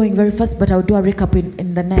 I'm going very fast, but I'll do a recap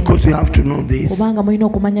in the night. Because you have to know this.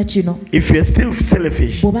 If you're still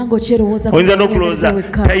selfish, you may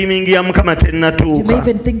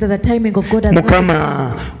even think that the timing of God has not come.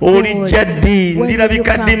 When will I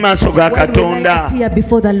appear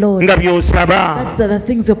before the Lord? That's the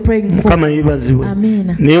things you're praying for.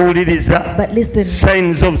 Amen. But listen,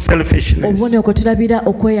 signs of selfishness. When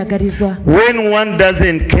one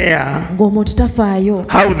doesn't care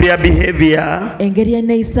how their behavior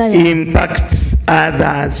impacts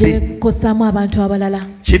others.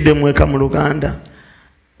 Kiddemweka mu Luganda.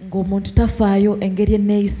 Ng'omuntu tafaayo engeri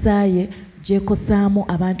enneeyisa ye gy'ekosaamu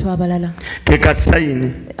abantu abalala. Ke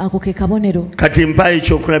kasayini. Ako ke kabonero. Kati mpaayo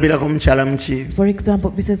ekyokulabirako mukyala Mukiibi. For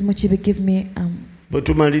example, Mrs. Mukiibi give me bwe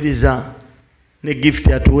tumaliriza ne gift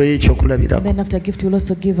atuweeyo ekyokulabirako. Then after gift will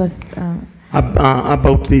also give us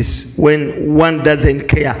about this, when one doesn't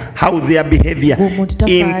care how their behavior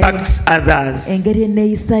impacts others. Engeri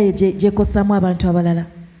enneeyisa ye gy'ekosaamu abantu abalala.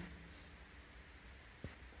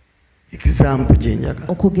 Example jenjaga.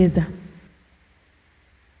 Okugeza.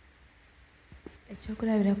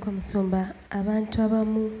 Ekyokulabirako Musumba, abantu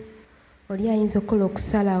abamu oli ayinza okukola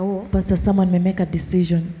okusalawo. Pastor, someone may make a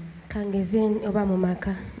decision. Kangeze oba mu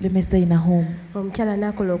maka. Let me say in a home. Omukyala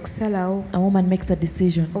n'akola okusalawo. A woman makes a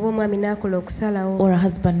decision. Oba omwami n'akola okusalawo. Or a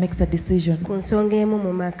husband makes a decision. Ku nsonga emu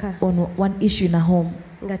mu maka. On one issue in a home.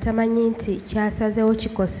 Nga tamanyi nti kyasazeewo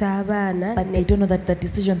kikosa abaana. But they don't know that the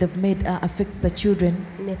decision they've made affects the children.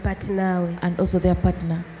 Ne partner we. And also their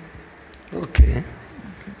partner. Okay.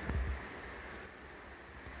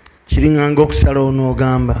 Kiringanga okusalawo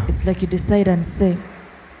n'ogamba. It's like you decide and say.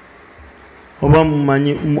 Oba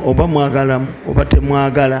mwagala oba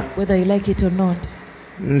temwagala. Whether you like it or not.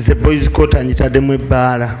 Nze boys quarter njitaddemu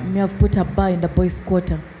ebbaala. Me have put a bar in the boys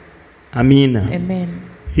quarter. Amina. Amen.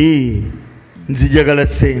 nzijagala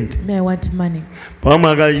sente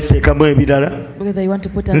bamwagala kiteekamu ebirala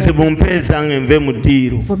nze mumpeezange nve mu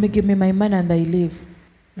ddiiro.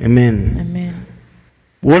 Amen.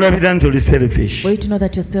 Wolabira nti oli selfish.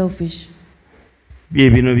 Bye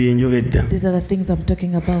bino bye njogedda.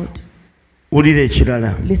 Wulira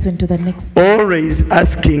ekirala. Always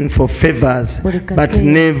asking for favors but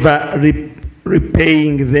never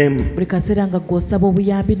repaying them. Buli kaseera nga gw'osaba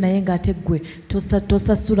obuyambi naye ng'ate ggwe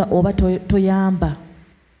tosasula oba toyamba.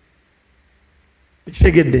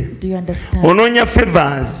 Do you understand? Onoonya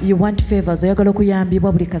favors. You want favors. Oyagala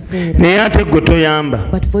okuyambibwa buli kaseera. Naye ate ggwe toyamba.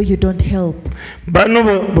 But for you don't help. Bano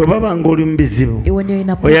bwe baba ng'oli mu bizibu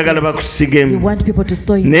oyagala bakusigemu. You want people to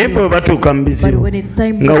sow in. Naye bwe batuuka mu bizibu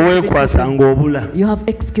nga weekwasa ng'obula. You have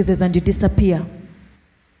excuses and you disappear.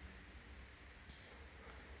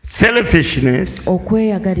 Selfishness,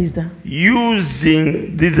 okweyagaliza,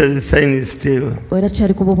 using, these are the signs still,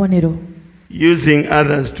 kyali ku bubonero, using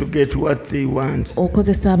others to get what they want.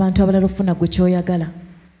 Okozesa abantu abalala ofuna gwe kyoyagala.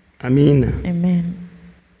 Amina. Amen.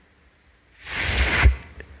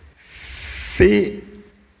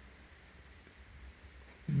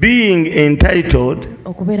 Being entitled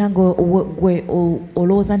okubeera gwe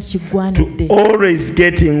olowooza nti kiggwanidde, to always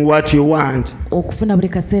getting what you want, okufuna buli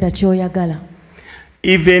kaseera kyoyagala,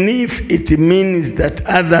 even if it means that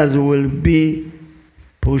others will be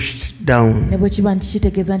pushed down. Ne bwe kiba nti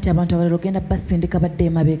kitegeeza nti abantu abalala ogenda basindika badde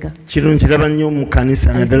emabega. Kino nkiraba nnyo mu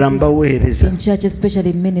kanisa naddala mu baweereza. In church, especially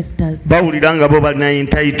in ministers. Bawulira nga bo balina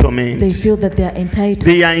entitlement. They feel that they are entitled.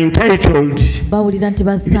 They are entitled. Bawulira nti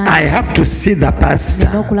basaana. I have to see the pastor.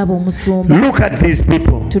 N'okulaba omusumba. Look at these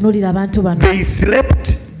people. Tunuulira abantu bano. They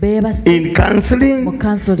slept in counseling,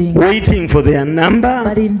 waiting for their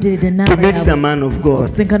number to meet the man of God.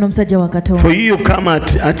 For you come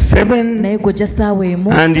at 7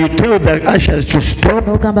 and you tell the ushers to stop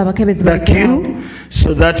the queue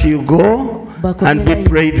so that you go and be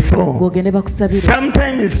prayed for.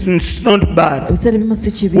 Sometimes it's not bad. There's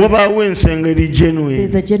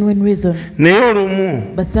a genuine reason.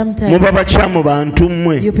 But sometimes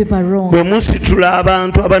you people are wrong.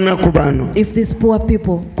 If these poor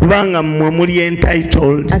people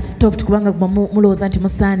are stopped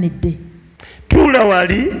tula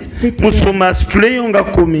wali musoma situleyo nga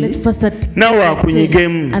 10 nawe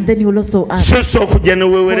akunyigemu soso okujja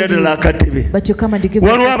newewerera akatebe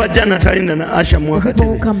waliwo abajja natalina na asha mu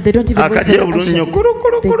akatebe akajja obulungi nnyo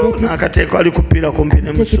kurukuru akateeko ali kupiira kumpi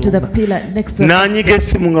ne musumba n'anyiga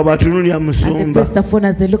essimu nga batunulya musumba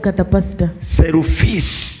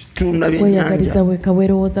selfish tunda byennyanja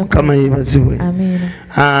mukama yeebazibwe.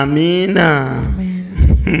 Amiina.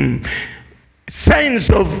 Signs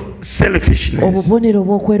of selfishness.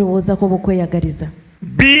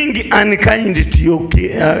 Being unkind to your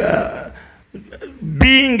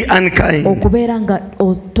being unkind.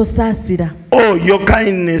 Oh, your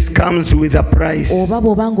kindness comes with a price.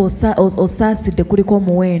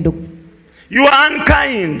 You are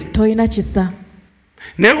unkind.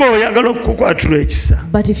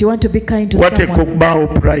 But if you want to be kind to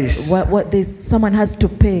someone, someone has to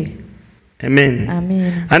pay. Amen.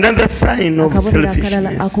 Amen. Another sign of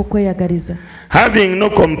selfishness, having no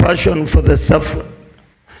compassion for the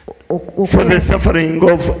suffering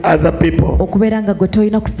of other people.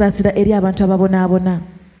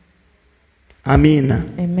 Amen.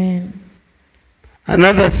 Amen.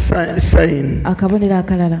 Another sign,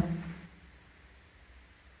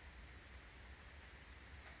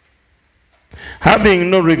 having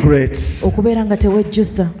no regrets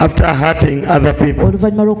after hurting other people. I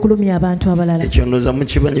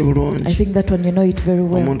think that one you know it very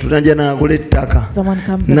well. Someone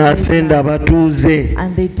comes and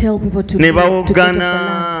they tell people to get off the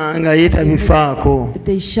land.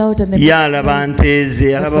 They shout and they are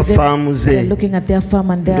looking at their farm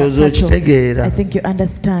and their cattle. I think you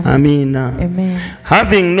understand. Amen.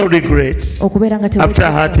 Having no regrets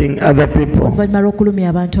after hurting other people.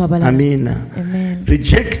 Amen.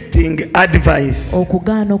 Rejecting advice.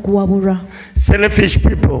 Selfish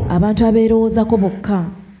people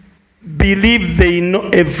believe they know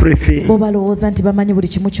everything,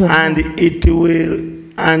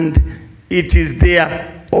 and it is their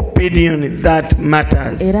opinion that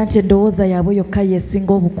matters. If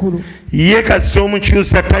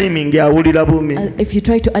you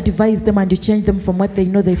try to advise them and you change them from what they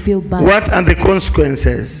know, they feel bad. What are the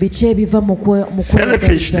consequences?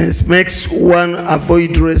 Selfishness makes one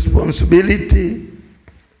avoid responsibility.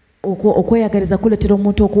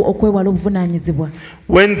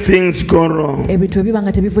 When things go wrong,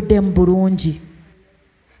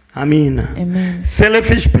 Amina. Amen.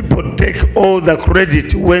 Selfish people take all the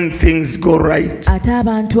credit when things go right. Ate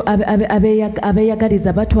abantu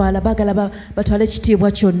abeyagaliza batwala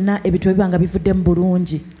ekitiibwa kyonna ebintu ebibanga bivuddemu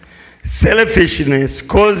bulungi. Selfishness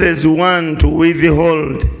causes one to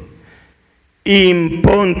withhold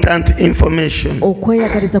important information.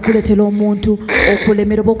 Okweyagaliza kuleetera omuntu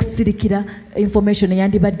okulemererwa okusirikira information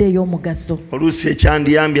eyandibadde ey'omugaso. Oluusi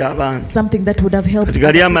ekyandiyambye abantu. Something that would have helped.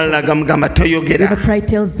 Gali amalala gamugamba toyogera. Pride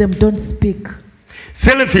tells them don't speak.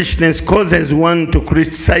 Selfishness causes one to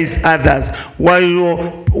criticize others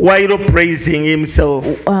while praising himself.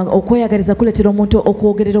 Okweyagaliza kuleetera omuntu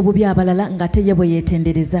okwogerera obubi abalala ng'ate ye bwe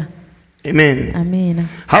yeetendereza. Amen. Amen.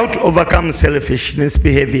 How to overcome selfishness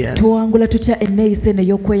behaviors? Tuwangula tutya enneeyisa eno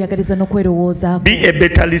ey'okweyagaliza n'okwerowoozaako. Be a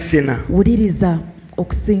better listener. Wuliriza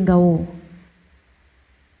okusingawo.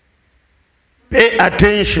 Pay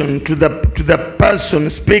attention to the person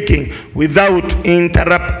speaking without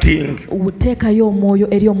interrupting. Teekayo omwoyo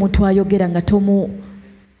eri omuntu ayogera nga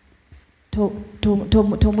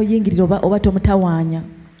tomuyingirira oba tomutawaanya.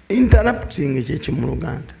 Interrupting ekyo mu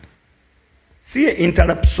Luganda. Si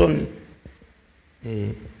interruption.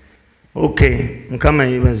 Okay, Mukama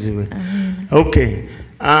yeebazibwe. Okay.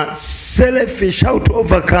 Selfish, how to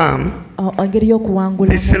overcome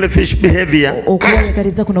this selfish behavior.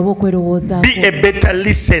 Be a better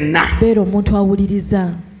listener.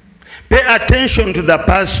 Pay attention to the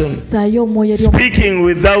person speaking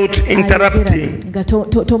without interrupting.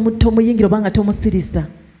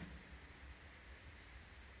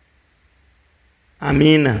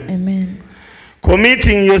 Amina. Amen.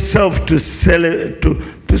 Committing yourself to selfless.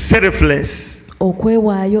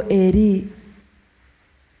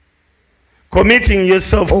 Committing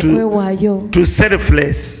yourself to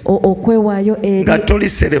selfless. Gatoli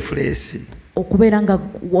selfless.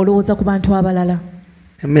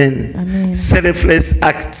 Amen. Amen. Selfless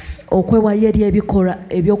acts.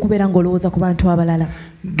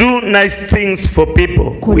 Do nice things for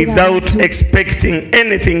people without expecting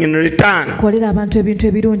anything in return. We are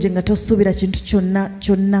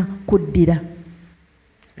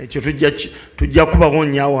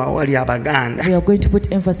going to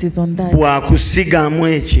put emphasis on that.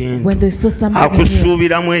 When they saw something,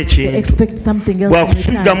 they expect something else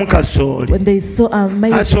in return. When they saw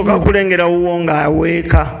amazing,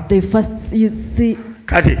 they first see.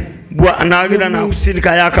 And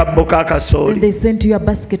they send you a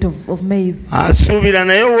basket of maize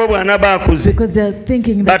because they are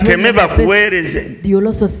thinking that you will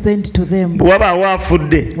also send to them.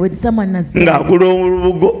 When someone has died,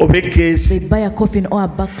 they buy a coffin or a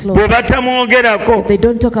backlog. If they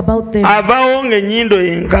don't talk about them,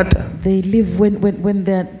 they live when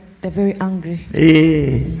they're very angry.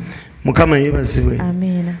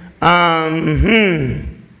 Amen.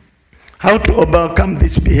 How to overcome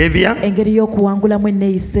this behavior?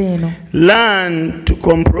 Learn to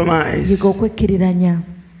compromise.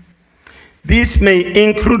 This may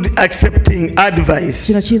include accepting advice,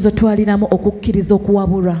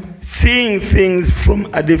 seeing things from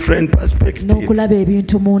a different perspective.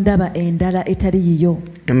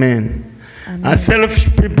 Amen.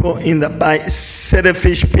 Selfish people in the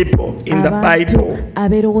Bible.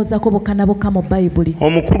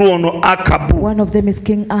 One of them is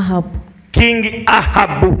King Ahab. King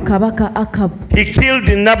Ahab. Kabaka Ahab. He killed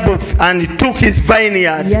Naboth and he took his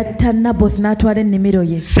vineyard.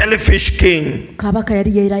 Selfish king.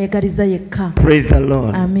 Praise the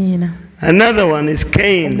Lord. Amen. Another one is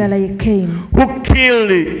Cain, who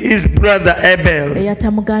killed his brother Abel.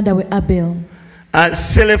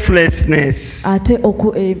 Selflessness.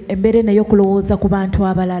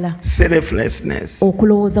 Selflessness.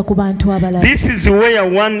 This is where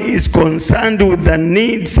one is concerned with the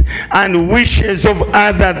needs and wishes of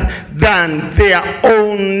others than their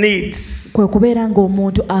own needs.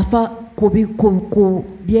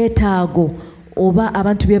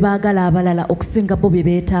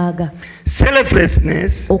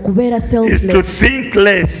 Selflessness is to think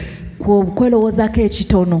less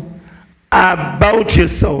about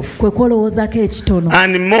yourself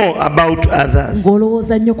and more about others.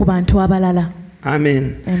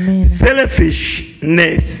 Amen. Amen.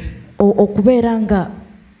 Selfishness.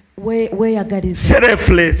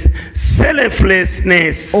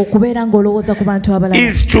 Selflessness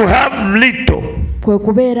is to have little or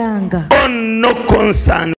no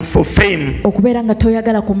concern for fame,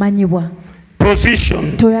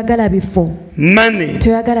 position, money,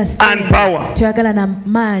 and power.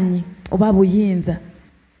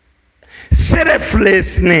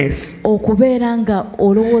 Selflessness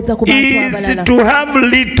is to have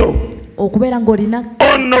little okubeera ng'olina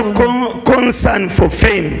or no concern for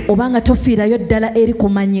fame, obanga tofiirayo ddala eri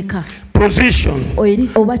kumanyika, position,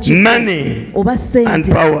 money, and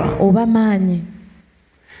power. Oba maanyi.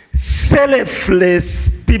 Selfless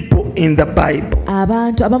people in the Bible.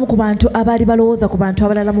 Abamu ku bantu abaali balowooza ku bantu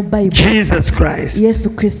abalala mu Bible. Jesus Christ. Yesu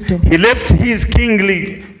Kristo. He left his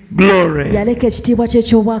kingly glory yaleka ekitiibwa kye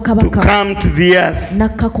ky'obwakabaka to come to the earth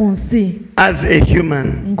nakka ku nsi as a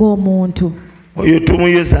human. Ng'omuntu. Oyo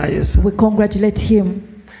tumuyozaayoza. We congratulate him.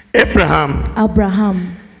 Abraham.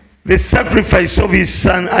 The sacrifice of his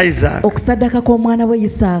son Isaac. Okusaddaka kw'omwana we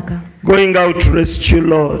Isaaka. Going out to rescue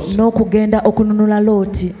Lot. N'okugenda okununula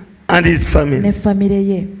Looti. And his family. Ne famire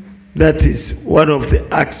ye. That is one of the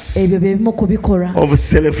acts of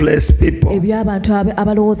selfless people. Hear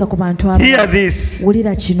this.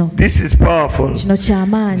 This is powerful.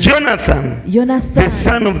 Jonathan, the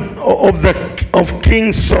son of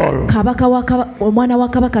King Saul,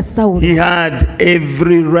 he had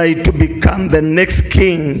every right to become the next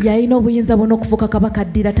king.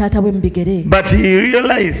 But he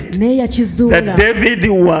realized that David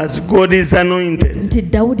was God's anointed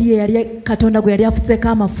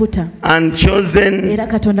and chosen, he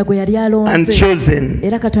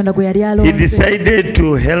decided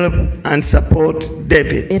to help and support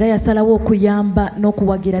David.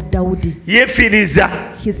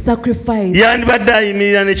 His sacrifice, he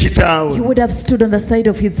would have stood on the side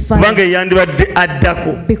of his father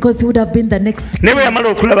because he would have been the next king. But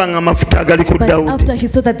after he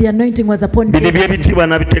saw that the anointing was upon David, he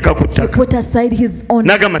put aside his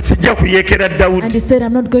honor and he said,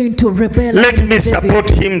 I'm not going to rebel. Let me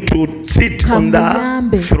support him to sit on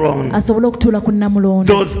the throne.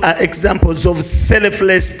 Those are examples of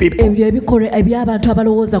selfless people. They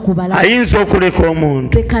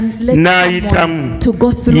can let to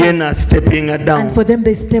go through stepping down. And for them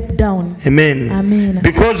they step down. Amen.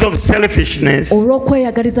 Because of selfishness,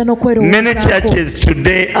 many churches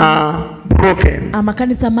today are broken. They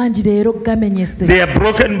are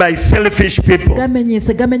broken by selfish people. But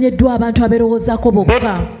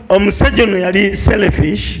omusajja ono yali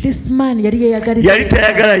selfish. This man yali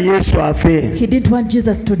tayagala Yesu afe. He didn't want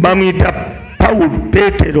Jesus to die. Bamuyita Paul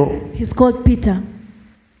Petero. He's called Peter.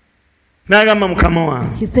 N'agamba mukama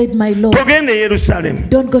wange. He said, my Lord, togenda Yerusalemu.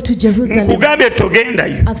 Don't go to Jerusalem. Nkugambye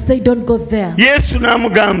togendayo. I've said don't go there. Yesu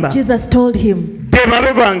n'amugamba. Jesus told him, get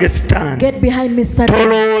behind me, Satan. You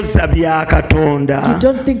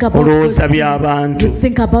don't think about God's things. You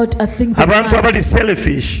think about things of man.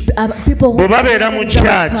 People who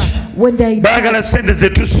when they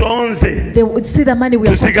would see the money we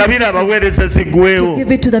are to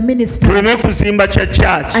give it to the minister,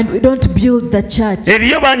 and we don't build the church.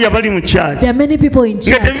 There are many people in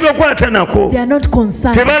church. They are not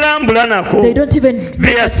concerned. They don't even.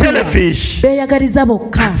 They are selfish. Those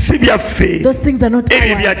things are not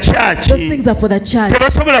ours. Those things are for the church.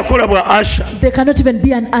 They cannot even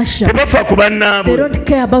be an usher. They don't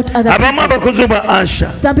care about other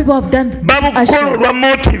people. Some people have done usher.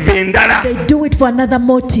 They do it for another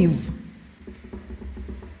motive.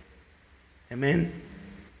 Amen.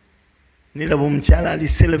 See a woman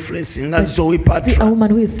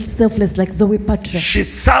who is selfless like Zoe Patra. She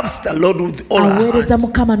serves the Lord with all her heart.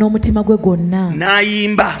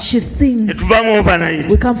 She sings.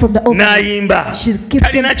 We come from the overnight. She keeps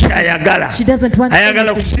singing. She doesn't want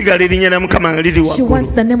anything. She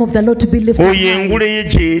wants the name of the Lord to be lifted high.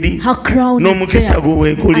 Her crown is there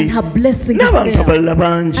and her blessing is there.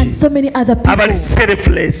 And so many other people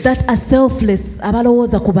that are selfless.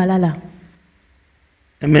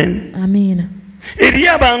 Amen. Amen.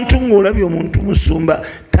 There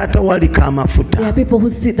are people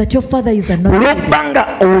who see that your father is anointed.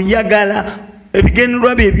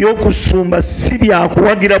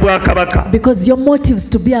 Because your motives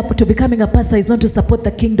to becoming a pastor is not to support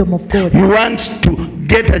the kingdom of God. You want to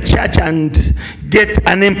get a church and get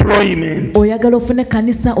an employment. Amen.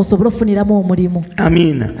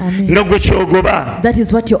 That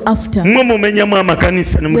is what you're after.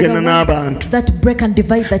 That break and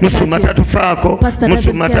divide the churches. Pastor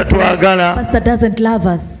doesn't care for us. Pastor doesn't love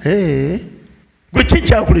us. Hey. What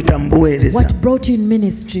brought you in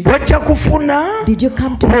ministry? Did you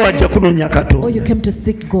come to or you came to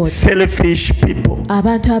seek God? Selfish people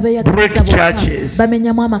break churches.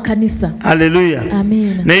 Hallelujah.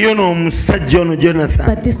 Amen.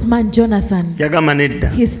 But this man Jonathan,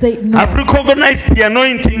 he said, no, I've recognized the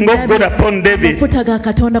anointing of God upon David.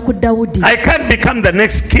 I can't become the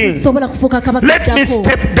next king. Let me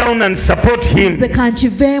step down and support him.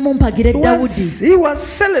 He was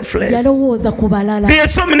selfless. There are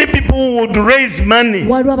so many people who would raise money and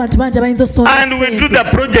we do the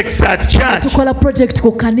projects at church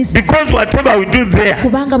because whatever we do there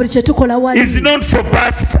is not for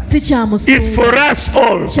pastor, it's for us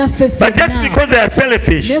all. But just because they are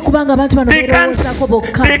selfish, they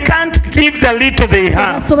can't give the little they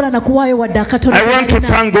have. I want to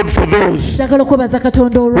thank God for those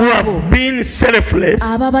who have been selfless.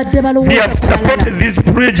 They have supported these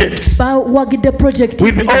projects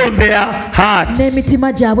with all their hearts.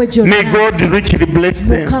 May God richly bless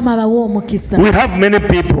them. We have many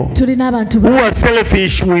people who are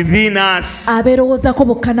selfish within us. They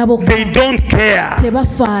don't care.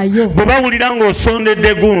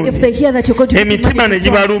 If they hear that you're going to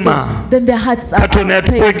then their hearts are pain.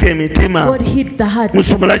 God hit the heart.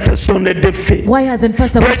 Why hasn't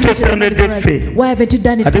Pastor God hit the heart? Why haven't you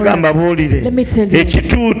done it for us? Let me tell you,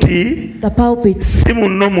 the pulpit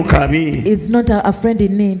is not a friend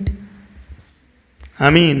in need.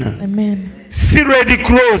 Amen.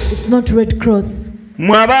 It's not Red Cross. You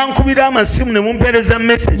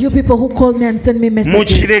people who call me and send me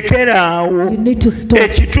messages, you need to stop. I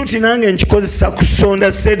use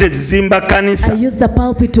the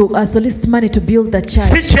pulpit to solicit money to build the church.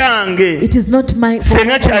 It is not my fault.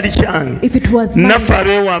 If it was mine,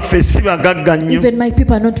 even my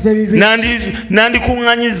people are not very rich. I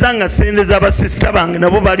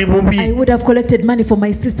would have collected money for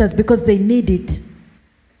my sisters because they need it.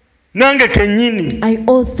 I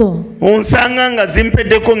also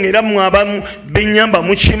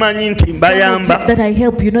that I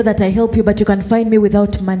help you, know that I help you, but you can find me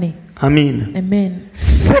without money. Amen.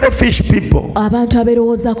 Selfish people, they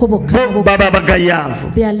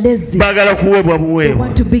are lazy. They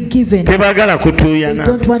want to be given. They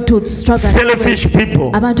don't want to struggle. Selfish people,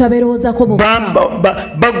 they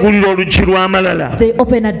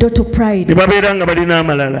open a door to pride,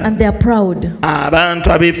 and they are proud.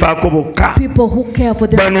 People who care for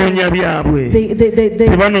themselves,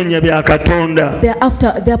 they are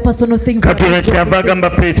after their personal things. That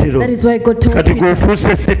is why God told Peter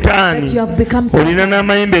that you have become Satan. You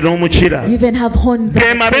even have horns. So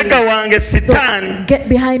get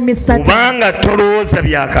behind me, Satan,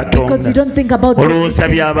 because you don't think about things.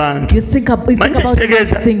 You think about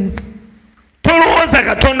these things.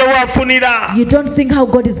 You don't think how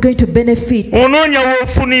God is going to benefit, or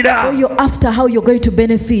you're after how you're going to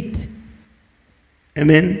benefit.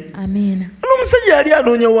 Amen. Amen.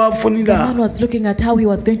 The man was looking at how he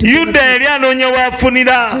was going to benefit.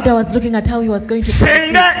 Judah was looking at how he was going to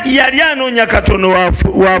benefit.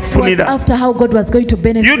 Was after how God was going to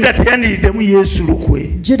benefit.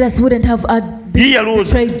 Judas wouldn't have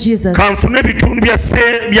betrayed Jesus. He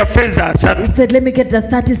said, let me get the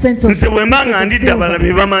 30 cents of silver.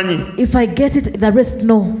 If I get it, the rest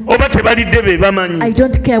no. I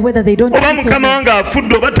don't care whether they don't eat or not.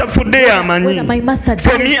 Whether my master dies,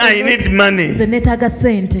 for me, I need money.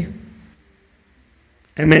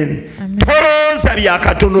 Amen. Don't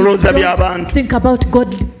think about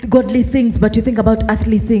godly things, but you think about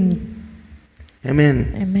earthly things.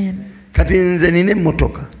 Amen. Amen. I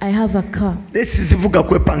have a car, but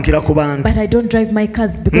I don't drive my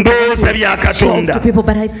cars because I show off to people,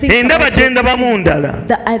 but I think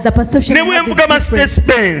the perception is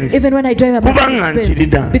different. Even when I drive a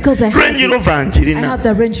Mercedes-Benz, because I have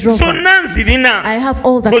the Range Rover, I have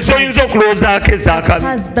all the cars,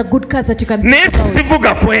 the good cars that you can think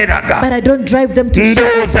about, but I don't drive them to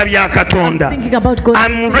show. I'm thinking about God.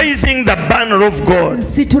 I'm raising the banner of God.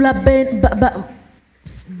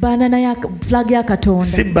 Banana ya flag ya Katonda.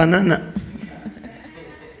 Si banana.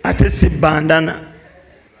 Ate si bandana.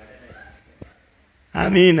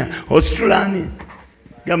 Amina. Australani.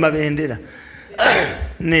 Gamba bendera.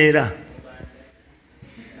 Nera.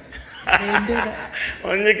 Bendera.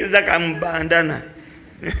 Onyekiza kambandana.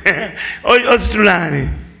 Australani.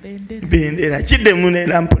 Bendera. Chide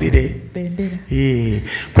munera mpulire. Bendera.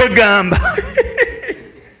 Kwe gamba.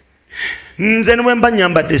 Nze nwemba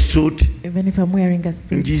nyambadde suit. Even if I'm wearing a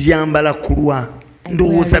suit, njiyambala kulwa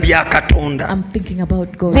ndowooza bya Katonda. I'm thinking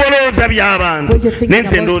about God. Gwolowooza by'abantu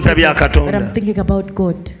nenze ndowooza bya Katonda. But I'm thinking about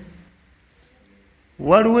God.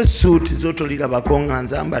 Waliwo suit z'otolirabako nga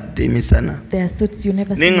nzambadde emisana. There are suits you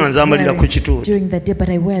never see during the day, but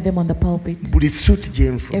I wear them on the pulpit. Buli suit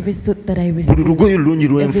gye nfuna, every suit that I receive, buli lugoye lulungi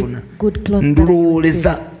lwe nfuna,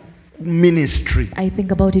 ndulowooleza ministry. I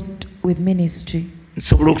think about it with ministry.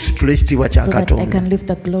 So that I can lift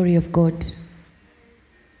the glory of God.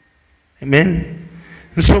 Amen.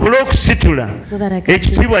 So that I can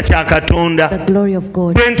lift the glory of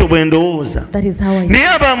God. That is how I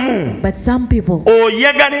do. But some people,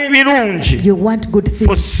 you want good things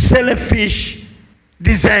for selfish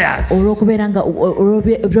desires.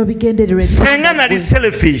 Senga nali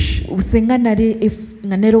selfish.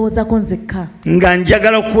 Nga nerowoozako nzekka nga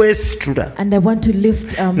njagala kwesitula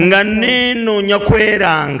nga nenoonya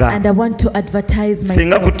kweranga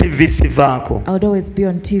singa ku TV sivaako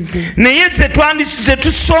naye ze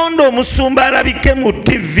tusonda omusumba alabike mu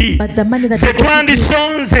TV ze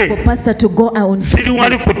twandisonze ziri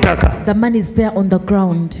wali ku ttaka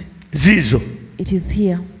ziizo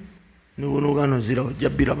niwonogano zira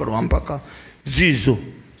ojjabbira balwampaka ziizo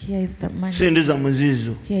sente zammwe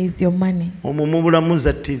ziizo omwo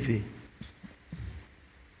mubulamuza TV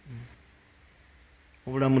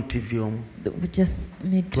obulamu TV omwo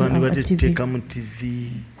twandibadde tuteeka mu TV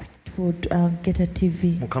get a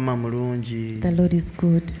TV. Mukama mulungi. The Lord is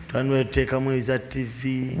good. Twandibadde eza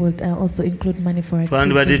TV. Will also include money for a TV.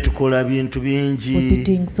 Twandibadde tukola bintu bingi. We'll be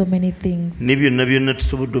doing so many things. Ne byonna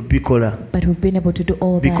tusobodde obikola. But we've been able to do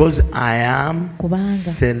all because that. I am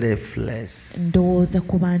selfless. Ndowooza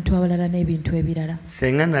ku bantu abalala n'ebintu ebirala.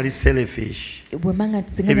 Senga nali selfish.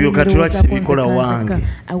 Ebyo katulaki bikola wange.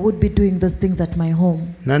 I would be doing those things at my home.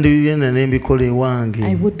 Nandibigenda ne mbikola ewange.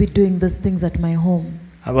 I would be doing those things at my home.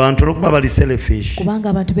 Abantu okuba bali selfish kubanga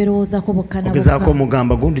abantu berowoozako bokka na bokka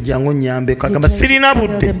mugamba gundi jangu nyambe kagamba sirina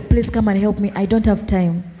budde. Please come and help me, I don't have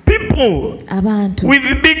time. People abantu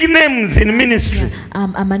with big names in ministry.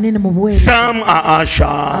 Amanene mu buweereza. Some are ushers,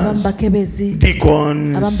 abamu bakebezi,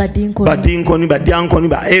 deacons, abamu badinkoni, badyankoni,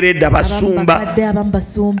 baereda, basumba.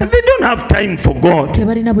 They don't have time for God.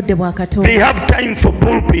 Tebalina budde bwa Katonda. They have time for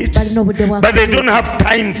pulpit, but they don't have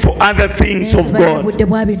time for other things of God. Budde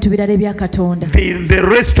bwa bintu birala ebya Katonda. The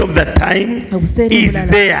rest of the time is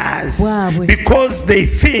theirs because they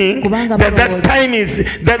think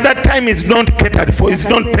that time is not catered for, it's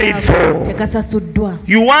not paid for.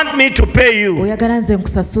 You want me to pay you? Me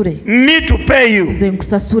to pay you?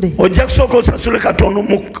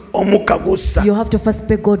 You have to first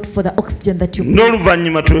pay God for the oxygen that you breathe.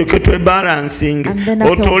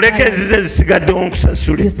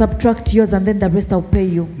 You subtract yours and then the rest I'll pay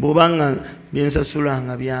you.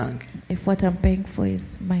 If what I'm paying for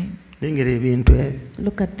is mine.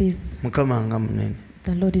 Look at this.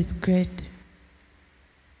 The Lord is great.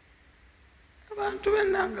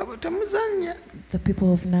 The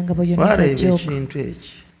people of Nangabo, you're not a joke.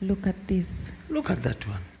 Look at this. Look at that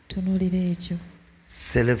one.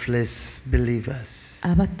 Selfless believers.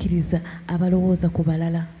 Abakkiriza abalowooza ku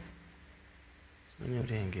balala.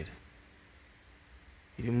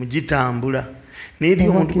 Mugitambula n'eri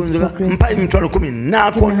omuntu mpa emitwalo 10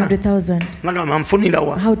 naakona nagamba nfunira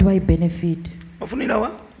wa. How do I benefit? Ofunira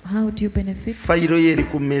wa? How do you benefit? Fayiro yeri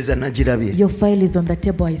ku mmeeza nagirabye. Your file is on the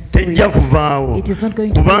table, I saw it. Tejja kuvaawo. It is not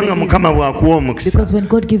going to kubanga Mukama bw'akuwa omukisa. Because when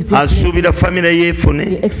God gives you asuubira famire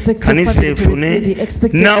yeefune, kanisa efune,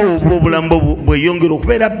 naawe obwo obulamu bweyongera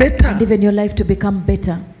okubeera better. And even your life to become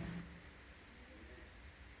better.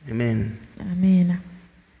 Amen. Amen.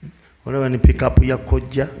 Olaba ni pick up ya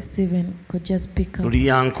kojja. Steven, kojja's pick up. Luli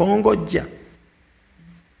yankongojja.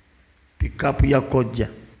 Pick up ya kojja.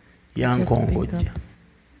 Yankongojja.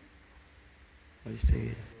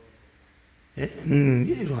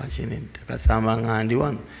 Lwaki kasamba ngandi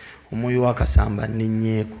wano omwoyo wakasamba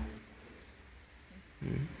ninyeeko.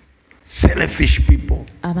 Selfish people.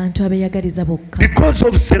 Abantu abeyagaliza bokka. Because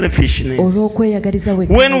of selfishness. Olw'okweyagaliza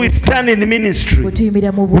wekka. When we stand in the ministry, we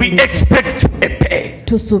expect a pay.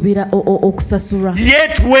 Tusuubira okusasulwa.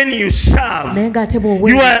 Yet when you serve,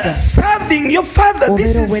 you are serving your father.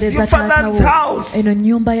 This is your father's house. Eno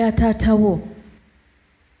nnyumba ya taatawo.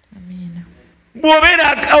 If you're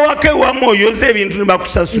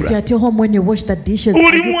at your home when you wash the dishes,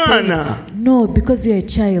 no, because you're a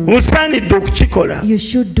child, you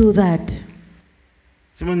should do that.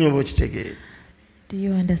 Do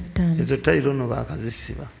you understand?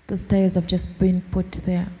 Those tires have just been put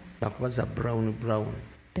there.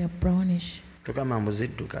 They're brownish.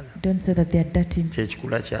 Don't say that they're dirty.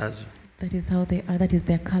 That is how they are. That is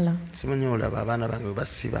their color.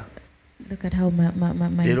 Look at how my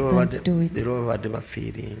sons do it.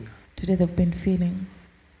 Today they've been feeling.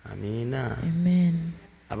 Amen.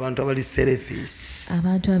 Abantu abali selfish.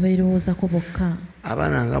 Abantu abeerowoozako bokka.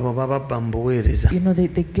 Abaana ngabo bababba mu buweereza. You know they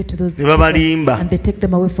get to those babalimba. And they take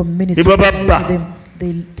them away from ministry. They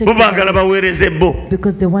take them away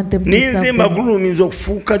because they want them to serve them. But I'm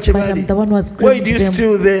the one who has created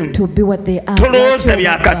them to be what they are. You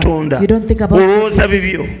don't think about you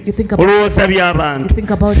think about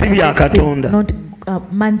things, not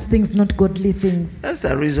man's things, not godly things. That's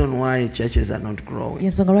the reason why churches are not growing.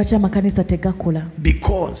 Yensonga lwaki amakanisa tegakula.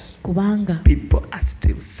 Because kubanga people are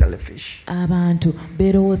still selfish. Abantu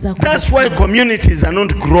berowooza. That's why communities are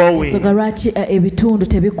not growing. Yensonga lwaki ebitundu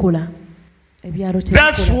tebikula.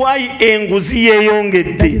 That's why enguzi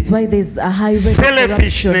yeyongedde. That is why there's a high rate of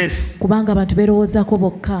selfishness. Kubanga abantu berowoozaako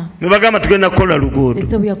bokka. Ne bagamba tugenda kukola luguudo. They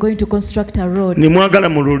say we are going to construct a road. Ne mwagala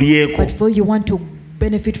mululyeko. But for you want to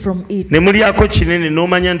benefit from it. Ne mulyako kinene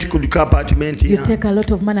n'omanya nti kuliko apartment ya. You take a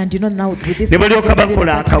lot of money and you know now with this. Ne balyoka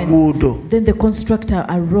bakola akaguudo. Then they construct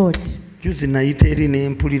a road. Juzi nayita eri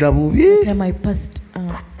nempulira bubi. Time I passed.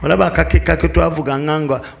 Olaba akakeka ke twavuga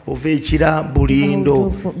nganga ova ekira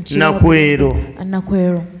Bulindo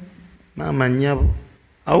Nakwero. Mama nnyabo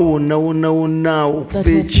awo wonna okuva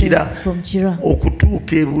ekira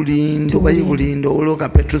okutuuka e Bulindo bayi Bulindo oloka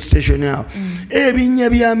petrol station awo ebinnya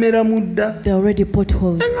byamera mudda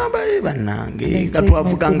engamba bannange nga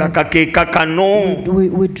twavuganga akakeeka kano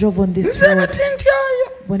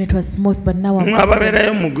when it was smooth, but now I'm afraid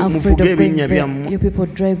of going there. You people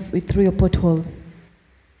drive through your potholes.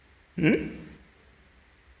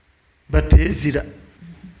 But ezira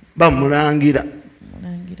bamulangira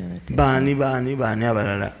bani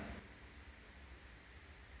abalala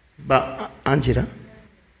ba Angela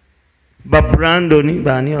ba Brandon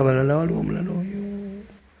bani abalala waliwo omulala oyo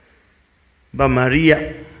ba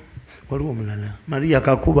Maria waliwo omulala Maria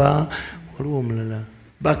Kakuba waliwo omulala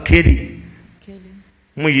ba Kelly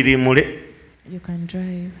muyirimule. You can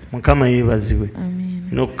drive. Mukama yeebazibwe. Amen.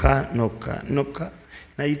 Noka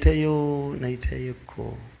nayitayo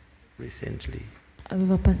ko recently. I've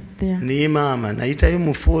ever passed there. Ni mama nayitayo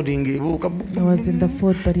mu Ford ngebuka. I was in the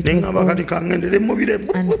Ford but it was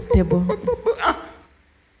unstable.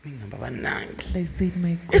 Ngamba bannange. I said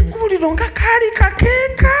my God. Ekkuliro nga kali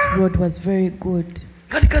kakeeka. This road was very good.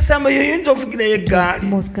 Kati kasamba yoyinza ovugira eggaali.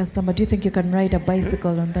 Smooth customer. Do you think you can ride a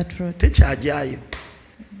bicycle on that road? Tekyajayo.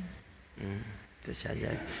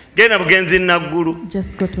 Genda bugenzi Naggulu.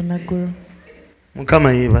 Just go to Naggulu.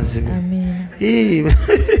 Mukama yeebazibwe. Amen.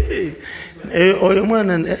 Oyo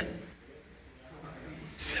mwana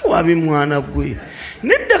sewabi mwana gwe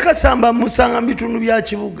nedda Kasamba musanga bitundu bya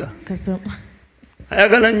kibuga. Kasamba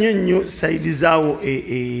ayagala nnyo saidi zaawo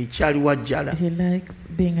ekyali wajjala. He likes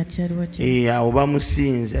being a child watching. Awo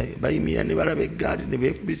bamusinza bayimira ne balaba eggaali ne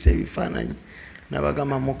beekubisa ebifaananyi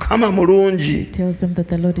nabagamba Mukama mulungi. Tells them that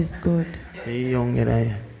the Lord is good.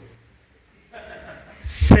 Yongerayo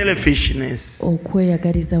selfishness.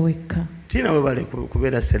 Okweyagaliza wekka. Tina we bale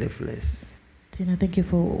kubeera selfless. Tina, thank you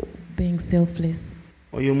for being selfless.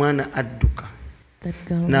 Oyo mwana adduka. That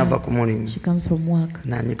girl, she comes from work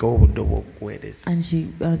and she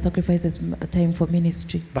sacrifices time for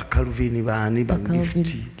ministry. Bakalvini bani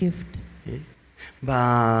gift.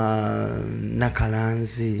 Ba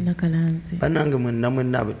Nakalanzi. Banange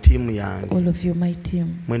mwenna team yange. All of you my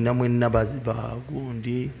team. Mwenna ba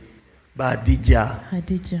gundi ba Hadija.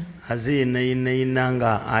 Aze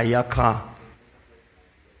nanga ayaka.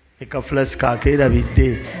 Eka flash ka kera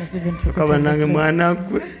bidde. Kabanange mwana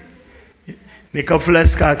gwe. Nika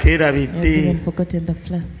flash ka kera bidde.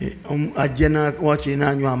 Ajena wachi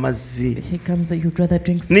nanywa amazzi. He comes that you'd rather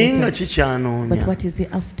drink ninga chichano. But what is he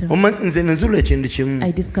after? Nze nzulu ekintu kimu.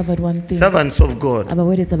 I discovered one thing. Servants of God.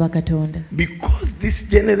 Abaweereza ba Katonda. Because this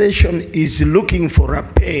generation is looking for a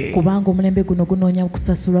pay. Kubanga omulembe guno gunoonya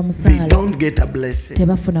okusasulwa musaala. They don't get a blessing.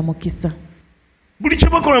 Tebafuna mukisa. Buli kye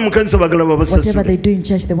bakola mu kanisa bagala babasasule. Whatever they do in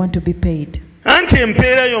church they want to be paid. Anti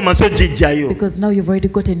empeera yo maso gijjayo. Because now you've already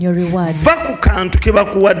gotten your reward. Va ku kantu ke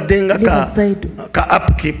bakuwadde nga ka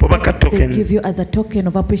upkeep oba ka token. They give you as a token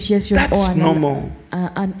of appreciation. That's or normal.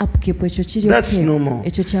 An upkeep ekyo kiri. That's normal.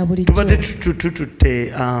 Ekyo kya bulijjo. Tubadde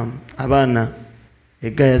tututte abaana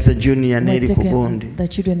egayaza junior neri ku Gondi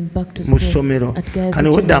mu ssomero kani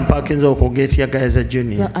wedda mpakinze oko gate ya Gayaza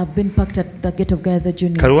junior. So I've been parked at the gate of Gayaza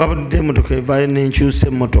junior. Kali wabadde emmotoka evaayo n'enkyusa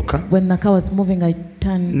emmotoka. When the car was moving I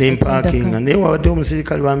turned ne parking naye wabadde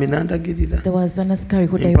omusirikale bambi nandagirira. There was an askari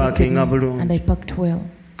who directed me and I parked well.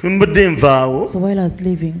 Kumbadde nvaawo. So while I was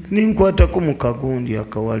leaving ninkwatako mu kagundi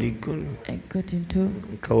akawaligo. I got into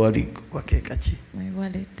kawaligo wakeeka ki? My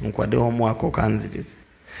wallet. Nkwaddewo omwako kanziriza.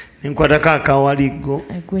 Ninkwatako akawaligo.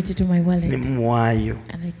 I went into my wallet. Nimuwaayo.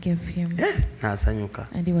 And I gave him. N'asanyuka.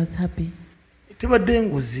 And he was happy. Tebadde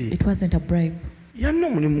nguzi. It wasn't a bribe. Yanno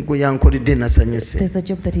omulimu gwe yankoledde nasanyuse. There's a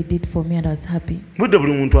job that he did for me and I was happy. Budde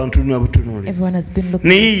buli muntu antunula butunuulizi. Everyone has been looking.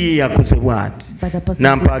 Naye yakoze bw'ati.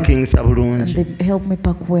 Nampakingisa bulungi. And they helped me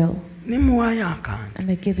park well. Nimuwaayo akantu.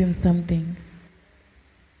 And I gave him something.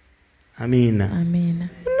 Amiina. Amiina.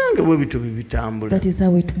 Nange bwe bityo bibitambula. That is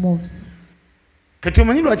how it moves. Kati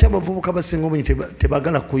omanyi lwaki abavubuka basinga obungi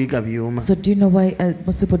tebagala kuyiga byuma? So do you know why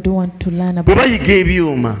most people don't want to learn about? Bwe bayiga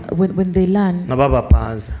ebyuma when they learn, nga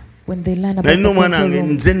babapaaza. When they learn about the control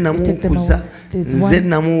room, nze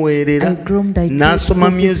namuweerera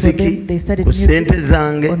n'asoma music ku ssente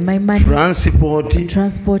zange,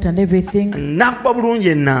 transport and everything, n'akuba bulungi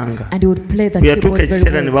ennanga. And he would play the keyboard very well.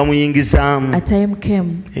 Ekiseera ne bamuyingizaamu. A time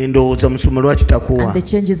came, endowooza musoma lwaki takuwa? And they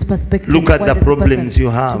change his perspective. Look at the problems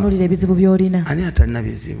you have. Tunuulira ebizibu by'olina. Ani atalina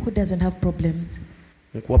bizibu? Who doesn't have problems?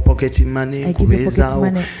 Nkuwa pocket money,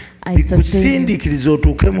 nkubeezaawo. Bikusindiikiriza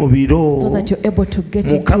otuuke mu biro.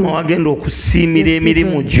 Mukama wagenda okusiimira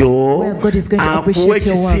emirimu gyo, akuwa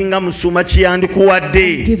ekisinga Musumba kye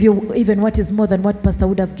yandikuwadde. Give you even what is more than what pastor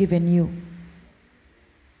would have given you.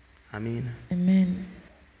 Amen. Amen.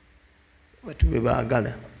 Batu be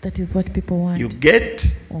baagala. That is what people want. You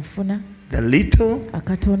get ofuna the little,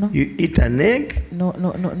 akatono. You eat an egg. No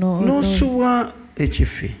suwa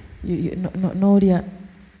echifi. N'olya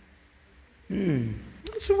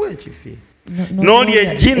nosuwa ekifi. N'olya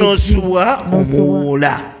eggi nosuwa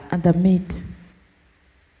omuwula. And the meat.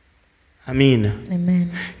 Amina.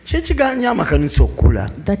 Amen. Kyekiganya amakanisa okula.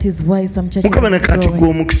 That is why some churches Mukama nakati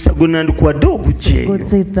gw'omukisa gwe nandikuwadde ogugye. God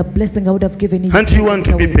says the blessing I would have given you. And you want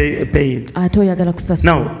to be paid.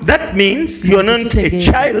 Now that means you are not a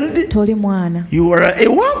child. Toli mwana. You are a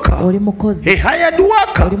worker. Oli mukozi. A hired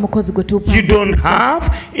worker. Oli mukozi gwe tupa. You don't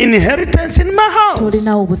have inheritance in my house.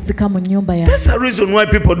 Tolina obusika mu nnyumba yange. That's the reason why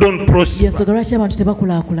people don't prosper. Yensonga lwaki abantu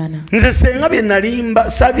tebakulaakulana. Nze senga bye nalimba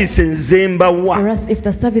service nzemba wa. For us, if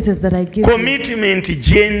the services that I give, commitment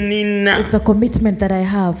jenina, if the commitment that I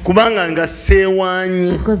have, kubanga nga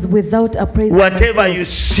sewanyi, because without a praise, whatever you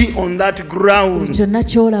see on that ground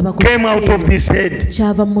came out of this head.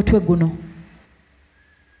 Chava mutwe guno.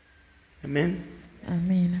 Amen.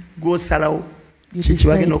 Amen. Go salawo.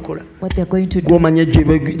 What they are going to do. You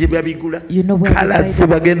know where colors the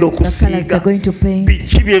colors they are going to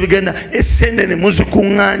paint. You gather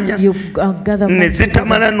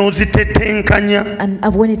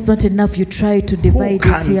and when it's not enough, you try to divide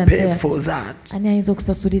it here and there. For that?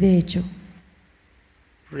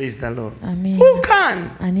 Praise the Lord. Amen. Who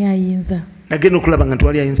can? Nagenda okulaba nga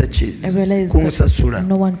twali ayinza kunsasula.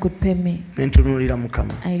 No one could pay me. Nentunuulira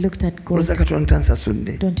Mukama. I looked at God.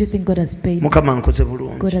 Don't you think God has paid me? Mukama ankoze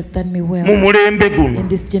bulungi. God has done me well. Mu mulembe guno. In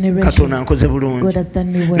this generation. Katonda ankoze bulungi. God has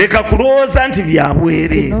done me well. Leka kulowooza nti bya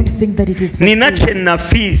bwereere. Don't think that it is for nina kye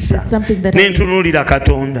nafiisa. Nentunuulira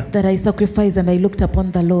Katonda. That I sacrificed and I looked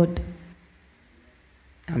upon the Lord.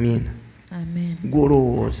 Amen. Amen.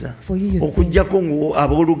 Golowooza okujjako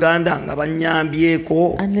abooluganda nga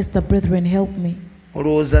bannyambyeko. Unless the brethren help me.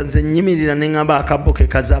 Olowooza nze nnyimirira ne ŋŋamba akabbo ke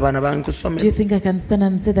kaza abaana bange ku ssomero. Do you think I can stand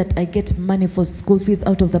and say that I get money for school fees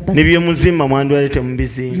out of the basket? Ne bye muzimba mwandwalete mu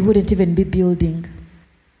bizimba. You wouldn't even be building.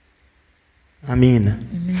 Amen.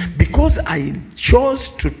 Amen. Because I chose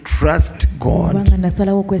to trust God. Kubanga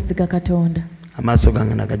nasalawo okwesiga Katonda. Amaaso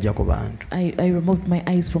gange nagajja ku bantu. I removed my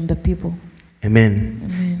eyes from the people.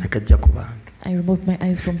 Amen. Nakajja ku bantu. I removed my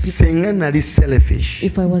eyes from people. Senga nali selfish.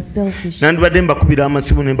 If I was selfish, nandibadde mbakubira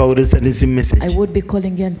amasimu ne mbawuliriza ne message. I would be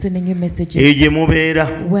calling you and sending you messages. Eyo gye mubeera.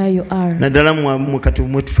 Where you are. Naddala mu kati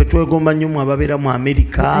ffe twegomba nnyo mu ababeera mu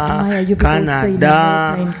America,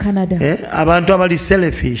 Canada. Abantu abali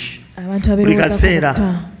selfish. Buli kaseera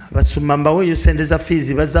basumba mbaweeyo sente za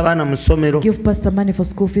fees bazza baana mu ssomero. Give pastor money for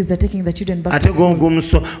school fees. They're taking the children back to school.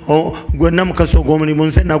 Gwe Namukasa ogw'omulimu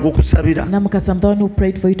nze nagukusabira. Namukasa, I'm the one who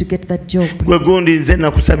prayed for you to get that job. Gwe gundi nze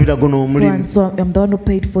nakusabira guno omulimu. So I'm the one who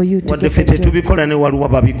paid for you to get that job. Tubikola ne waliwo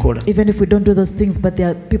babikola. Even if we don't do those things, but there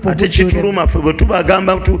are people who do them. Ate kituluma ffe bwe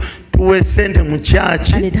tubagamba tuwe sente mu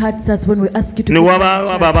church. And it hurts us when we ask you to ne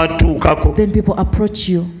waba babatuukako. Then people approach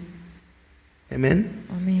you. Amen.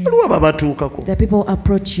 Amen. The people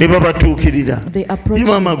approach you. They approach you.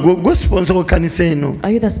 Mama, go sponsor kanisa eno.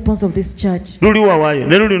 Are you the sponsor of this church? Even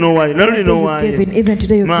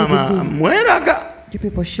today you're Mama, mweraga.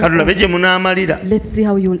 Let's see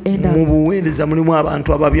how you will end up.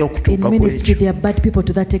 In ministry there are bad people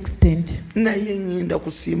to that extent. But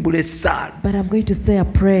I'm going to say a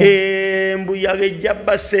prayer. The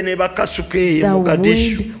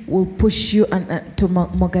wind will push you to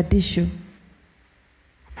Mogadishu.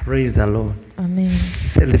 Praise the Lord. Amen.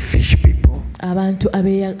 Selfish people. Abantu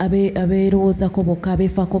abeerowoozako bokka,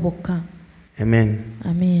 abeefaako bokka. Amen.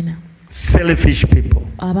 Amen. Selfish people.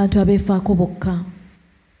 Abantu abeefaako bokka.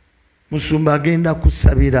 musumba agenda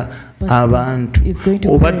kusabira abantu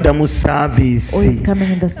obadda mu service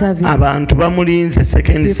abantu bamulinze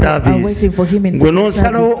second service gwe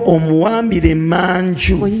n'osalawo omuwambire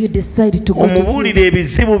manju omubuulire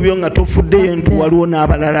ebizibu byo nga tofuddeyo nti waliwo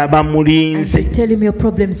n'abalala bamulinze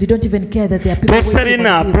tosabye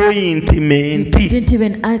na appointment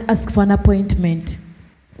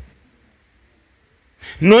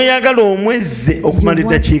noyagala omwezze okumala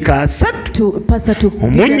eddakiika 3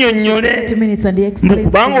 omunnyonnyole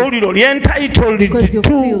mukubanga owulira oli entitled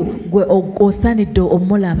gwe osaanidde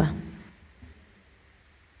omulaba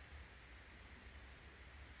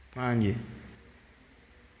manje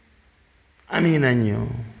amina nnyo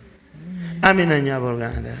amina nnyo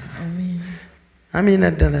abooluganda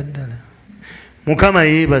amina ddala ddala mukama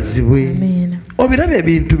yeebazibwe obiraba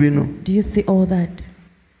ebintu bino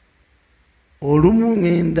olumu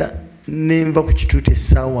ngenda nenva ku kituuti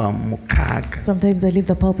essaawa 6. Sometimes I leave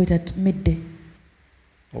the pulpit at midday.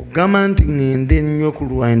 Ogamba nti ngende nnyo ku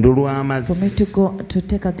lwendo lw'amazzi. For me to go to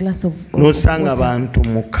take a glass of n'osanga abantu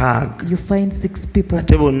 6. You find 6 people.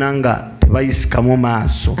 Ate bonna nga tebayisikamu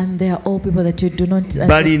maaso. And they are all people that you do not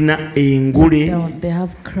balina engule. They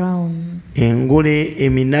have crowns. Engule,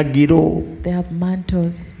 eminagiro. They have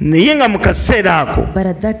mantles. Naye nga mu kaseera ako. But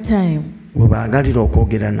at that time,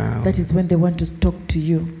 that is when they want to talk to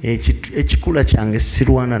you. My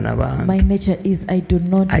nature is I do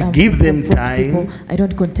not I give them time. People. I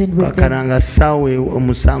don't contend with them. But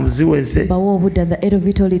at the end of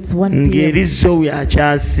it all, it's 1 p.m. Zoe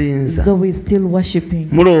is still worshipping.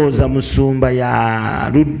 And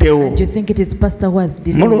you think it is Pastor who has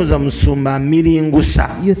delayed.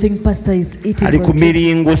 You think Pastor is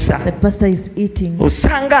eating. That Pastor is eating.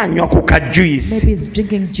 Maybe he's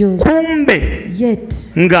drinking juice. Yet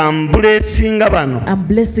I'm blessing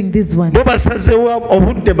this one. Bo decided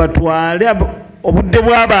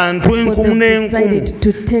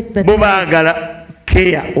to take the time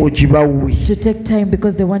to take time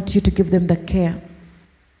because they want you to give them the care.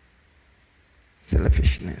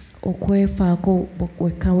 Selfishness.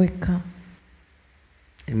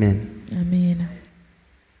 Amen. Amen.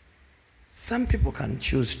 Some people can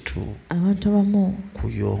choose to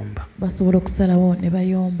kuyomba.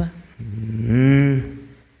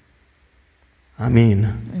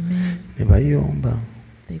 Amina. Nebayomba.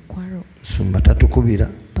 They quarrel. Sumba tatukubira.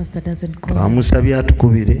 Pastor doesn't call us. We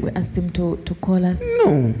asked him to call us.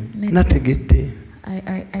 No. Nategete.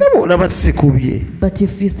 But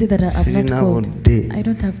if you see that I have not called, I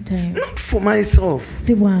don't have time. It's not for myself.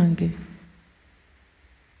 Siwange.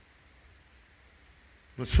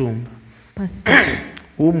 Musumba. Pastor.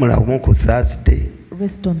 Thursday.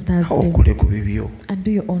 Rest on Thursday. And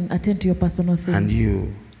do your own, attend to your personal things. And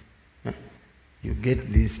you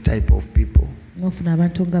get this type of people. Hello,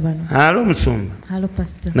 Musumba. Hello,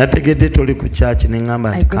 Pastor. Nategedde toli ku church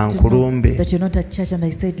nengamba nti kankulumbe. That you're not at church and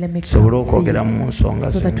I said let me come so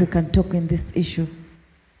that we can talk in this issue.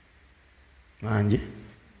 Manje.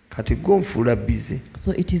 Kati gonfula busy.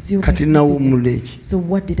 So it is you. Kati nawumuleki. So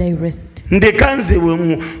what did I rest? Ndekanze we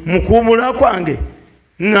mukuumula kwange.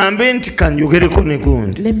 Ngambe nti kanyogereko ne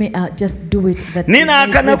gundi. Let me just do it that nina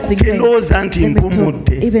akana kukendoza nti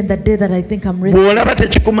mpumudde. Even the day that I think I'm resting. Bwolaba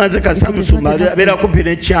tekikumaze kasa musumba abera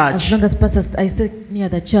kupira church. As long as pastor I stay near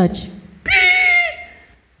the church.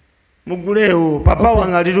 Muguleo papa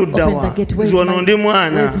wange ali luddawa nzono ndi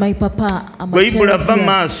mwana gwe ibula va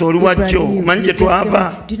maaso oli wajjo manyi gye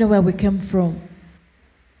twava. Do you know where we came from?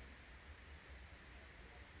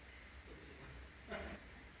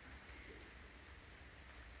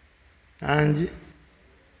 Anji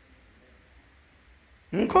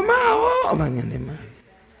nkomaawo abanyandema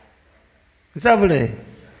nsabule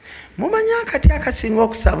mumanya akati akasinga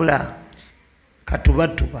okusabula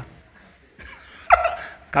katubatuba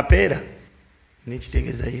kapeera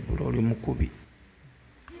nekitegeeza ibula oli mukubi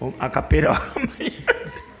akapeera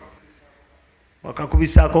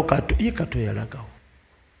wakakubisaako kato ye kato yalagawo.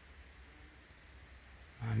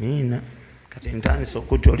 Amiina kati ntandisa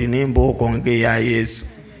okuti olina embooko ngeya Yesu.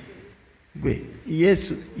 Gwe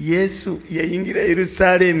Yesu yayingira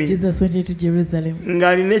Yerusalemu. Jesus went to Jerusalem.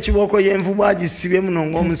 Ng'alina ekibooko y'envubu agisibye muno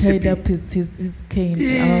ng'omusipi. Tied up his cane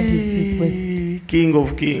around his waist. King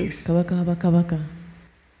of Kings. Kabaka.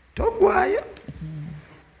 Togwayo.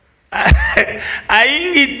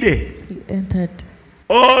 Ayingidde. He entered.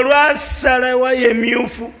 Olwasalawo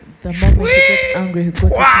yemyufu. The moment he got angry, he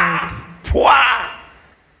got out.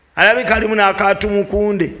 Alabika alimu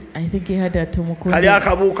n'akatumukunde. I think he had a tumukunde. Kali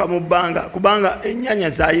akabuuka mu bbanga kubanga ennyanya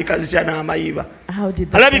zaayika zitya n'amayiba.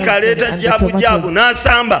 Alabika aleeta jabu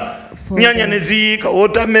n'asamba nnyanya ne ziyiika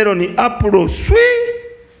watermelon apple sweet.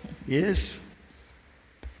 Yes.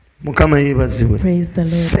 Mukama yebazibwe.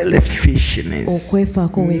 Selfishness.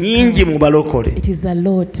 Nyingi mu balokole. It is a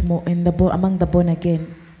lot more among the born again.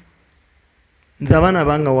 Nze abaana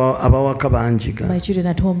bange abawaka banjiga. My children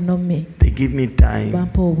at home know me. They give me time.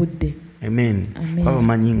 Bampa obudde. Amen.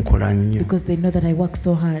 Babamanyi nkola nnyo. Because they know that I work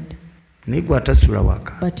so hard. Naye gwe atasula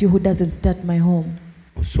waka. But you who doesn't start my home.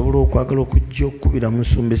 Osobola okwagala okujja okukubira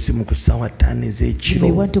musumba essimu ku ssaawa 5 ez'ekiro.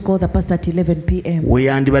 You want to call the pastor at 11 p.m.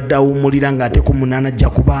 Weyandibadde awummulira ng'ate ku 8 ajja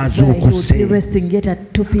kuba azuukuse.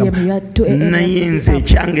 Naye nze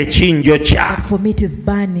ekyange kinjokya. But for me it is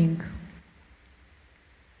burning.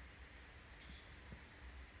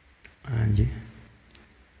 Anje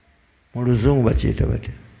mu luzungu bakiyita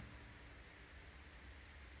batya?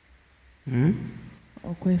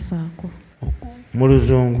 Okwefaako. Mu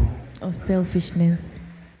luzungu. Or selfishness.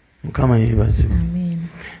 Mukama yeebazibwe.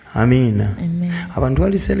 Amiina. Abantu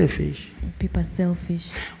bali selfish. People are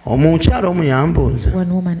selfish. Omukyala omu yambuuza.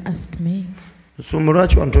 One woman asked me. Nsumba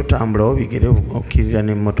lwaki wano totambula obigere okkirira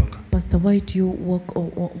n'emmotoka? Pastor, why do you walk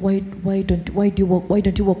or why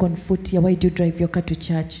don't you walk on foot here? Why do you drive your car to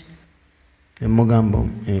church? Emugamba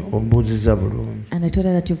ombuuziza bulungi. And I told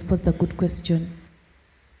her that you've posed a good question.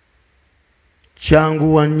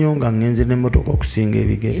 Kyanguwa nnyo nga ngenze n'emmotoka okusinga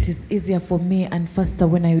ebigere. It is easier for me and faster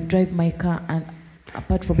when I drive my car and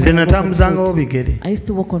apart from nze natambuzangawo bigere. I used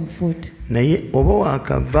to walk on foot. Naye oba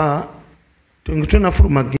wakava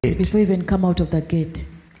tonafuluma gate. Before you even come out of the gate.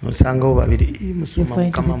 Osangawo babiri musuma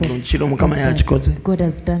Mukama mulungi kiro Mukama yakikoze. God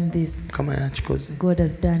has done this. Mukama yakikoze. God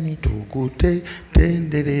has done it.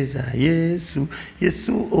 Tukutendereza Yesu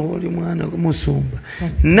oli mwana g'omusumba.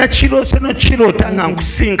 Nakirose nokirota nga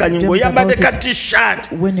nkusinkanye ng'oyambadde ka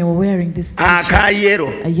t-shirt. When you were wearing this t-shirt.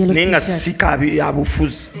 Akayero naye nga si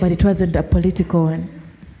kabufuzi. But it wasn't a political one.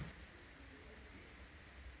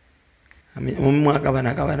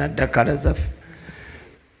 Omwagabana ddakala zaffe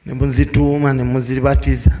ne muzituuma ne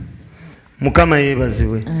muzibatiza. Mukama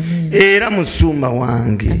yeebazibwe. Era musumba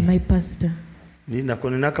wange. And my pastor. Linako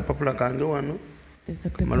nina akapapula kange wano.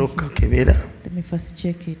 Mala okukakebera. Let me first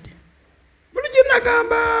check it. Bulijjo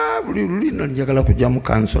nagamba buli lulino njagala kujja mu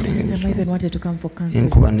counseling. I even wanted to come for counseling.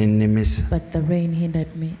 Enkuba nennemesa. But the rain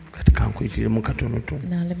hindered me. Kati kankuyitire mu katonotono.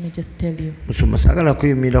 Now let me just tell you. Musumba sagala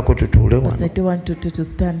kuyimirako tutuule wano. But I don't want to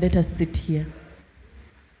stand. Let us sit here.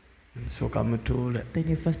 Soka mutuule. Then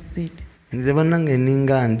you first sit. Nze bannange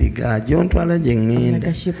ninga ndiga gyontwala gye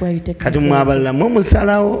ŋŋenda. Kati mwabalala mwe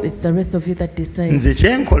musalawo. Nze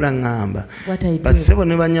kyenkola ŋŋamba. Basebo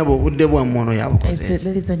ne banyabo obudde bwammwe ono yabukoze.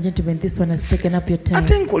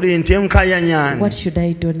 Ate nkole nti enkayanyani.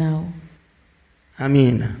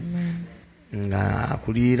 Amiina.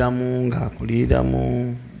 Ng'akuliramu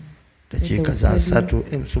dakiika za 3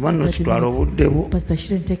 emusuba nno kitwala obudde bwo.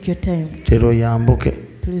 Tero yambuke.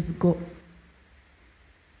 Please go.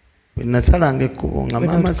 Bwe nasalanga ekkubo nga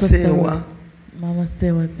Mama Sewa. Mama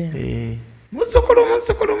Sewa there. Muzzukulu.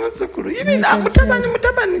 Yimirira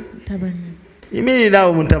mutabani.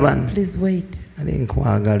 Yimirirawo mutabani. Please wait. Ali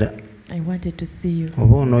nkwagala. I wanted to see you.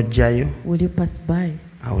 Oba onojjayo. Will you pass by?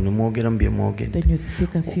 Awo ne mwogera mu bye mwogedde. Then you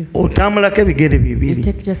speak a few. Otambulako ebigere bibiri. You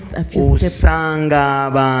take just a few steps. Osanga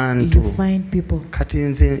abantu. You find people. Kati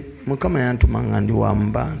nze Mukama yantuma nga ndi wa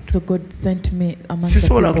mu bantu. So God sent me among the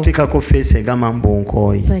sisobola people. kuteekako face egamba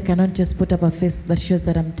mbunkooyi. So I cannot just put up a face that shows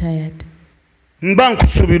that I'm tired. Mba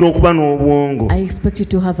nkusuubira okuba n'obwongo. I expect you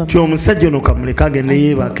to have a mind. Omusajja ono kamuleka agende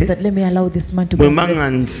yeebake. That let me allow this man to go. Bwe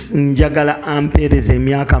mbanga njagala ampeereza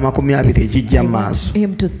emyaka 20 egijja maaso.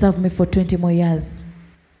 Him to serve me for 20 more years.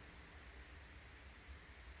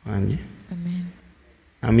 Anje. Amen.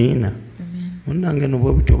 Amiina. Munnange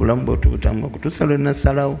nobwo butyo obulamu bw'otubutamu okutuusa lwe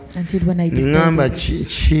nasalawo. Ningamba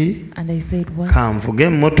ki kanvuge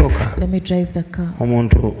emmotoka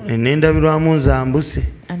omuntu enendabirwamu nzambuse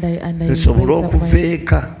nsobole okuva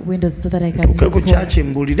eka ntuuke ku kyaki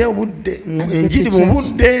mbuulire obudde enjiri mu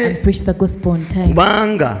budde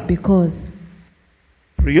kubanga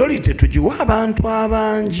priority tugiwa abantu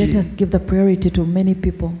abangi. Let us give the priority to many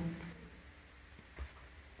people.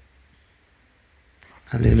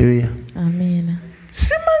 Hallelujah. Amen.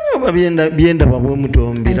 Simanyi oba byenda babwe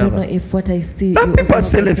mutombira. I don't know if what I see you are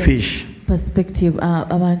selfish. Perspective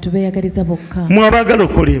abantu beyagaliza bokka. Mwabagala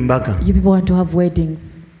okukola embaga. You people want to have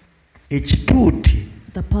weddings. Ekituuti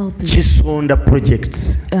the pulpit kisonda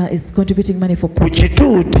projects is contributing money for projects.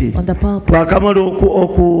 Ekituuti on the pulpit twakamala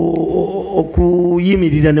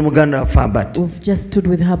okuyimirira ne muganda Fabat. We've just stood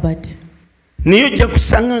with Herbert. Niyo ojja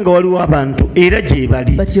kusanga nga waliwo abantu era gye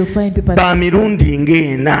bali ba mirundi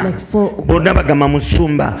ng'ena bonna bagamba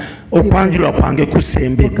musumba okwanjulwa kwange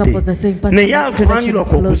kusembedde naye okwanjulwa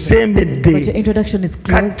kwo kusembedde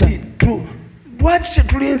kati lwaki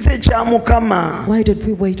tetulinze ekya Mukama?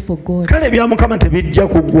 Kale ebya Mukama tebijja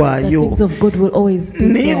kuggwaayo.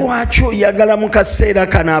 Naye lwaki oyagala mu kaseera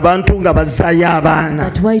kano abantu nga bazzaayo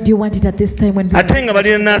abaana ate nga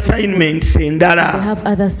balina assignments endala?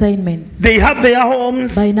 They have their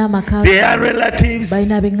homes, their relatives,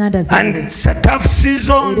 and it's a tough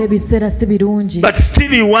season, but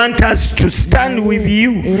still you want us to stand with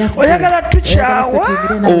you. Oyagala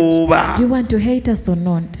tukyawa oba? Do you want to hate us or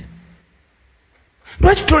not?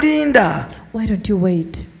 Lwaki tolinda? Why don't you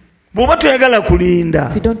wait? Bw'oba toyagala kulinda,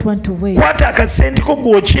 if you don't want to wait, kwata akasente ko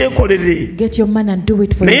gw'okyekolere. Get your money and do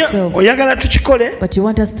it for yourself. Oyagala tukikole, but you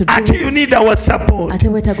want us to do it. You need our support.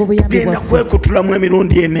 Tugenda kwekutulamu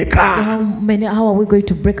emirundi emeka? So how are we going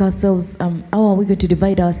to break ourselves? How are we going to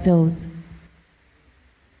divide ourselves?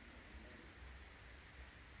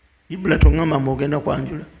 Ibula tongamba mogenda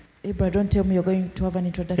kwanjula. Ibra, don't tell me you're going to have an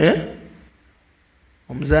introduction.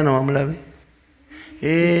 Omuzaana wamulabe?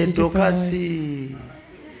 Tokasi.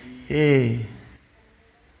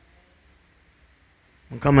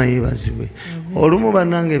 Mukama yeebazibwe. Olumu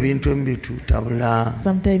bannange ebintu ebitutabula.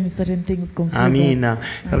 Sometimes certain things confuse us. Amina.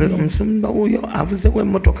 Omusumba oyo avuze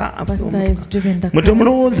kw'emmotoka.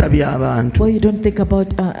 Mutemulowooza by'abantu. You don't think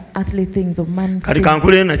about earthly things of man's kati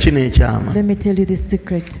kankule na kino ekyama. Let me tell you this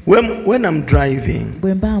secret. When I'm driving,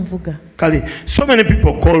 bwe mba nvuga, kale so many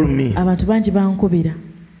people call me. Abantu bangi bankubira.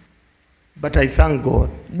 But I thank God.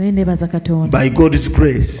 Nebaza Katonda. By God's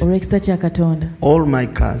grace. Olw'ekisa kya Katonda. All my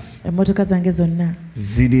cars. Emmotoka zange zonna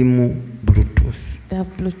zirimu Bluetooth. They have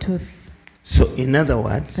Bluetooth. So in other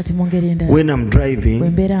words, kati mu ngeri endala, when I'm driving, bwe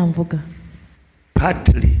mbeera nvuga,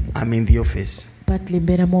 partly I'm in the office. Partly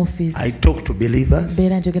mbeera mu office. I talk to believers.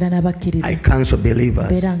 Mbeera njogera n'abakkiriza. I counsel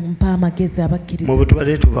believers. Mbeera mpa amagezi abakkiriza. Mu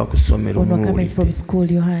butubadde tuva ku ssomero muwulidde. When we're coming from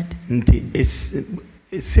school you heard. Nti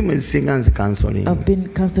esimu ezisinga nzi counseling. I've been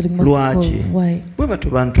counseling most calls. Why? Bwe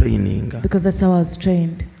batuba training. Because that's how I was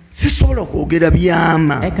trained. Sisobola kwogera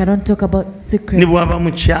byama. I cannot talk about secrets. Ne bw'aba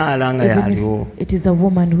mukyala nga yaliwo. It is a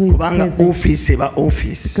woman who is present. Kubanga office eba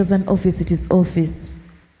office. Because an office it is office.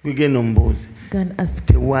 Gwegenda omubuuzi. Can ask.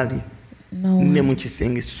 Tewali. No. Ne mu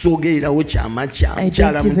kisenge sogererawo kyama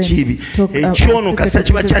kyala mu kibi. Ekyono kasa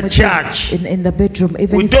kiba kya church. In the bedroom.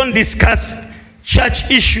 Even we don't discuss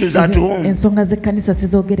church issues at home. Ensonga z'ekkanisa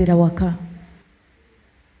sizogerera waka.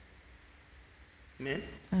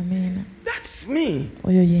 Amen. That's me.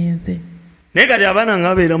 Oyo yenze. Naye kati abaana nga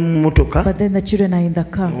babeera mu mmotoka. But then the children are in the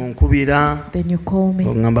car. Onkubira. Then you call me.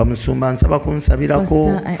 Ongamba musumba nsaba kunsabirako.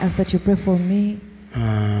 Pastor, I ask that you pray for me.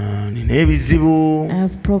 Nina ebizibu. I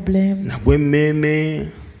have problems. Nagwe mmeme.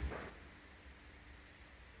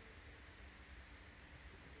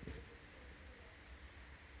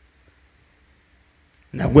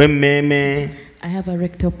 Nagwe mmeme. I have a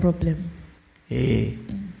rectal problem.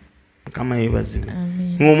 Kama yeebazibwe.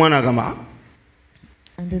 Amen. Ng'omwana agamba.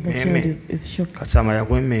 And then the child is shocked. Kasamba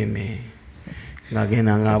yagwe mmeme.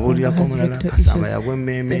 Ngagenda ng'abuulirako mulala. Kasamba yagwe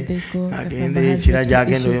mmeme. Agenda ekira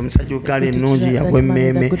gy'agenda oyo omusajja ogaali ennungi yagwe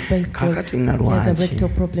mmeme. Kaakati nga lwaki?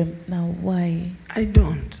 Now why? I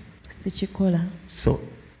don't. Sichikola. So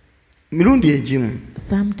mirundi egimu.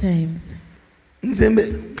 Sometimes.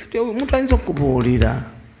 Nzembe kati omuntu ayinza okubuulira.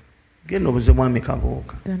 Genda obuze mwami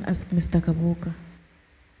Kabuuka. Can ask Mr. Kabuuka.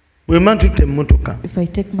 If I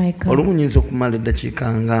take my car,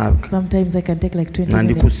 sometimes I can take like 20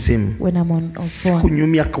 minutes when I'm on phone.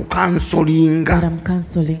 But I'm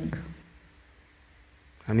counseling.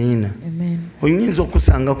 Amen. I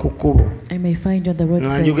may find you on the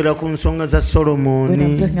roadside when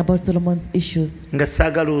I'm talking about Solomon's issues. And I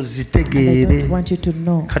don't want you to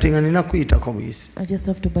know. I just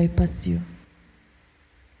have to bypass you.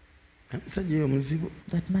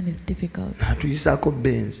 That man is difficult.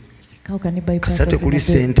 How can you bypass us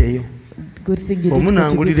in the good thing you did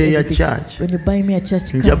when you buy me a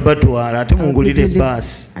church car,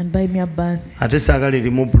 and buy me a bus. I don't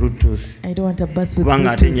want a bus with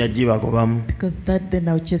Bluetooth, because that then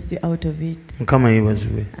I'll chase you out of it.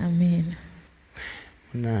 Amen.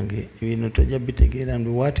 What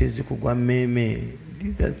is kugwa meme?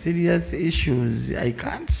 These are serious issues. I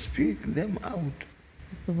can't speak them out.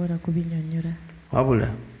 Wabula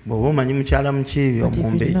bw'oba omanyi mukyala mukiibi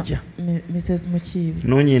omumbejja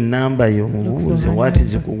noonya ennamba yo mubuuze wati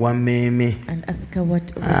zikugwa mmeeme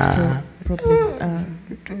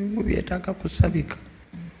mu byetaaga kusabika.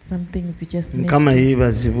 Mukama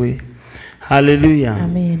yeebazibwe. Hallelujah.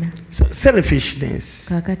 So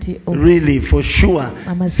selfishness, really for sure,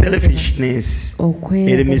 selfishness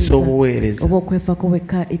erimisa obuweereza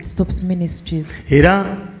it stops ministries.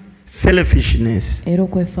 Era selfishness. Era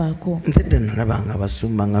okwefaako. Nzedde nalabanga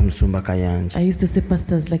abasumba nga Musumba Kayanja. I used to see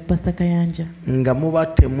pastors like Pastor Kayanja. Nga muba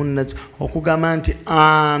temunna okugamba nti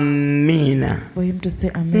amina. For him to say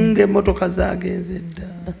amen. Ng'emmotoka zaagenze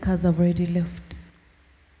dda. The cars have already left.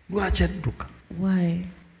 Lwaki adduka? Why?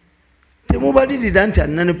 Temubalirira nti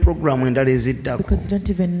alina ne programu endala eziddako. Because you don't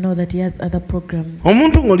even know that he has other programs.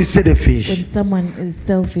 Omuntu ng'oli selfish. When someone is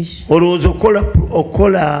selfish. Olowooza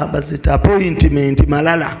okola bazita appointment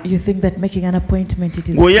malala. You think that making an appointment it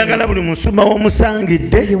is. Ng'oyagala buli musumba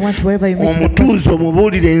w'omusangidde. You want wherever you meet. Omutuuze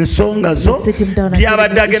omubuulire ensonga zo.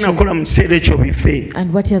 Byabadde agenda kukola mu kiseera ekyo bife.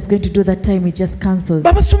 And what he is going to do that time he just cancels.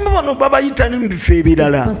 Babasumba bano babayita ne mu bifo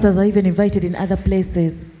ebirala. Pastors are even invited in other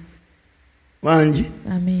places. Wangi.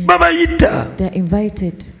 Amen. Babayita. They are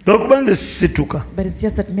invited. Lw'okuba nze situka. But it's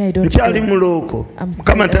just that me I don't. Nkyali mulooko.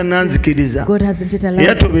 Mukama tannanzikiriza. God hasn't it allowed.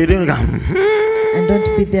 Era tobeere nga. And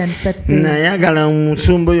don't be there and start saying. Nayagala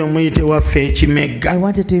musumba oyo muyite waffe Ekimegga. I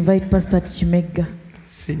wanted to invite Pastor Chimegga.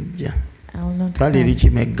 Sijja. I will not. Twaliri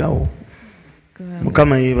Kimeggawo.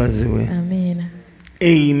 Mukama yeebazibwe. Amen.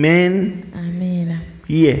 Amen. Amen.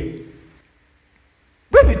 Ye.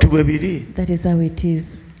 Bwe bitu bwe biri. That is how it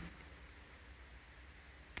is.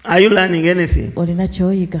 Are you learning anything? Olina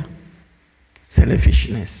kyoyiga.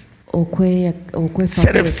 Selfishness.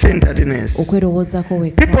 Self-centeredness.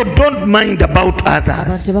 People don't mind about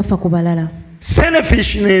others.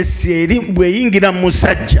 Selfishness bweyingira mu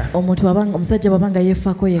musajja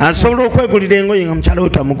asobola okwegulira engoye nga mukyala we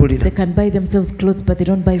tamugulira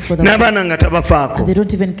n'abaana nga tabafaako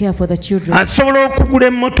asobola okugula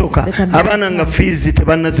emmotoka abaana nga fiizi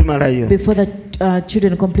tebannazimalayo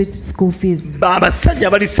abasajja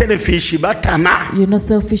bali selfish batama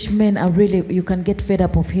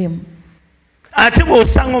ate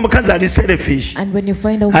bw'osanga omukazi ali selfish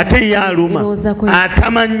ate ye aluma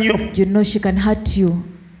atama nnyo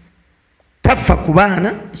tafa ku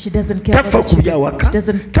baana tafa ku byawaka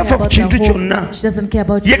tafa ku kintu kyonna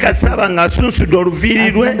ye kasaba ng'asunsudde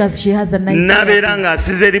oluviiri lwe n'abeera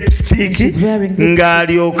ng'asize lipstick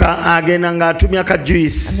ng'alyoka agenda ng'atumya ka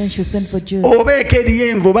juice oba eka eriyo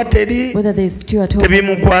envu oba teri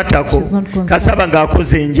tebimukwatako kasaba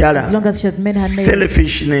ng'akoze enjala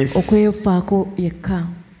selfishness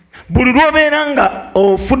buli lw'obeera nga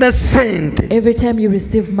ofuna ssente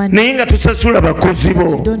naye nga tosasula bakozi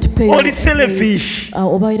bo oli selfish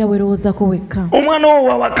omwana wo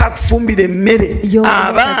wawaka akufumbira emmere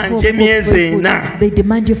abanja emyezi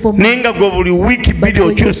 4 naye nga gwe buli wiiki 2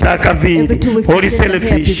 okyusa akaviiri oli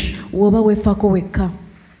selfish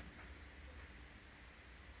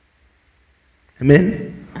amen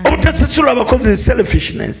obutasasula abakozi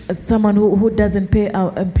selfishness. Someone who doesn't pay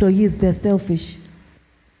our employees, they're selfish.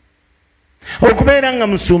 Okubeera nga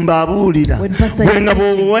musumba abuulira bwenga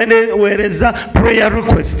bweweereza prayer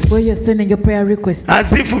requests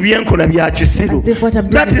azifu byenkola bya kisiru,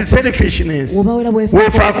 that is selfishness.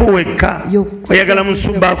 Weefaako wekka oyagala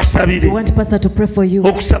musumba akusabire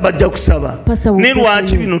okusaba ajja kusaba ne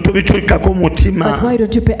lwaki bino tobitulikako mutima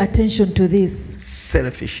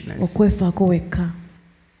selfishness. Okwefaako wekka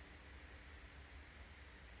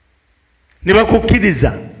ne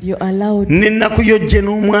bakukkiriza n'ennaku yojje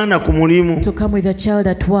n'omwana ku mulimu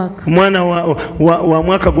omwana wa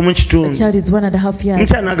mwaka gumu kitundu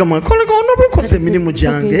mukyala n'agamba koleka onoba okoze emirimu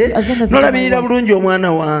gyange n'olabirira bulungi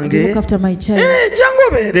omwana wange jangu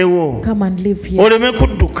obeerewo oleme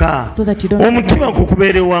kudduka omutima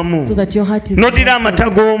gukubeere wamu n'oddira amata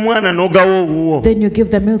g'omwana n'ogawa owuwo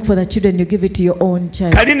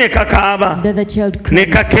kali ne kakaaba ne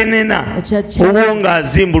kakenena owuwo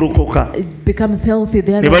ng'azimbulukuka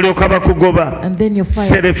ne balyoka bakugoba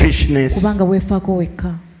selfishness.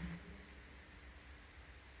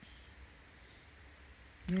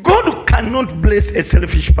 God cannot bless a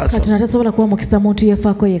selfish person.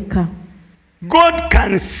 God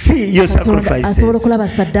can see your sacrifices.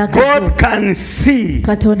 God can see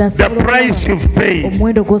the price you've paid.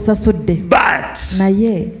 But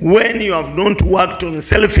when you have not worked on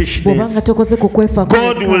selfishness,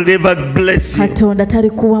 God will never bless you.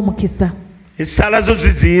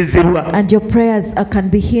 And your prayers can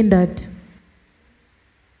be hindered.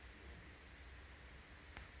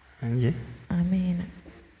 Amen.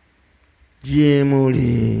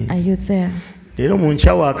 Are you there? You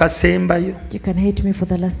can hate me for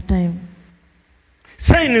the last time.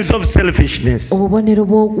 Signs of selfishness. When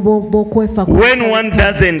one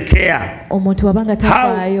doesn't care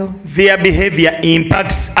how their behavior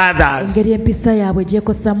impacts others. They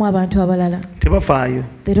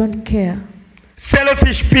don't care.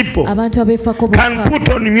 Selfish people can put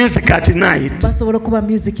on music at night. They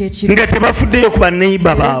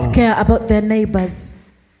don't care about their neighbors.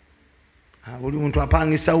 buli muntu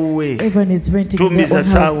apangisa wuwe. Everyone is renting their own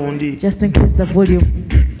house just in case the volume.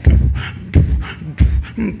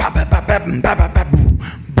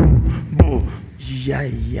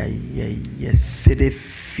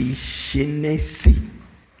 Selfishness.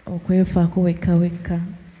 Okwefaako wekka wekka.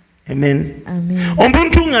 Amen. Amen.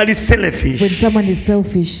 Omuntu ng'ali selfish. When someone is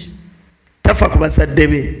selfish, tafa ku bazadde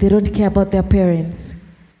be. They don't care about their parents.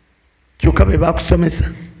 Kyokka be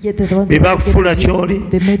baakusomesa. Be baakufuula ky'oli.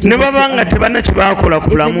 Ne baba nga tebalina kye baakola ku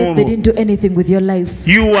bulamu bwo.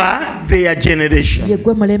 You are their generation.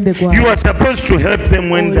 You are supposed to help them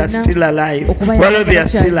when they are still alive. While they are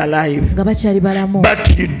still alive. But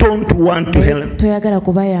you don't want to help.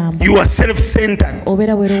 You are self-centered.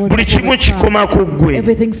 Buli kimu kikoma ku ggwe.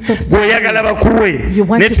 Bw'oyagala bakuwe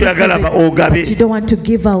ne toyagala ogabe.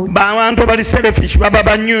 Abantu abali selfish baba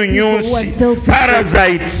banyuunyuusi.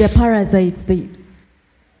 Parasites.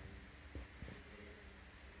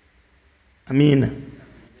 Amina.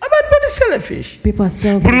 Abantu bali selfish. People are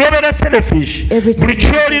selfish. Buli lw'obeera selfish. Buli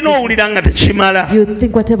ky'olina owulira nga tekimala. You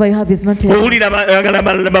think whatever you have is not enough. Owulira oyagala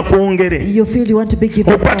balala bakwongere. You feel you want to be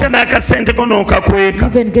given more. Okwata n'akasente ko n'okakweka.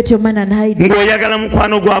 Even get your man and hide. Ng'oyagala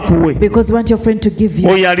mukwano gwakuwe. Because you want your friend to give you.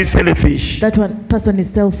 Oyo ali selfish. That one person is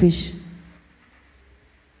selfish.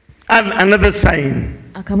 And another sign.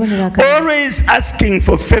 Always asking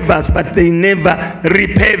for favors, but they never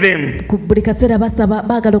repay them.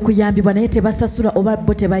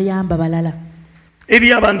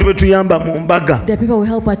 Eri abantu betuyamba mu mbaga ne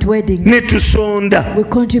tusonda bo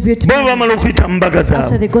bamala okuyita mu mbaga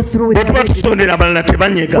zaabwe bwe tuba tusondera abalala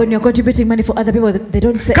tebanyega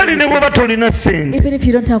kale ne bw'oba tolina ssente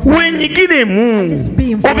wenyigiremu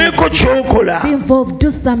obeeko ky'okola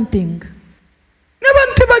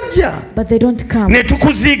n'abantu tebajja ne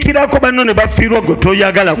tukuziikirako banno ne bafiirwa gwe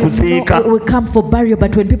toyagala kuziika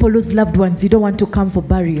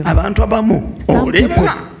abantu abamu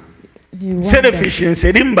olemwa selfishness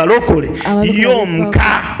eri mu balokole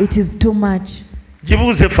y'omuka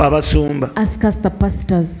gibuuze ffe abasumba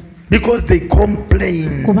because they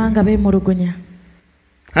complain.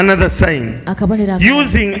 Another sign,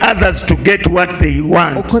 using others to get what they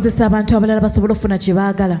want.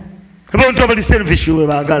 Abantu abali selfish we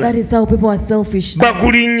baagala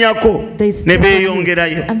bakulinnyako ne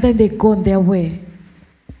beeyongerayo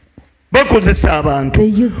bakozesa abantu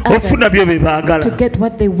ofuna byo bye baagala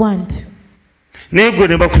naye gwe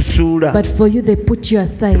ne bakusuula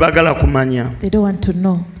baagala kumanya.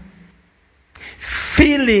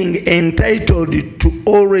 Feeling entitled to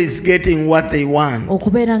always getting what they want.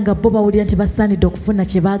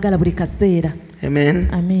 Amen.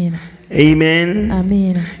 Amen.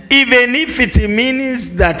 Even if it means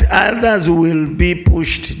that others will be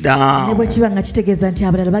pushed down. They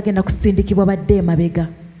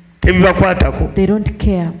don't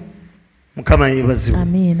care.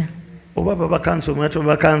 Amen. Whether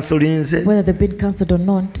they've been cancelled or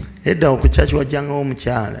not. There's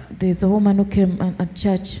a woman who came at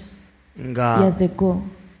church years ago.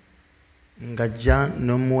 She'd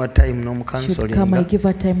come, I give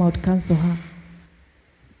her time, I would cancel her.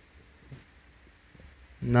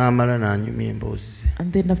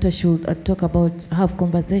 And then after she would talk about, have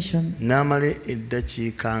conversations. She would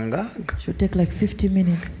take like 50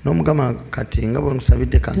 minutes. Now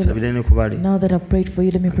that I've prayed for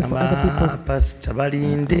you, let me pray for other people. Pastor,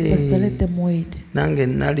 let them wait. I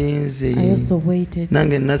also waited. I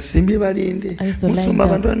also lined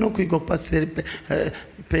up.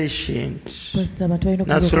 Patient.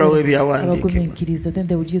 Then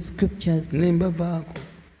they would use scriptures. And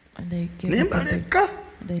I gave them.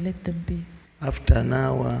 And I let them be. After an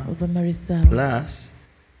hour plus,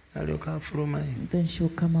 then she will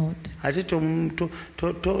come out. She's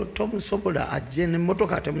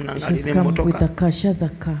come with a car. She has a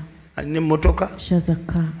car. She has a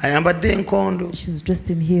car. She's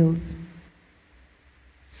dressed in heels.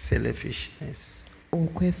 Selfishness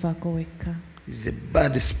is a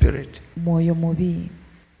bad spirit.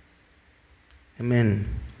 Amen.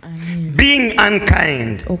 Being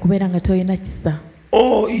unkind.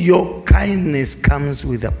 Oh, your kindness comes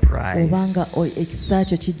with a price.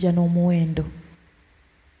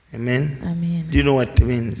 Amen. Do you know what it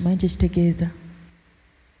means?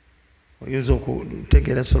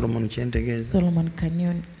 Solomon, can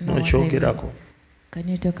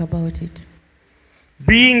you talk about it?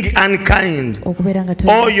 Being unkind,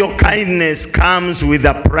 all your kindness comes with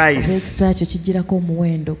a price.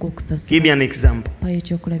 Give me an example.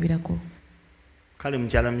 Kale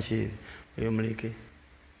mchala mshiri oyo muleke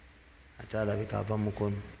atalabika ava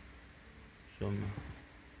mukono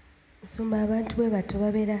soma abantu bwe bato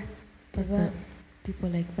babera people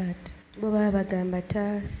like that. Baba bagamba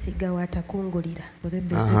tasiga watakungulira. But then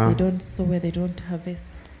they say they don't sow where they don't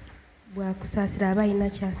harvest. Bwakusaasira aba alina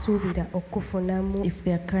kyasuubira okufunamu. If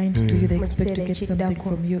they are kind to you, they expect to get something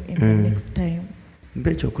from you in the next time.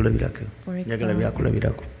 Mbecho okulabirako. Njagala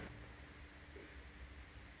byakulabirako.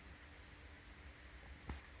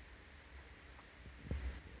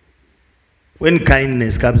 When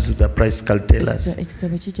kindness comes to the practical, tell us. When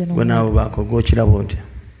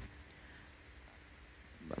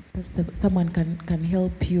someone can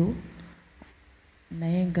help you.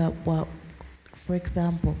 For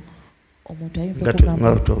example, omuntu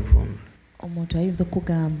ayinza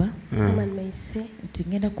okugamba nti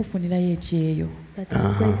ngenda kufunirayo ekyeyo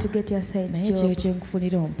naye ekyeyo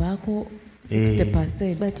kyenkufunira ompaako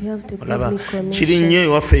 60%. Kiri nnyo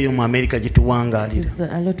ewaffe eyo mu Amerika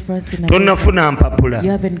gituwangaalira. Tonnafuna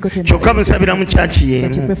mpapula kyokka musabira mu kyaki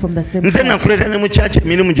y'emu. Nze nakuleeta ne mu kyaki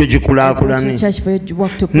emirimu gyo gikulaakulane.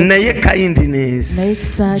 Naye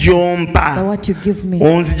kindness gy'ompa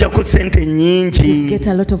onzijjako ssente nnyingi.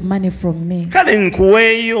 Kale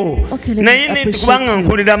nkuweeyo naye kubanga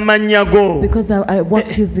nkolera mu mannya go.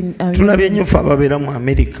 Tulabye nnyo ffe ababeera mu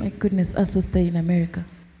Amerika.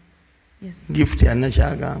 Yes. Gift ya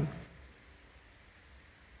nachagamba.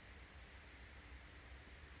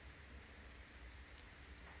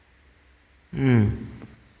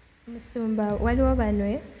 Musumba waliwo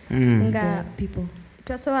banwe nga people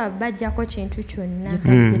tosobola bajjako kintu kyonna.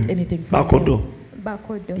 Bakodo.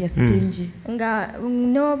 Yes, stingy. Nga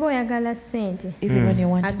n'oba oyagala ssente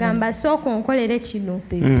agamba sooka onkolere kino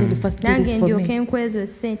nange ndyoke nkwezo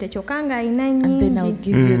ssente kyokka ng'alina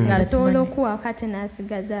nnyingi ng'asobola okuwa kate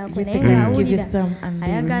n'asigazaako naye ng'awulira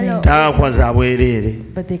ayagala taakwaza bwereere.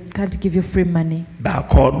 But they can't give you free money.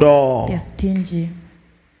 Bakodo. They are stingy.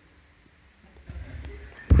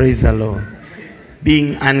 Praise the Lord.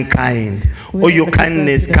 Being unkind. Or your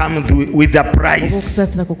kindness comes with a price.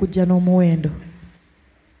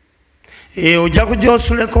 Ojja kujja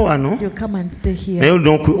osuleko wano naye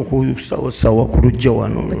olina okusawasawa ku lujja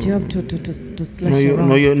wano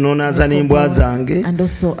n'onaaza n'embwa zange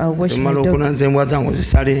omala okunaaza embwa zange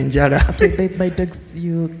ozisala enjala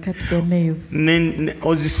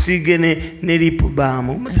ozisiige ne lip balm.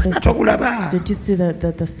 Omusana togulaba.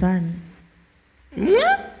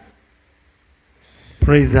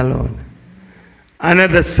 Praise the Lord.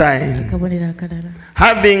 Another sign,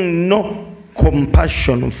 having no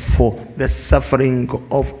compassion for the suffering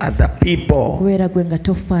of other people.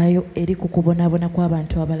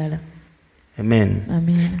 Amen.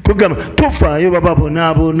 Tugamba tofaayo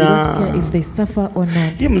bababonaabona.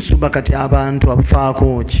 Ye musumba kati abantu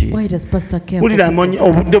abafaako ki? Wulira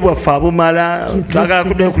obudde bwaffe abumala twagala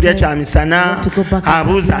kuddayo kulya kyamisana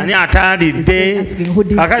abuuza ani ataalidde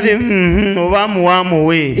akati oba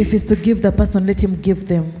muwaamuwe. If it's to give the person, let him give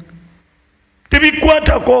them.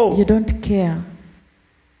 Tebikwatako. You don't care.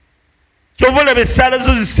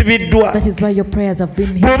 That is why your prayers have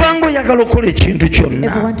been heard.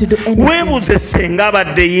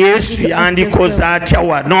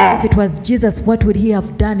 If it was Jesus, what would he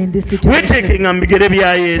have done in this situation? Put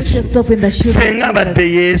yourself in the shoes of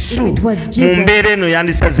Jesus. If it was Jesus, in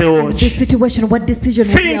this situation, what decision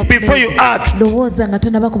would he have made? Think before you act.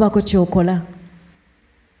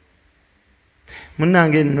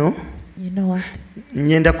 You know what?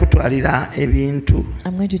 Ngenda kutwalira ebintu.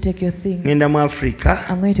 I'm going to take your things. Ngenda mu Africa.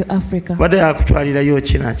 I'm going to Africa. What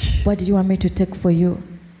did you want me to take for you?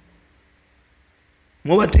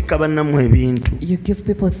 Mubatika bannamu ebintu. You give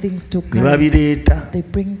people things to carry. They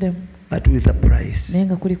bring them. But with a price.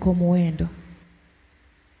 Nenga kuliko omuwendo.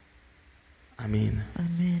 Amen.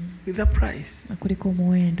 Amen. With a price. Kuliko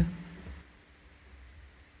omuwendo.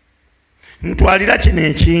 Mtwalira kino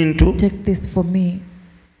ekintu. Take this for me.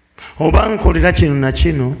 Oba nkolera kino na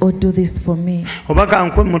kino. Or do this for me. Oba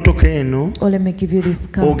kankwe emmotoka eno. Or let me give you this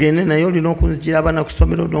car. Ogende naye olina okunzijira abaana ku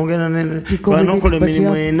ssomero n'ogenda n'okola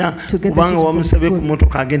emirimu ena kubanga wamusabye ku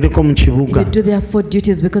mmotoka agendeko mu kibuga. You do their food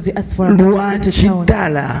duties because you ask for a car to town.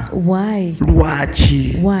 Ddala. Why?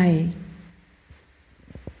 Lwaki? Why?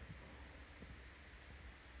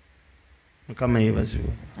 Mukama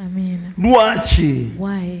yeebazibwe. Amen. Lwaki?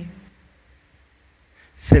 Why?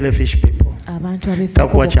 Selfish people.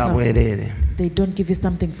 Takuwa kya bwereere. They don't give you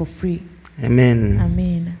something for free. Amen.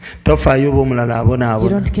 Amen. Tofaayo b'omulala abonaabona. You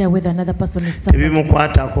don't care whether another person is suffering.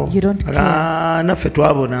 Tebimukwatako. You don't care. Naffe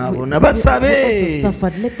twabonaabona. Basabe.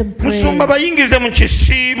 Let them pray. Musumba bayingize mu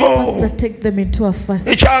kisiibo. Pastor, take them into a fast.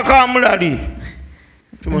 Ekyakamulali.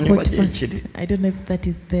 I don't know if that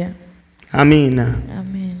is there. Amina.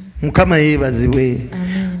 Amen. Mukama yeebazibwe.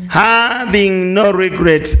 Amen. Having no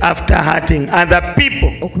regrets after hurting other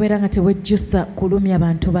people. We have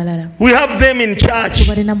them in church.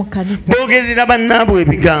 Bogerera bannaabwe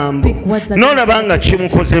ebigambo n'olabanga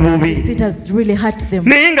kimukoze bubi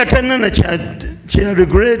naye nga tanana kya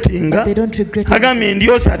regrettinga agambye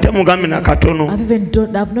ndyosa ate mugambe na katono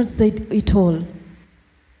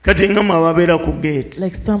kati nga mwababeera ku gate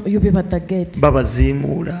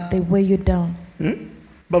babaziimuula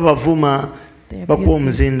babavuma bakuwa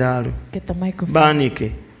omuzindaalo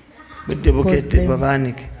baanike budde bukedde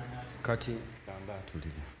babaanike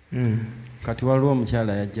kati waliwo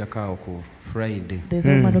omukyala yajjakaawo ku Friday. There's a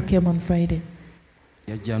woman who came on Friday.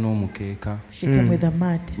 Yajja n'omukeeka. She came with a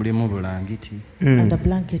mat. Mulimu bulangiti. And a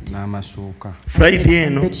blanket. N'amasuuka. Friday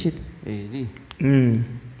eno. Eri.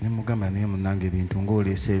 Ne mugamba naye munnange ebintu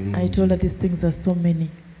ng'oleese ebingi. I told her these things are so many.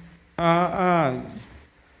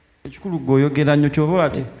 Ekikulu gw'oyogera nnyo ky'oba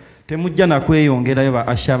ati temujja nakweyongerayo ba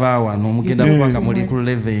Asha baawano omugenda kubanga muli ku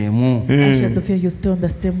level emu. Asha Sophia, you still on the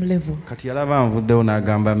same level. Kati yalaba nvuddewo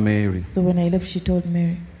n'agamba Mary. So when I left she told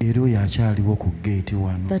Mary. Eriyo yakyaliwo ku gate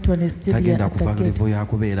wano. That one is still here at the gate. Level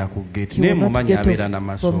yakubeera ku gate. Ne mumanyi abeera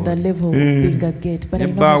n'amasomo. From the level of being a gate. But I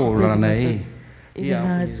know she naye.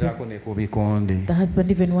 Even the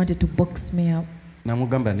husband even wanted to box me up.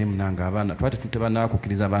 Namugamba ne munanga abaana twali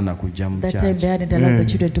tebanaakukkiriza abaana kujja mu church. That time they hadn't allowed the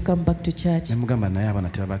children to come back to church. Namugamba naye abaana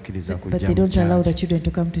tebabakkiriza kujja mu church. But they don't allow the children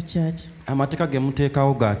to come to church. Amateeka ge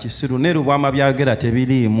muteekawo ga kisiru ne lubwama byagera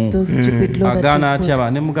tebiriimu. Agaana atya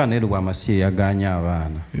abaana ne mugamba ne lubwama si yagaanya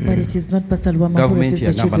abaana. But it is not Pastor Lubwama who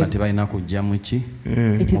refuses the children. Tebalina kujja mu ki?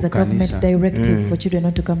 It is a government directive for children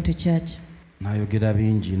not to come to church. N'ayogera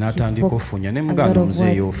bingi n'atandika ofunya ne mugamba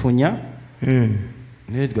omuzeeyi ofunya.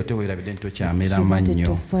 Nedgo teweerabidde ntokyamera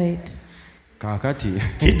mannyo kaakati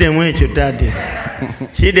kiddemu ekyo dadi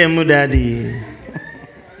kiddemu dadi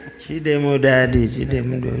kiddemu dadi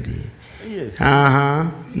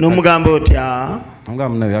n'omugamba otya nga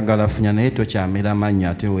muno oyagala funya naye tokyamera mannyo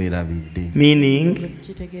ate weerabidde meaning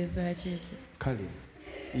kitegeeza kyekyo kale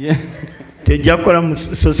tejja kukola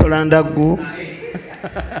musosola ndaggu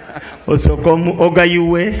osooka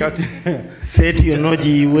ogayiwe seeti yonna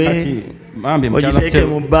ogiyiwe ogiteeke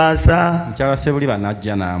mu bbaasa mukyala Sebuliba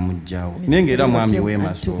n'ajja n'amugjawo naye ng'era mwami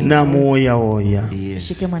w'emaso n'amuwooyawooya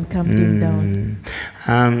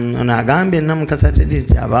ono agambye namukasa teri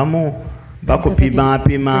ti abamu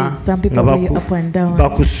bakupimaapima nga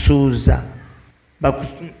bakusuuza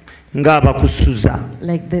nga bakusuza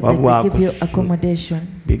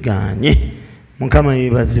biganye Mukama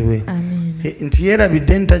yeebazibwe nti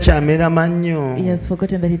yeerabidde ntakyamera mannyo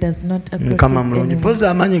Mukama mulungi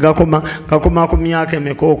poza amanyi gakoma ku myaka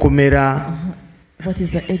emeka okumera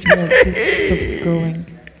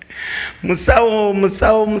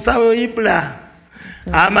musawo Ibula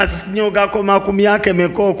amasinyo gakoma ku myaka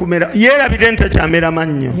emeka okumera yeerabidde ntakyamera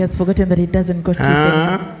mannyo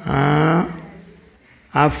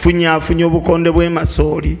afunye obukonde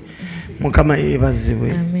bw'emasooli Mukama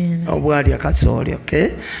yeebazibwe obwali akasooli okay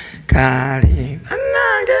kale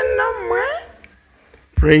anange namwe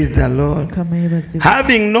praise the Lord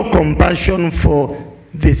having no compassion for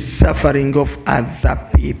the suffering of other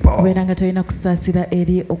people.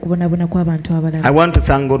 I want to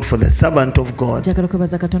thank God for the servant of God who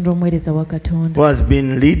has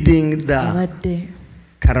been leading the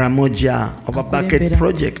Karamoja of a bucket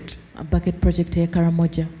project.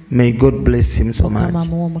 May God bless him so much.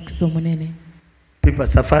 People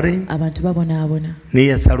suffering.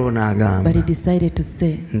 Niye salona agamba. But he decided to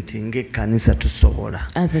say, ng'ekkanisa tusobola.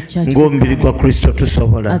 As a church, ng'omubiri gwa Kristo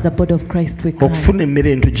tusobola. As a body of Christ, we can. Okufuna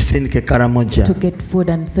emmere ntukisindike Karamoja. To get food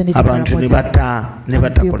and send it to Karamoja. Abantu ne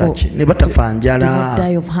batakola ki? Ne batafa njala.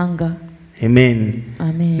 Die of hunger. Amen.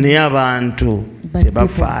 Amen. Naye abantu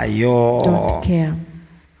tebafaayo. Don't care.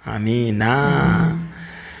 Amina.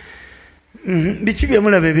 Biki bye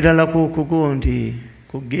mulaba ebirala ku gundi?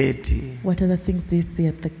 What other things do you see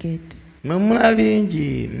at the gate? You see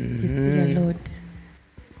a lot.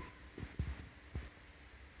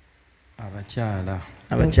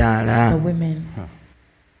 The women.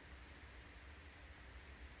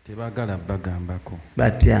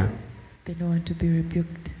 But yeah. They don't want to be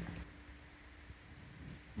rebuked.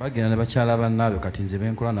 The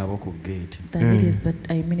ladies that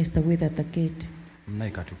I minister with at the gate.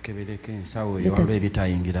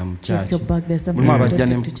 Check your bag. There's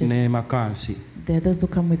something to check. There are those who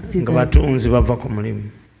come with scissors. One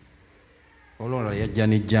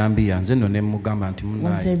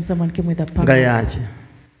time someone came with a pack.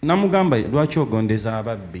 Namugamba lwaki ogondeza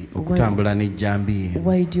ababbi okutambula n'ejjambiya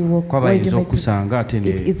kwaba ayinza okusanga ate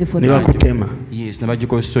ne bakutema yes ne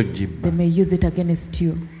bagikozesa ojjibba they may use it against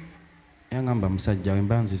you Yangamba musajja we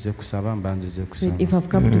mbanzize kusaba mbanzize kusaba. If I've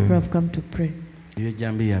come to pray, I've come to pray. Iyo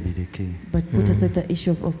jambi yabireke. But put aside the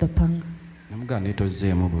issue of the panga. Namugane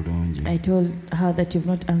tozeemu bulungi. I told her that you've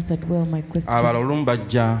not answered well my question. Abalolu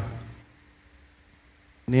bajja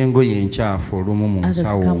n'engoye enkyafu olumu mu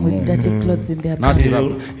nsawo omu.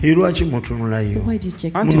 Lwaki mutunulayo?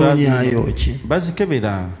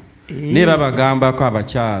 Bazikebera ne babagambako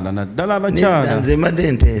abakyala naddala abakyala. Nze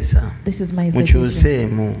mbadde nteesa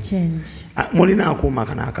mukyuseemu. Mulina akuuma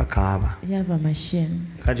kana akakaaba.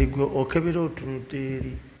 Kati gwe okebera otunudde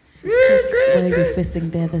eri.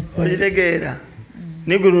 Olitegeera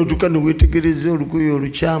ne gwe n'otuuka ne weetegereza olugoye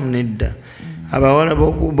olukyamu nedda. Abawala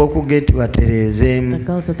b'oku geeti batereezeemu.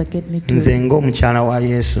 Nze ng'omukyala wa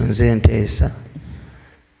Yesu nze nteesa.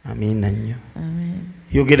 Amiina nnyo.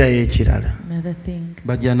 Yogerayo ekirala.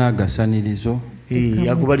 Bajja n'agasanirizo.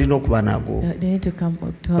 Balina okuba nago.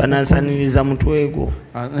 Banansaniriza mutwe gwo.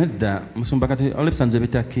 Nedda musumba kati olebisa nze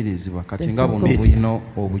bitakkirizibwa kati nga buno bulina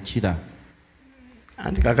obukira.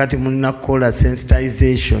 And kakati mulina kukola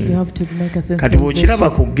sensitization. Kati bw'okiraba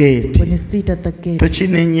ku gate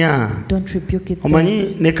tokinenya.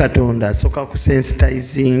 Omanyi ne Katonda asooka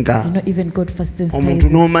kusensitizinga omuntu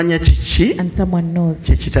n'omanya kiki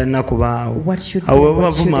kyekitalina kubaawo. Awo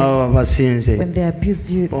bavuma baba basinze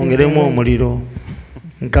ongeremu omuliro.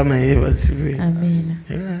 Nkama yeebazibwe.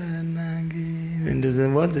 Nange ndoze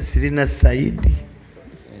mbaze sirina sayidi.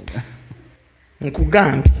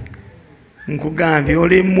 Nkugambye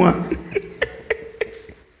olemwa.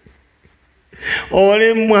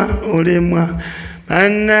 Olemwa.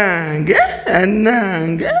 Anange.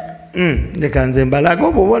 Leka nze mbalaga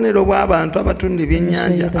obubonero bw'abantu abatunda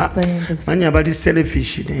ebyennyanja. Manya bali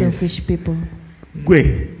selfishness.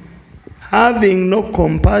 Gwe. Having no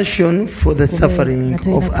compassion for the suffering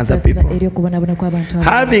of other people.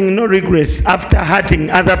 Having no regrets after hurting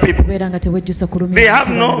other people. They have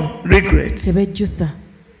no regrets.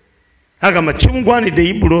 Agamba kimugwanidde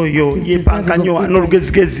Ibula oyo yeepanga nnyo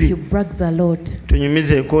n'olugezigezi.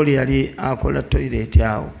 Tunyumize ekooli yali akola toilet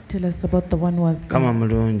awo. Kama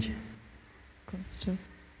mulungi.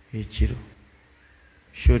 Ekiro.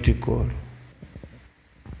 Short call.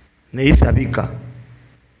 Neisabika.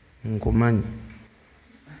 Nkumanyi.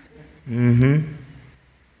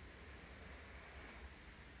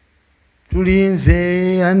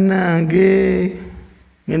 Tulinze anange.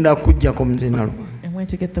 Ngenda kujjako muzina lwa. I'm going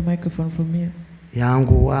to get the microphone from you.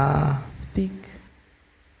 Yanguwa. Speak.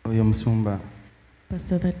 Oyo musumba.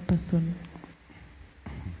 Pastor, that person.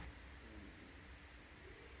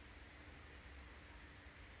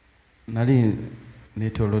 Nali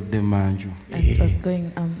netolodde manju. I was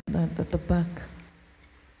going at the back.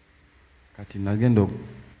 Kati nagenda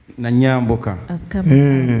nanyambuka. As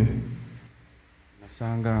coming.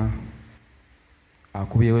 Nasanga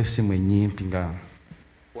akubyewo essimu ennyimpi nga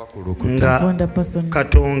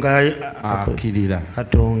Katonga akirira.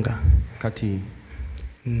 Kati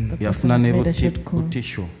yafuna ne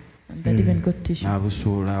butishu.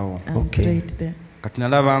 N'abusuulawo. Kati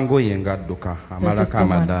nalaba ngoye ngadduka amalako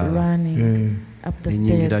amadaala.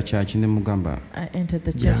 Nenyingira kyaki ne mugamba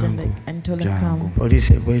jangu.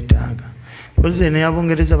 Poliisi ekwetaaga. Poliisi eno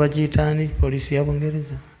y'Abongereza bagiyitaani? Poliisi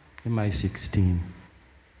y'Abongereza? MI16.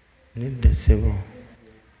 Nedda ssebo.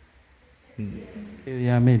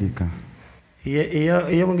 Ya America.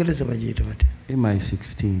 Ey'Abongereza bagiyita bati?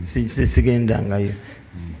 MI16. Sigendangayo.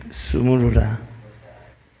 Sumulula.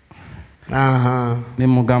 Ne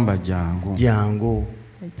mugamba jangu.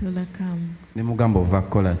 I told her come. Ne mugamba ova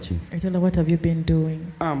kukola ki? I told her what have you been doing?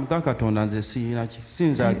 Muka Katonda nze siyina ki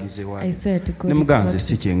sinzaagize wa. I said to God. Ne mugamba nze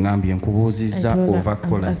si kye ngambye nkubuuzizza ova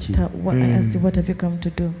kukola ki? I asked you what have you come to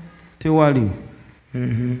do? Tewali.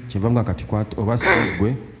 Kyeva nga kati oba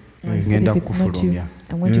sigwe ngenda kukufulumya.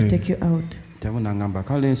 I'm going to take you out. Tabuna ngamba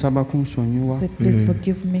kale nsaba kunsonyiwa. Said please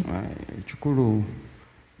forgive me. Ekikulu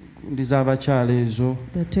ndiza abakyala ezo.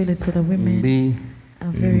 The toilets for the women.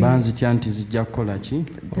 Mbanzi nti zijja kukola ki?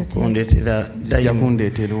 Zijja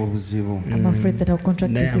kundeetera obuzibu. I'm afraid that I'll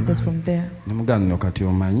contract diseases from there. Ne mugamba nno kati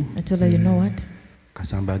omanyi. I told her, you know what?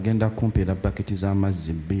 Kasamba agenda kumpeera baketi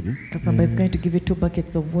z'amazzi 2. Kasamba is going to give you 2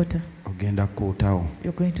 buckets of water. Ogenda kuutawo.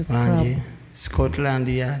 You're going to scrub. Scotland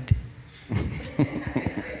Yard.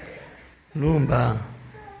 Lumba.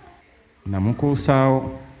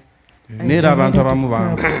 Namukuusaawo. Neera abantu abamu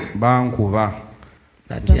bankuba.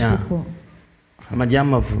 Amagye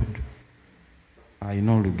amavundu.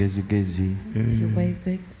 Ayina olugezigezi.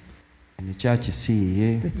 This church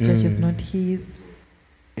Ekyakisiiye. is not his.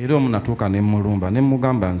 era omu natuuka ne mulumba ne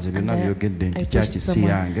mugamba nze byonna byogedde nti kyakisi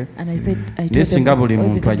yange naye singa buli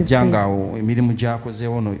muntu ajja ngaawo emirimu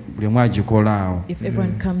gyakozeewo no buli omu agikola awo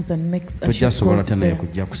tojjasobola tenaye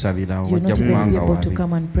kujja kusabirawo wajja kumwanga wabi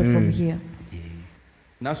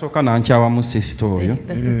nasooka nankyawamu sisita oyo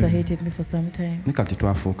ne kati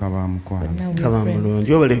twafuuka bamukwano kaba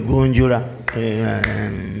mulungi obaleggonjula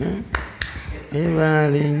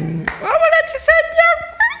ebali wabula kisajja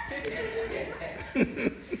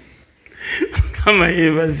Mukama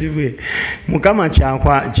yebazibwe Mukama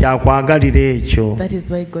kyakwagalira ekyo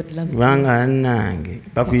kubanga nange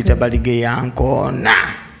bakuyita balige yankoona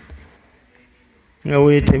nga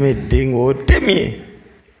weetemedde ng'otemye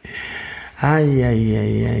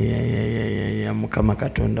ayayayayayaya Mukama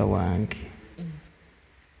Katonda wange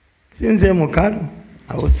sinze mukalu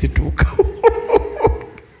awo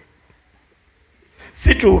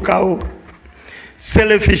situukawo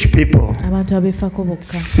selfish people abantu abefako bokka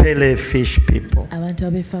selfish people abantu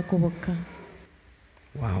abefako bokka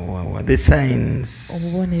wow the signs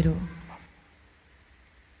obubonero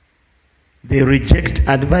they reject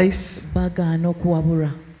advice bagaana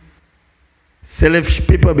okuwabulwa selfish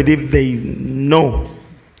people believe they know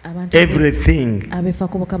everything and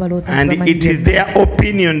it is their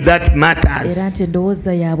opinion that matters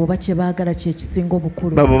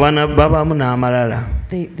babo babamu n'amalala.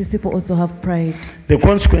 These people also have pride. The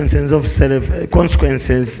consequences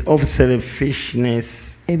of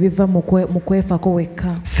selfishness.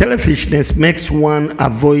 Selfishness makes one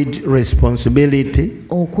avoid responsibility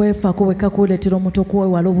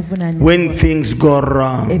when things go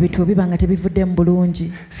wrong.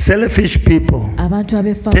 Selfish people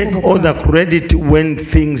take all the credit when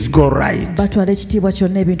things go right.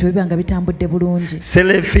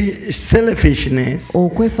 Selfishness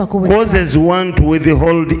causes one to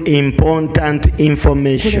withhold important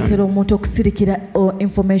information.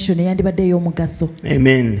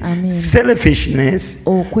 Amen. Selfishness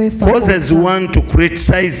causes one to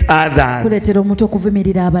criticize others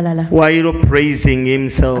while praising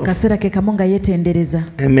himself.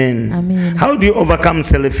 Amen. How do you overcome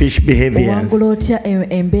selfish behaviors?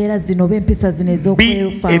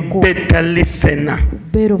 Be a better listener.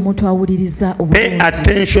 Pay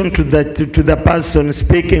attention to the person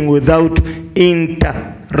speaking without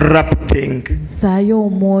interrupting.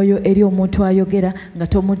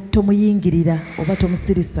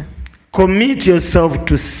 Commit yourself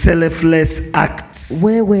to selfless acts. Do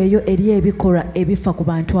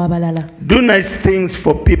nice things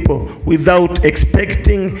for people without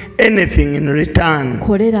expecting anything in return.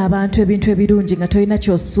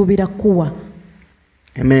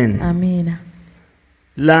 Amen.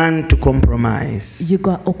 Learn to compromise.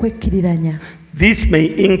 This may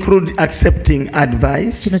include accepting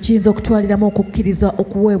advice,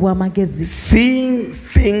 seeing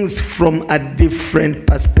things from a different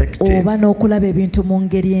perspective.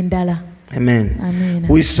 Amen.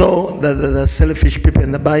 We saw the selfish people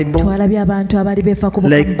in the Bible,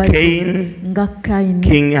 like Cain,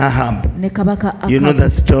 King Ahab. You know the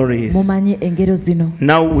stories.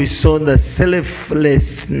 Now we saw the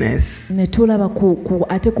selflessness.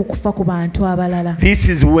 This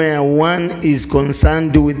is where one is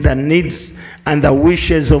concerned with the needs and the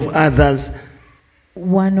wishes of others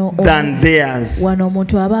than theirs.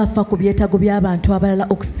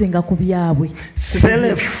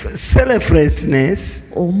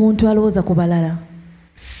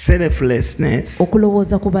 Selflessness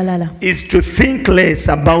is to think less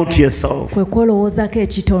about yourself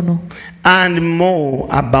and more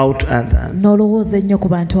about others.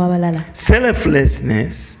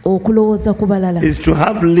 Selflessness is to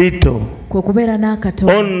have little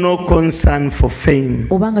or no concern for fame,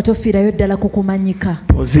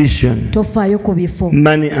 position,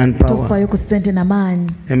 money and power.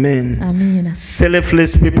 Amen.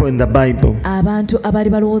 Selfless people in the Bible: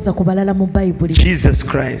 Jesus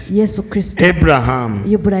Christ, Abraham,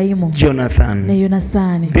 Jonathan.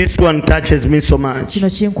 This one touches me so much.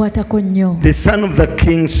 The son of the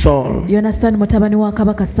king Saul,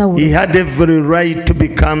 he had every right to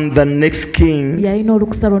become the next king,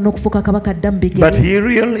 but he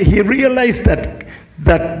realized that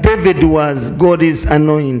David was God's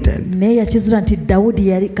anointed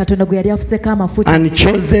and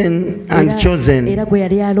chosen.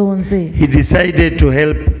 He decided to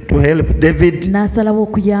help David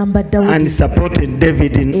and supported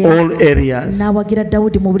David in all areas.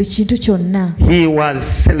 He was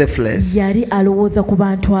selfless. He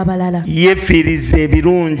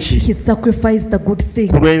sacrificed the good thing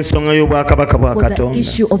for the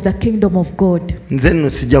issue of the kingdom of God.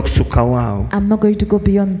 I'm not going to go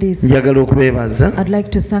beyond this. Njagala okubeebaza. I'd like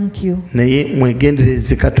to thank you. Naye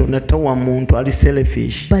mwegendereze Katonda tawa muntu ali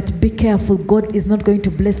selfish. But be careful, God is not going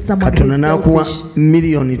to bless someone who is selfish. Katonda nakuwa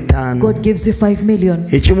million 5. God gives you 5 million.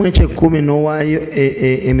 Ekimu eky'ekkumi n'owaayo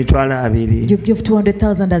emitwalo 2. You give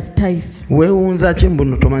 200,000 as tithe. Weewunza ki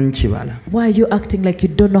mbuno tomanyi kibala? Why are you acting like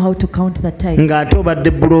you don't know how to count the tithe? Ng'ate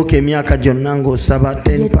obadde broke emyaka gyonna ng'osaba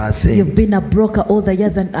 10%. You've been a broker all the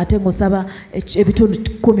years and ate ng'osaba ebitundu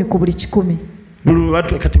 10 ku buli 10. Buli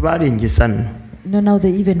watu kati baalengyesa nno. No, now they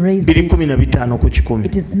even raised it.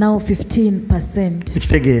 It is now 15%. It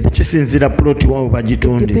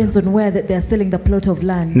depends on where they are selling the plot of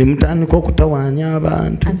land. And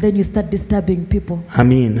then you start disturbing people.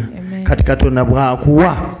 Amen.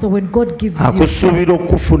 So when God gives you, He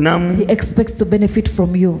expects to benefit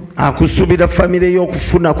from you. He expects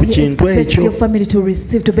your family to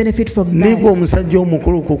receive, to benefit from that.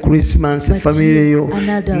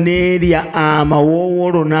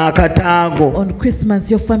 On Christmas,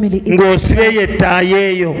 your family is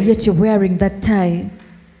yet you're wearing that tie.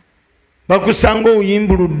 Bakusanga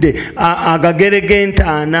oyimbuludde agagere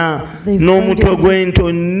g'entaana n'omutwe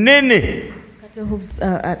gw'ente nene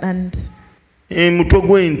and mutwe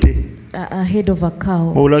gw'ente a head of a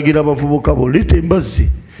cow. Olagira abavubuka bo lita embazzi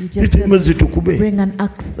tukube. Bring an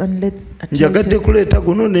axe and let's njagadde kuleeta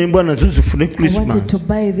guno n'embwa nazo zifune Christmas. I wanted to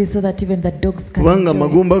buy this so that even the dogs can kubanga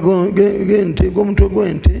magumba g'ente g'omutwe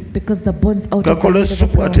gw'ente because the bones out of gakola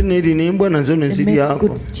supu ate n'eri n'embwa nazo ne ziryako.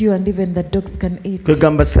 Good stew and even the dogs can eat.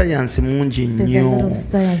 Kwegamba science mungi nnyo.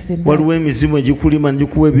 Waliwo emizimu egikulima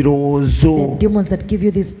negikuwa ebirowoozo. Demons that give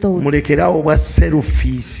you these thoughts. Mulekerawo bwa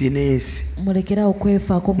selfishness. Mulekerawo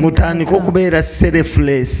kwefaako. Mutandika okubeera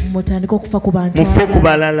selfless. Mutandika okufa ku bantu. Mufe ku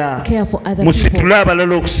balala. Musitule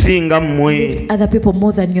abalala okusinga mmwe. Lift other people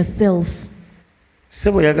more than yourself.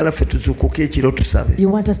 Sebo yagala ffe tuzuukuke ekiro tusabe.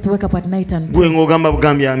 You want us to wake up at night and gwe ng'ogamba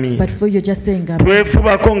bugambye amiina. But for you just saying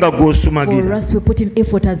twefubako nga gw'osumagira. For us we put in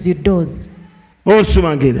effort as you doze.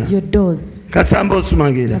 Osumagira. You doze. Kasamba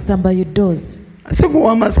osumagira. Kasamba you doze. Ase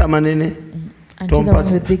kuwa amasa manene.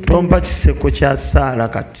 Tompa kiseko kya Saala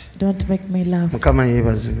kati. Don't make me laugh. Mukama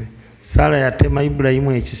yeebazibwe. Saala yatema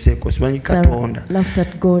Ibulayimu ekiseko simanyi Katonda. Laughed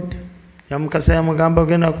at God. Yamukasa yamugamba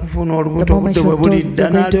genda kufuna olubuto obudde bwe bulidda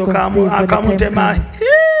n'alyoka akamutema.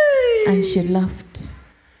 And she laughed.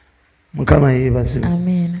 Mukama yeebazibwe.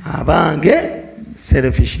 Amen. Abange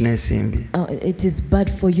selfishness mbi. It is bad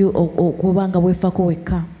for you okubanga weefako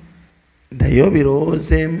wekka. Ddayo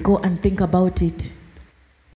birowoozeemu. Go and think about it.